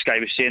last guy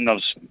was saying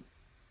there's,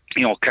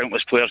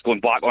 countless players going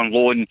back on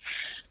loan.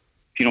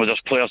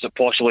 There's players that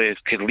possibly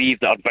could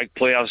leave that are big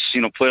players,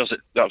 players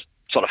that are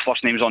sort of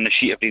first names on the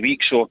sheet every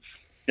week. So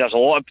there's a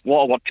lot of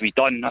work to be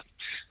done.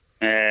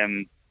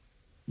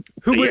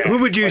 Who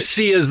would you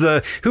see as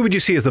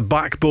the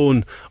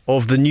backbone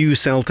of the new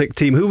Celtic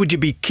team? Who would you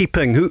be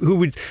keeping?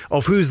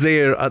 Who's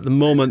there at the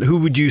moment? Who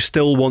would you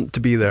still want to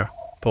be there,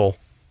 Paul?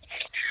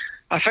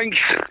 I think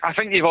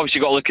you've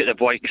obviously got to look at the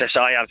boy Chris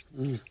Ayer,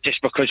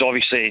 just because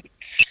obviously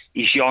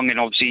he's young and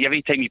obviously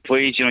every time he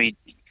plays,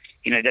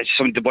 that's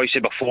something the boy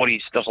said before.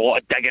 There's a lot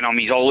of digging on him.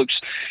 He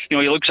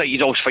looks like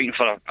he's always fighting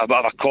for a bit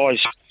of a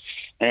cause.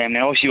 And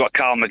then obviously you've got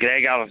Carl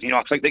McGregor.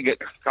 I think they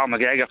get Carl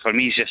McGregor for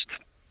me is just.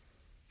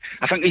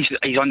 I think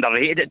he's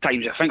underrated at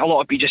times. I think a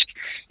lot of people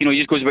he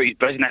just goes about his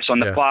business on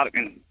the park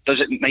and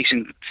does it nice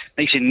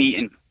and neat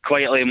and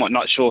quietly and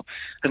whatnot. So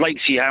I'd like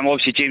to see him.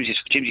 Obviously,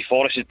 Jamesy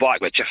Forrest is back,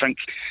 which I think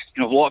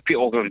a lot of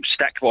people will go and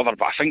stick whatever.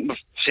 But I think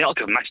Celtic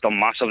have missed them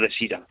massive this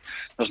season.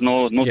 There's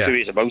no two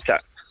ways about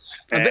it.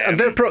 And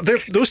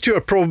those two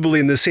are probably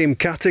in the same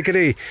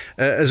category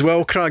as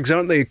well, Craigs,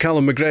 aren't they?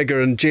 Callum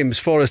McGregor and James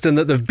Forrest, in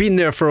that they've been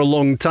there for a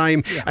long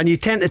time, and you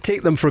tend to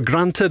take them for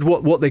granted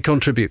what they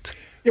contribute.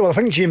 Yeah, well, I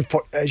think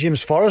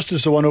James Forrest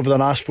is the one over the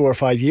last 4 or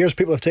 5 years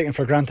people have taken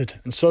for granted,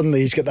 and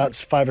suddenly he's got that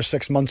 5 or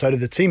 6 months out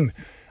of the team,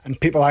 and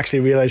people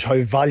actually realise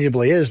how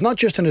valuable he is, not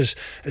just in his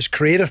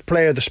creative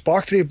player, the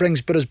spark that he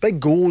brings, but his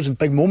big goals and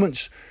big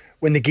moments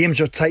when the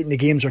games are tight and the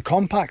games are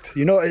compact.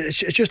 It's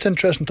just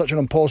interesting touching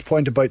on Paul's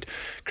point about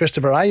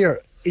Christopher Ayer.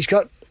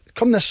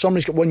 Come this summer,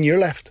 he's got 1 year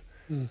left,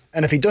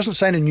 and if he doesn't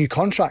sign a new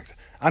contract,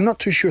 I'm not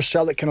too sure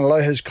Celtic can allow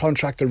his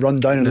contract to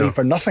run down and leave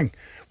for nothing,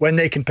 when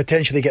they can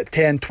potentially get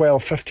 10,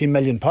 12, 15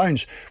 million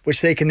pounds,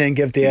 which they can then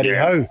give to Eddie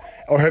Howe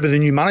or whoever the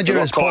new manager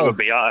is, Paul.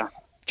 Do you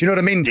know what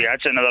I mean? Yeah,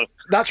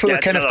 that's where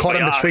they're kind of caught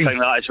in between.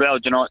 That as well,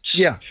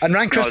 yeah, and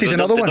Ryan Christie's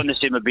another one. Done the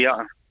same with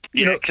Beata.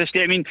 Yeah,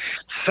 Christie. I mean,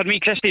 for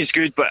me, Christie is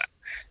good, but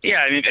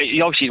yeah, I mean,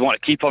 you obviously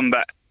want to keep him,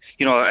 but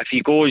if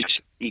he goes.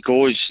 I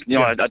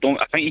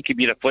think he could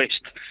be replaced.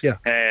 Yeah,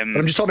 but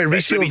I'm just talking about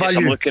resale value.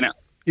 I'm looking at.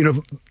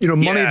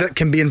 Money that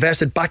can be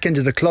invested back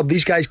into the club.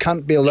 These guys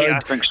can't be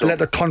allowed to let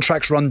their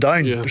contracts run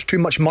down. There's too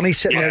much money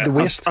sitting there to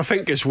waste. I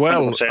think as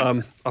well,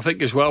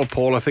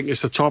 Paul, I think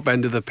it's the top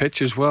end of the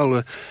pitch as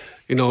well.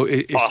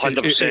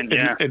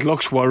 100%, it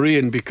looks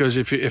worrying because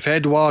if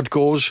Edouard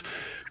goes,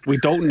 we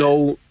don't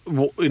know.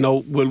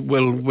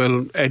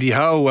 Will Eddie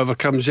Howe, whoever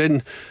comes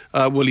in,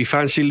 will he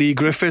fancy Lee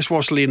Griffiths?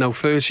 What's Lee now,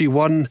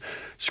 31?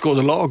 Scored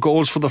a lot of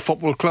goals for the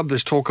football club.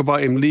 There's talk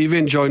about him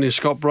leaving, joining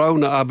Scott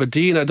Brown at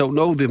Aberdeen. I don't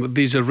know.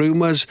 These are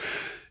rumours.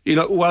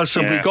 Who else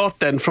have we got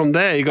then from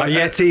there? You got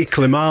Ayeti,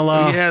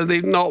 Klimala. Yeah,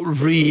 they're not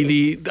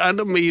really. I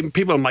mean,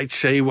 people might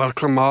say, well,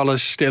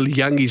 Klimala's still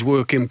young. He's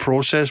work in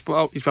process,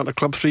 but he's been at the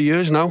club 3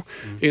 years now.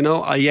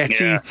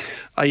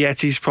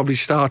 Ayeti's probably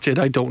started.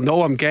 I don't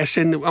know. I'm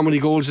guessing. How many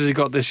goals has he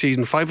got this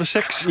season? 5 or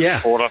 6?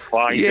 Yeah, 4 or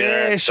 5.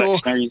 Yeah, so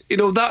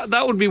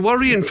that would be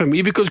worrying for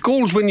me because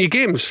goals win you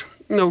games.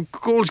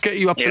 Goals get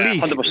you up the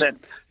league. 100%.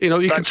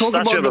 You can talk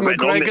about the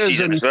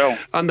McGregors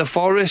and the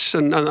Forrests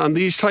and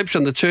these types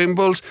and the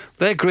Turnbulls.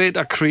 They're great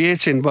at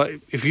creating, but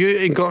if you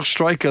ain't got a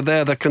striker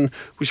there that can,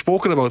 we've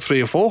spoken about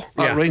 3 or 4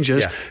 at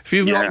Rangers. If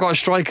you've not got a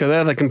striker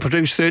there that can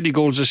produce 30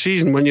 goals a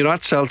season when you're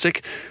at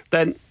Celtic,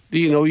 then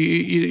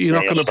you're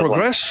not going to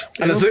progress.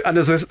 And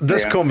as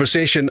this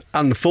conversation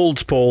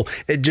unfolds, Paul,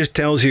 it just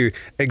tells you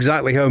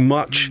exactly how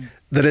much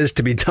there is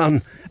to be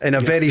done in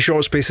a very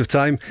short space of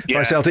time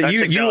by Celtic.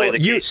 You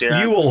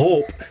will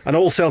hope, and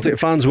all Celtic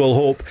fans will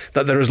hope,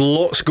 that there is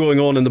lots going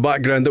on in the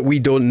background that we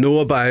don't know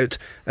about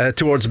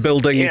towards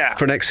building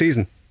for next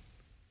season.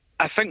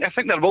 I think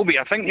there will be.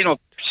 I think the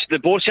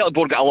Celtic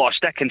board got a lot of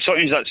stick, and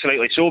sometimes that's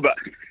slightly so. But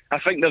I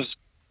think there's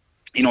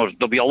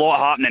there'll be a lot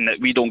happening that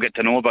we don't get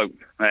to know about.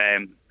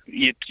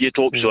 You'd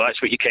hope so. That's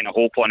what you kind of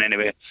hope on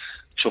anyway.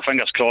 So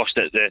fingers crossed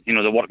that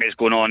the work is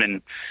going on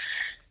and.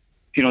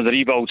 The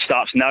rebuild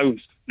starts now.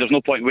 There's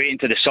no point waiting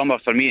to the summer.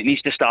 For me, it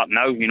needs to start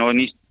now.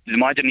 The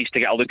manager needs to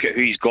get a look at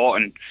who he's got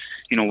and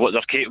what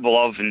they're capable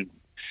of, and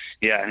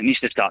it needs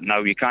to start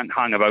now. You can't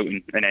hang about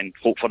and then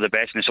hope for the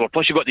best in the summer.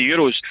 Plus, you've got the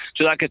Euros,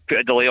 so that could put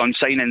a delay on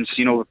signings.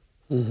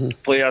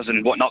 Players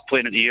and whatnot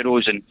playing at the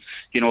Euros, and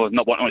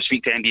not wanting to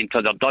speak to Andy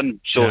until they're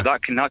done. So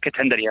that could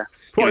hinder you.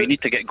 You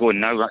need to get going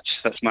now.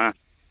 That's my.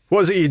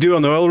 What is it you do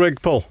on the oil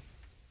rig, Paul?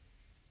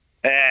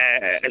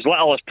 as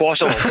little as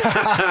possible.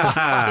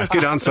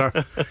 Good answer.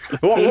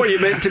 What are you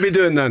meant to be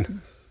doing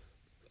then?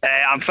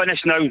 I'm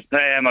finished now.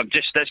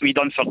 That's me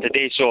done for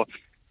today, so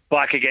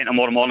back again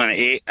tomorrow morning at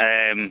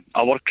 8.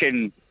 I work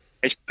in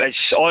it's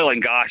oil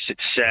and gas.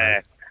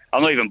 It's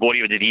I'm not even boring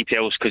you with the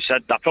details because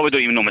I probably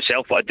don't even know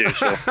myself what I do.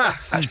 So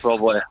that's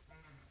probably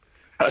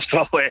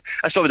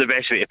the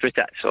best way to put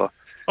it. So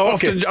how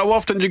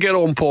often do you get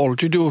home, Paul?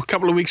 Do you do a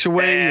couple of weeks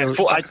away?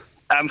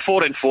 I'm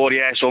 4 and 4,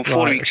 yeah. So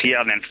 4 weeks here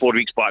and then 4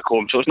 weeks back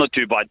home. So it's not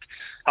too bad.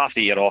 Half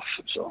the year off.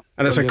 So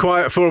and it's a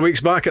quiet 4 weeks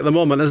back at the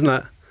moment, isn't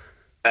it?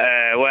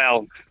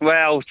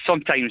 Well,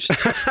 sometimes.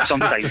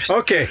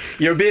 Okay,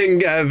 you're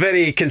being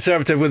very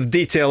conservative with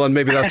detail, and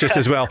maybe that's just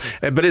as well.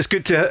 But it's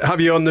good to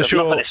have you on the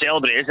show. Nothing to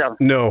celebrate, is there?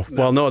 No,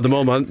 well, not at the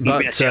moment. Not but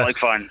being a Celtic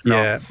fan. No.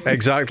 Yeah,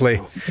 exactly.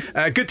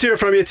 Good to hear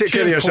from you. Take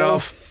care of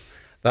yourself.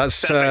 Paul.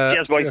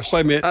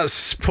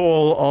 That's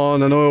Paul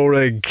on an oil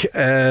rig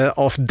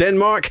off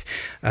Denmark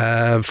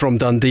from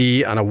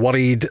Dundee, and a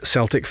worried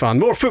Celtic fan.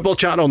 More football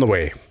chat on the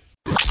way.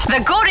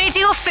 The Go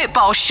Radio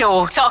Football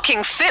Show,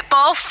 talking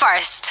football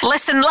first.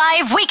 Listen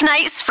live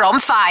weeknights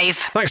from 5.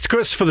 Thanks to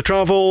Chris for the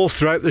travel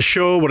throughout the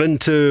show. We're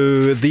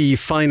into the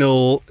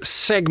final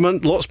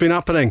segment. Lots been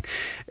happening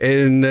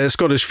in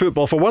Scottish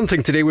football. For one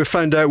thing, today we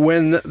found out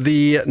when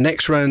the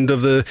next round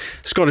of the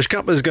Scottish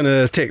Cup is going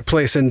to take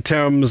place in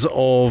terms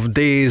of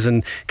days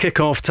and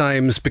kick-off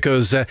times,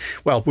 because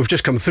we've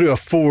just come through a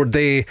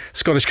 4-day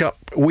Scottish Cup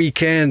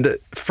weekend.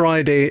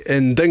 Friday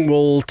in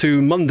Dingwall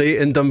to Monday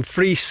in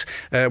Dumfries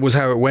was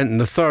how it went in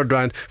the third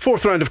round.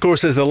 Fourth round, of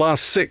course, is the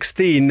last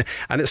 16,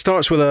 and it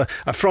starts with a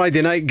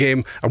Friday night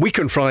game, a week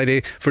on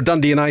Friday, for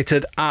Dundee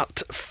United at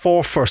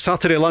Forfar.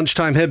 Saturday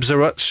lunchtime, Hibs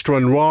are at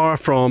Stranraer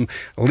from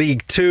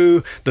League 2.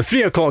 The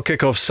 3 o'clock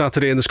kick-off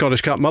Saturday in the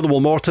Scottish Cup,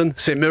 Motherwell Morton,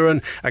 St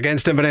Mirren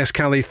against Inverness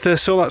Cally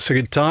Thistle. That's a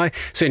good tie.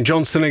 St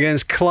Johnstone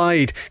against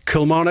Clyde.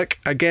 Kilmarnock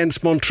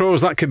against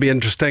Montrose. That could be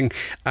interesting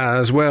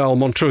as well.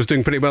 Montrose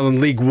doing pretty well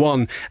in League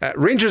 1.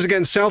 Rangers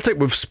against Celtic.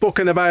 We've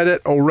spoken about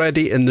it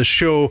already in the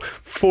show.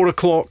 4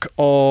 o'clock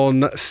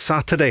on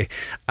Saturday.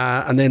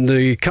 And then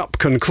the Cup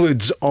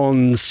concludes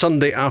on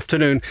Sunday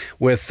afternoon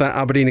with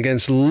Aberdeen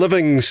against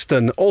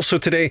Livingston. Also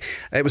today,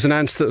 it was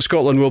announced that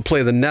Scotland will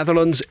play the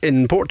Netherlands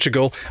in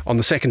Portugal on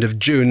the 2nd of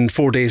June,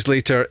 4 days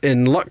later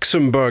in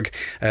Luxembourg.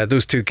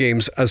 Those two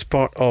games as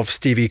part of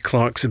Stevie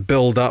Clarke's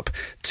build-up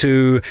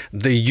to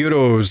the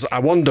Euros. I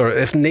wonder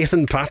if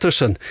Nathan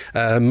Patterson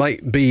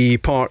might be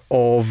part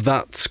of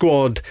that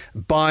squad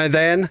by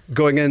then,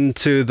 going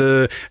into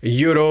the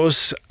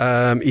Euros.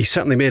 He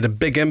certainly made a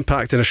big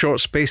impact in a short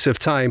space of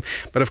time,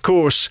 but of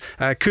course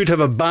could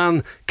have a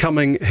ban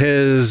coming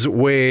his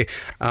way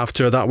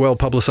after that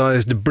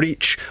well-publicised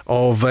breach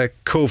of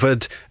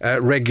COVID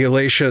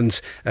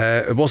regulations.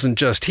 It wasn't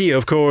just he,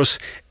 of course.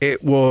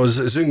 It was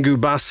Zungu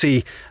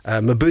Bassi,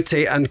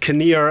 Mabute and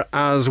Kinnear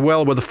as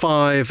well, with the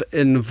 5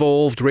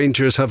 involved.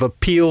 Rangers have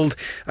appealed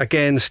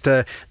against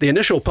the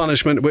initial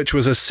punishment, which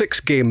was a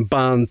 6-game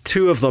ban,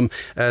 2 of them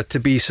to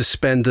be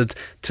suspended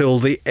till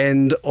the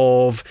end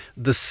of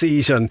the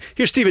season.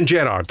 Here's Stephen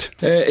Gerrard.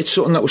 It's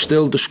something that we're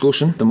still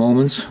discussing at the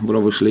moment. We're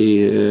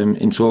obviously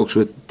in talks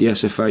with the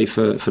SFA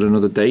for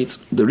another date.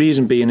 The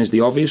reason being is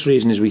the obvious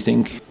reason is we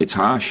think it's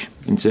harsh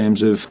in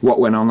terms of what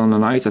went on the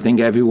night. I think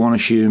everyone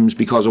assumes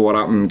because of what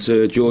happened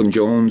to Jordan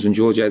Jones and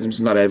George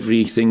Edmondson that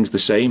everything's the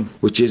same,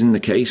 which isn't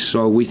the case.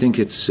 So we think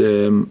it's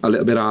a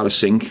little bit out of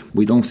sync.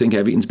 We don't think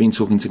everything's been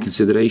taken into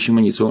consideration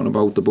when you're talking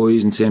about the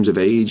boys in terms of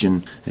age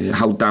and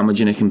how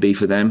damaging it can be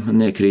for them and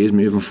their careers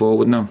moving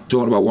forward now.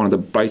 Talking about one of the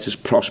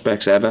brightest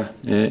prospects ever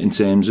in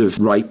terms of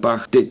right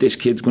back. This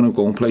kid's going to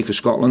go and play for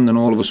Scotland, and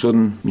all of a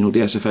sudden, the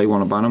SFA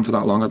want to ban him for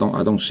that long.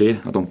 I don't see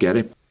it. I don't get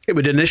it. It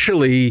would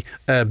initially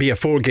be a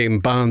 4-game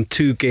ban,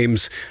 2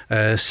 games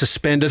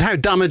suspended. How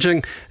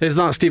damaging is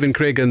that, Stephen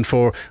Craigan,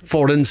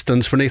 for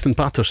instance, for Nathan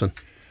Patterson?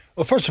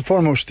 Well, first and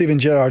foremost, Stephen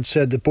Gerrard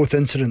said that both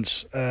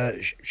incidents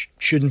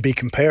shouldn't be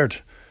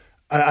compared.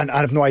 And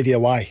I have no idea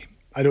why.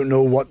 I don't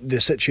know what the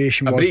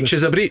situation was. A breach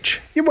is a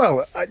breach.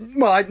 Yeah,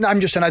 I'm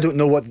just saying I don't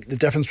know what the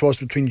difference was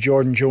between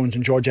Jordan Jones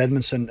and George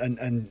Edmondson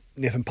and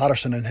Nathan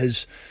Patterson and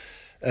his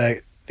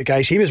the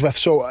guys he was with.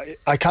 So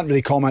I can't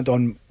really comment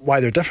on why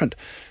they're different.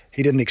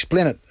 He didn't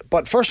explain it.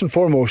 But first and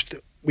foremost,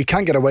 we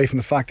can't get away from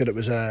the fact that it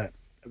was a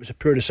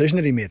poor decision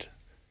that he made,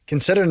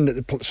 considering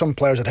that some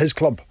players at his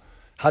club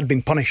had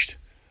been punished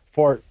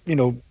for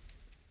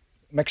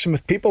mixing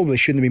with people they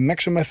shouldn't be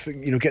mixing with,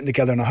 getting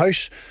together in a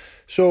house.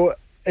 So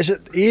is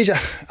it age?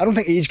 I don't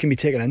think age can be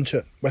taken into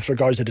it with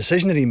regards to the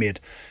decision that he made.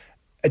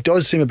 It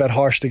does seem a bit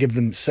harsh to give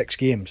them 6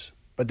 games.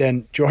 But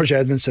then George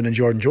Edmondson and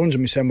Jordan Jones,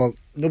 and we saying, well,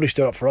 nobody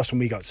stood up for us when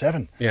we got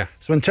 7. Yeah.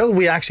 So until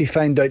we actually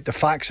find out the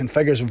facts and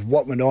figures of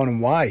what went on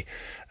and why,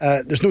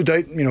 there's no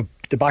doubt,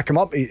 to back him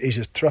up, he's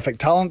a terrific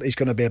talent. He's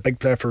going to be a big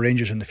player for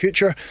Rangers in the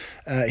future.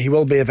 He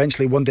will be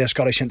eventually one day a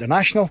Scottish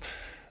international.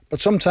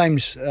 But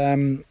sometimes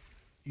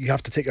you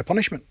have to take your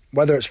punishment,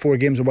 whether it's 4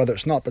 games or whether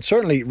it's not. But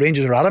certainly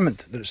Rangers are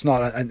adamant that it's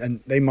not,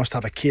 and they must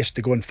have a case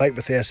to go and fight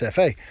with the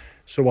SFA.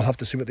 So we'll have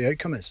to see what the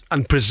outcome is.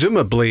 And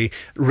presumably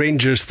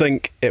Rangers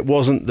think it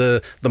wasn't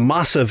the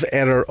massive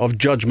error of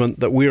judgment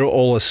that we're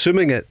all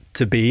assuming it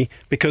to be,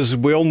 because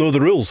we all know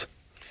the rules.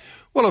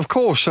 Well, of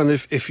course, and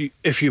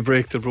if you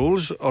break the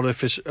rules, or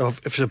if it's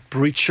a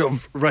breach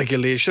of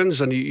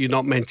regulations and you're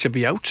not meant to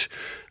be out,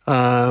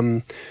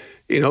 then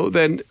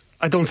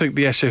I don't think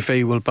the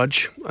SFA will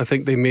budge. I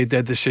think they made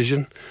their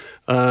decision.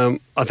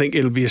 I think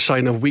it'll be a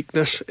sign of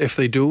weakness if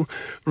they do.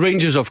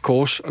 Rangers, of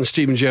course, and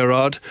Steven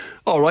Gerrard,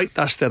 all right,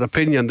 that's their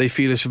opinion. They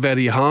feel it's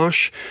very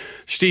harsh.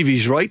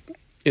 Stevie's right.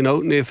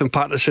 Nathan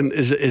Patterson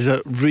is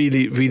a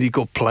really, really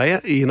good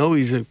player.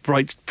 He's a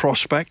bright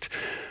prospect.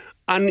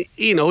 And,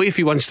 if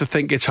he wants to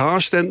think it's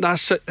harsh, then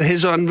that's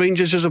his and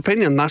Rangers'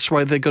 opinion. That's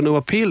why they're going to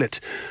appeal it.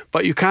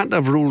 But you can't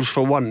have rules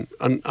for one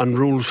and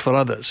rules for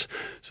others.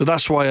 So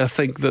that's why I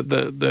think that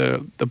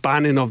the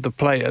banning of the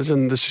players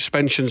and the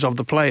suspensions of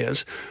the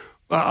players,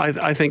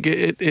 I think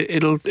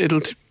it'll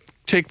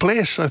take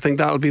place. I think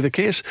that'll be the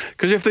case.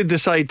 Because if they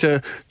decide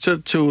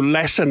to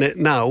lessen it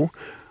now,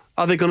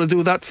 are they going to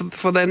do that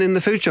for then in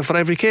the future for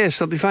every case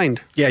that they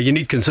find? Yeah, you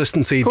need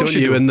consistency, don't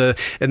you, in the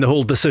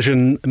whole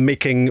decision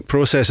making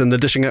process and the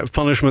dishing out of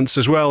punishments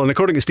as well. And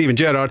according to Steven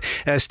Gerrard,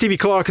 Stevie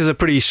Clarke has a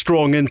pretty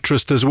strong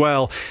interest as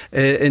well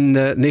in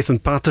Nathan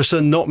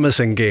Patterson not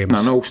missing games.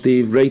 I know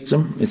Steve rates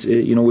him. It's,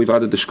 we've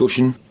had a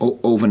discussion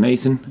over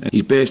Nathan.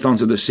 He's burst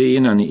onto the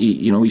scene, and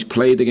he's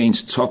played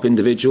against top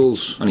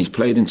individuals and he's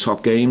played in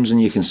top games,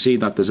 and you can see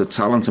that there's a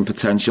talent and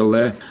potential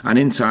there. And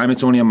in time,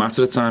 it's only a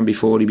matter of time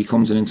before he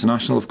becomes an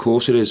international. Of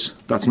course it is.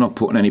 That's not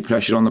putting any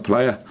pressure on the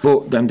player.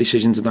 But them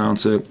decisions are down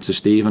to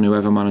Steve and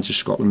whoever manages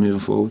Scotland moving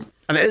forward.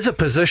 And it is a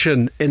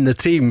position in the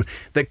team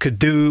that could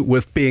do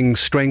with being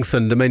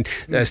strengthened. I mean,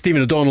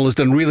 Stephen O'Donnell has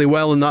done really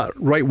well in that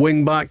right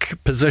wing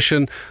back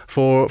position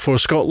for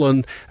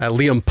Scotland.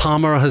 Liam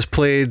Palmer has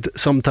played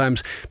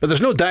sometimes. But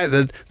there's no doubt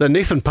that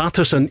Nathan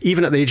Patterson,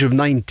 even at the age of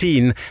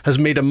 19, has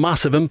made a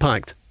massive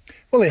impact.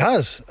 Well, he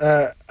has.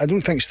 I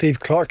don't think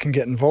Steve Clarke can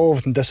get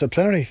involved in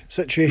disciplinary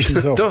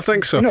situations, though. Don't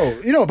think so.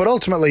 But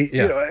ultimately,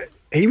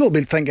 he will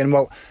be thinking,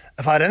 well,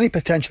 if I had any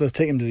potential of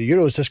taking him to the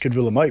Euros, this could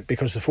rule him out,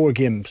 because the 4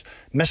 games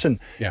missing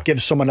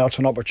gives someone else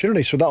an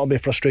opportunity. So that'll be a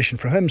frustration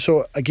for him.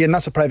 So again,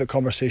 that's a private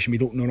conversation we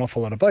don't know an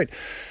awful lot about.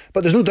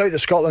 But there's no doubt that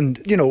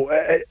Scotland,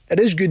 it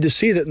is good to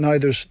see that now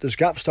there's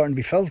gaps starting to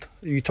be filled.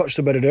 You touched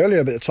about it earlier,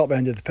 about the top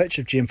end of the pitch,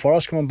 of James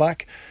Forrest coming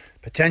back,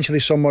 potentially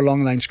somewhere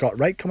along the line Scott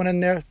Wright coming in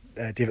there.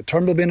 David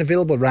Turnbull being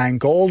available. Ryan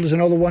Gold is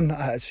another one.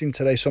 I had seen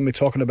today somebody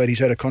talking about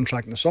he's out of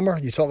contract in the summer.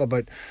 You talk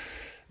about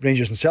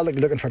Rangers and Celtic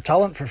looking for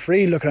talent for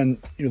free, looking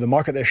at the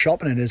market they're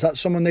shopping in. Is that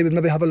someone they would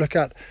maybe have a look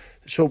at?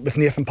 So with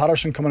Nathan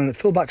Patterson coming in at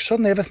fullback,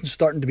 suddenly everything's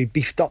starting to be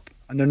beefed up,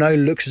 and there now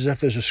looks as if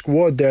there's a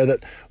squad there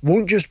that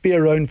won't just be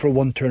around for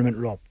one tournament,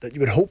 Rob. That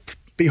you would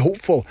be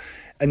hopeful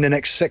in the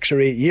next 6 or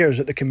 8 years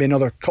that there can be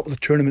another couple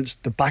of tournaments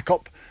to back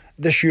up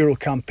this Euro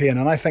campaign.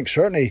 And I think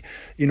certainly,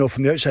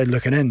 from the outside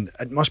looking in,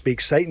 it must be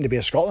exciting to be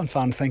a Scotland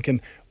fan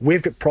thinking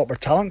we've got proper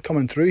talent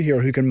coming through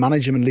here who can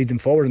manage them and lead them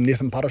forward, and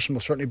Nathan Patterson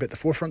will certainly be at the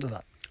forefront of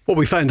that. What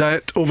we found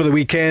out over the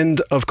weekend,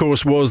 of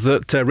course, was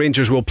that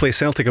Rangers will play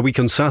Celtic a week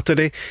on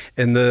Saturday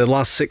in the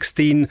last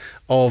 16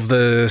 of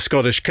the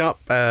Scottish Cup.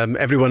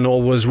 Everyone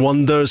always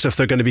wonders if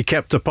they're going to be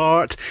kept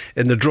apart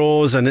in the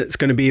draws, and it's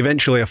going to be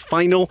eventually a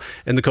final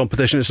in the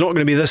competition. It's not going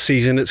to be this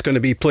season. It's going to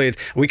be played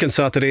a week on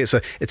Saturday. It's a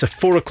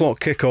 4:00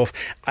 kickoff,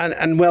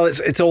 and well,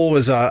 it's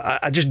always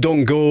I just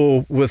don't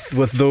go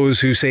with those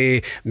who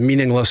say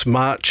meaningless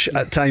match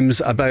at times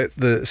about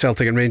the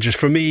Celtic and Rangers.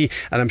 For me,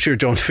 and I'm sure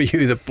John, for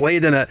you that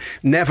played in it,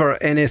 never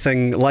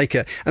anything like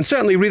it. And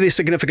certainly really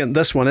significant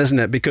this one, isn't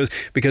it?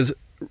 Because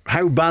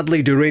how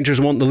badly do Rangers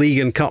want the league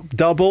and cup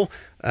double?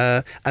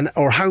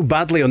 Or how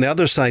badly on the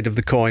other side of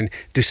the coin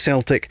do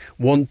Celtic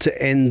want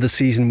to end the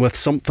season with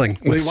something,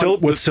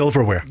 with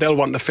silverware? They'll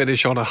want to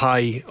finish on a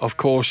high, of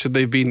course.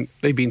 They've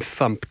been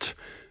thumped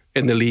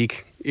in the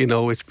league.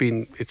 It's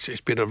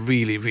been a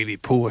really, really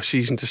poor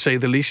season, to say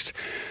the least.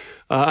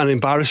 An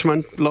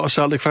embarrassment. A lot of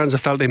Celtic fans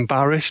have felt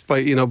embarrassed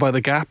by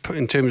the gap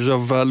in terms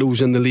of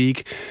losing the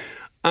league.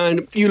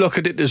 And you look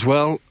at it as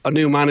well, a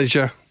new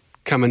manager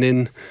coming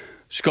in,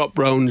 Scott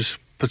Brown's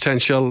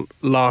potential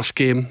last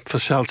game for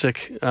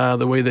Celtic,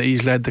 the way that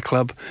he's led the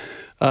club.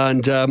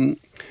 And,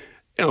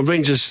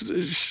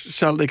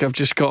 Celtic have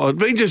just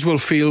got... Rangers will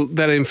feel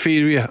they're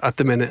inferior at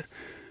the minute,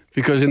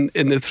 because in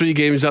the 3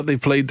 games that they've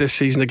played this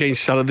season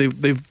against Celtic,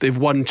 they've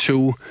won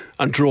 2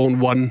 and drawn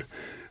 1.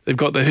 They've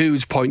got the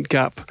huge point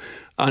gap,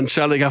 and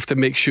Celtic have to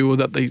make sure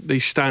that they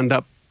stand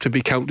up to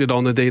be counted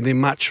on the day they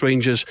match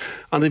Rangers,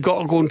 and they've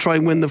got to go and try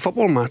and win the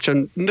football match.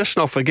 And let's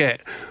not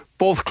forget,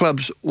 both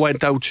clubs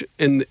went out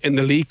in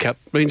the League Cup.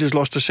 Rangers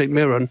lost to St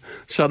Mirren,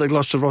 Celtic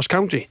lost to Ross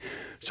County.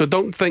 So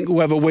don't think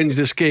whoever wins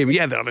this game, they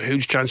have a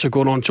huge chance of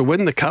going on to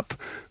win the cup,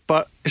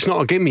 but it's not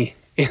a gimme.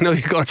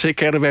 You've got to take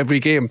care of every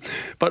game.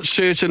 But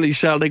certainly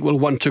Celtic will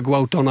want to go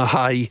out on a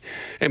high,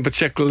 in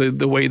particular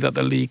the way that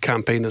the league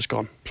campaign has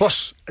gone.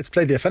 Plus, it's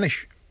played to a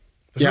finish.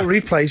 There's no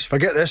replays.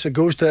 Forget this. It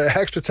goes to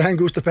extra time,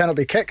 goes to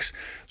penalty kicks.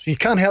 So you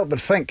can't help but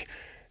think,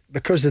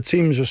 because the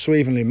teams are so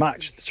evenly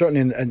matched,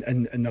 certainly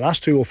in the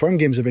last two Old Firm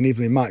games have been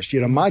evenly matched,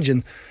 you'd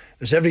imagine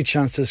there's every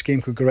chance this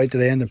game could go right to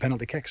the end in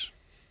penalty kicks.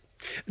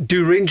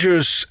 Do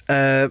Rangers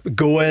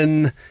go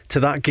in to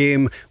that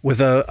game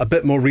with a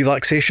bit more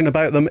relaxation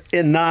about them,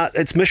 in that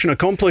it's mission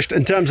accomplished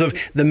in terms of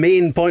the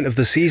main point of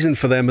the season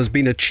for them has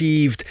been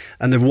achieved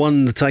and they've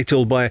won the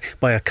title by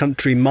a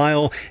country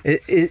mile? I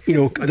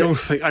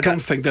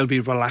don't think they'll be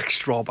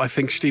relaxed, Rob. I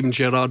think Steven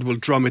Gerrard will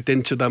drum it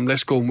into them.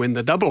 Let's go and win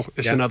the double.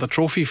 It's another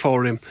trophy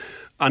for him.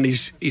 And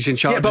he's in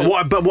charge.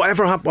 Yeah, but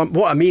whatever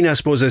what I mean, I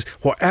suppose, is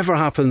whatever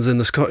happens in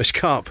the Scottish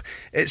Cup,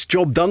 it's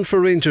job done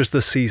for Rangers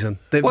this season.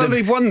 They've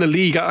won the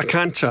league at a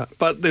canter,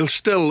 but they'll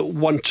still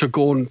want to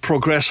go and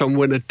progress and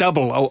win a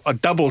double. A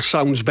double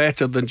sounds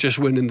better than just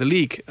winning the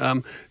league.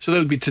 So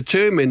they'll be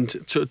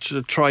determined to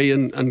try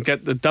and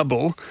get the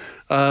double.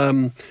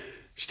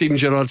 Steven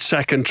Gerrard's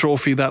second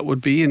trophy that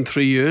would be in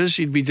 3 years.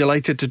 He'd be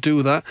delighted to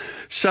do that.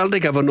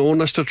 Celtic have an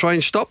onus to try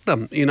and stop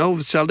them.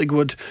 Celtic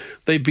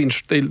they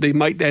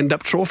might end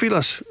up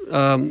trophyless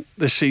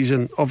this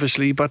season,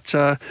 obviously, but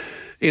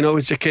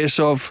it's a case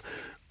of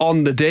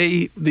on the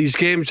day, these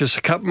games, it's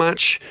a cup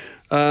match,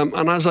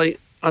 and as I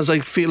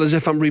feel as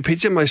if I'm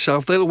repeating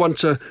myself, they'll want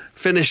to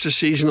finish the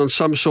season on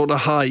some sort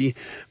of high,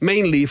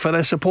 mainly for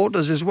their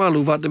supporters as well,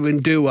 who've had to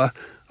endure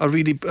a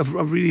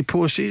really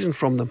poor season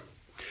from them.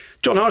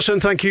 John Hartson,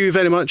 thank you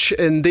very much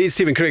indeed.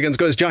 Stephen Craigan's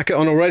got his jacket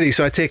on already,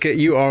 so I take it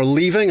you are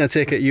leaving. I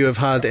take it you have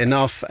had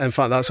enough. In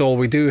fact, that's all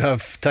we do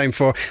have time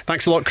for.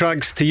 Thanks a lot,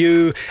 Craigs, to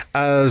you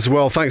as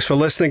well. Thanks for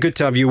listening. Good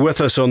to have you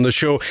with us on the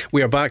show.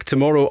 We are back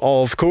tomorrow,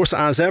 of course,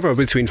 as ever,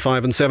 between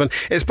 5 and 7.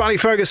 It's Barry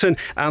Ferguson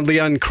and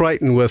Leanne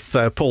Crichton with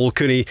Paul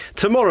Cooney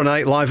tomorrow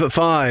night, live at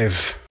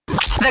 5.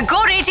 The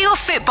Go Radio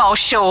Football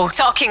Show,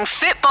 talking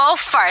football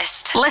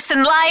first.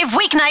 Listen live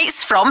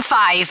weeknights from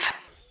 5.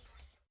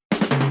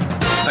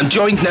 And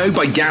joined now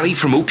by Gary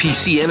from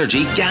OPC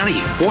Energy. Gary,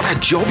 what a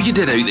job you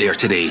did out there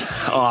today.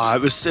 Oh,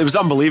 it was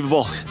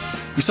unbelievable.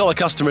 You saw the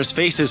customers'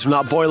 faces when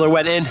that boiler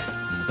went in.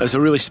 It was a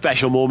really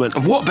special moment.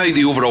 And what about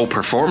the overall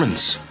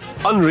performance?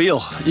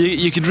 Unreal.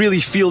 You could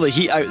really feel the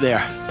heat out there.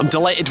 I'm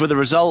delighted with the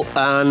result,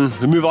 and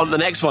we move on to the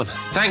next one.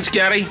 Thanks,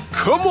 Gary.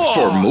 Come on!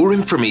 For more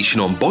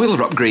information on boiler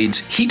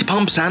upgrades, heat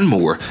pumps and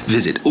more,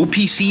 visit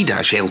opc-ltd.uk.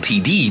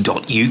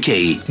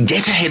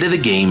 Get ahead of the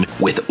game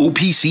with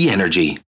OPC Energy.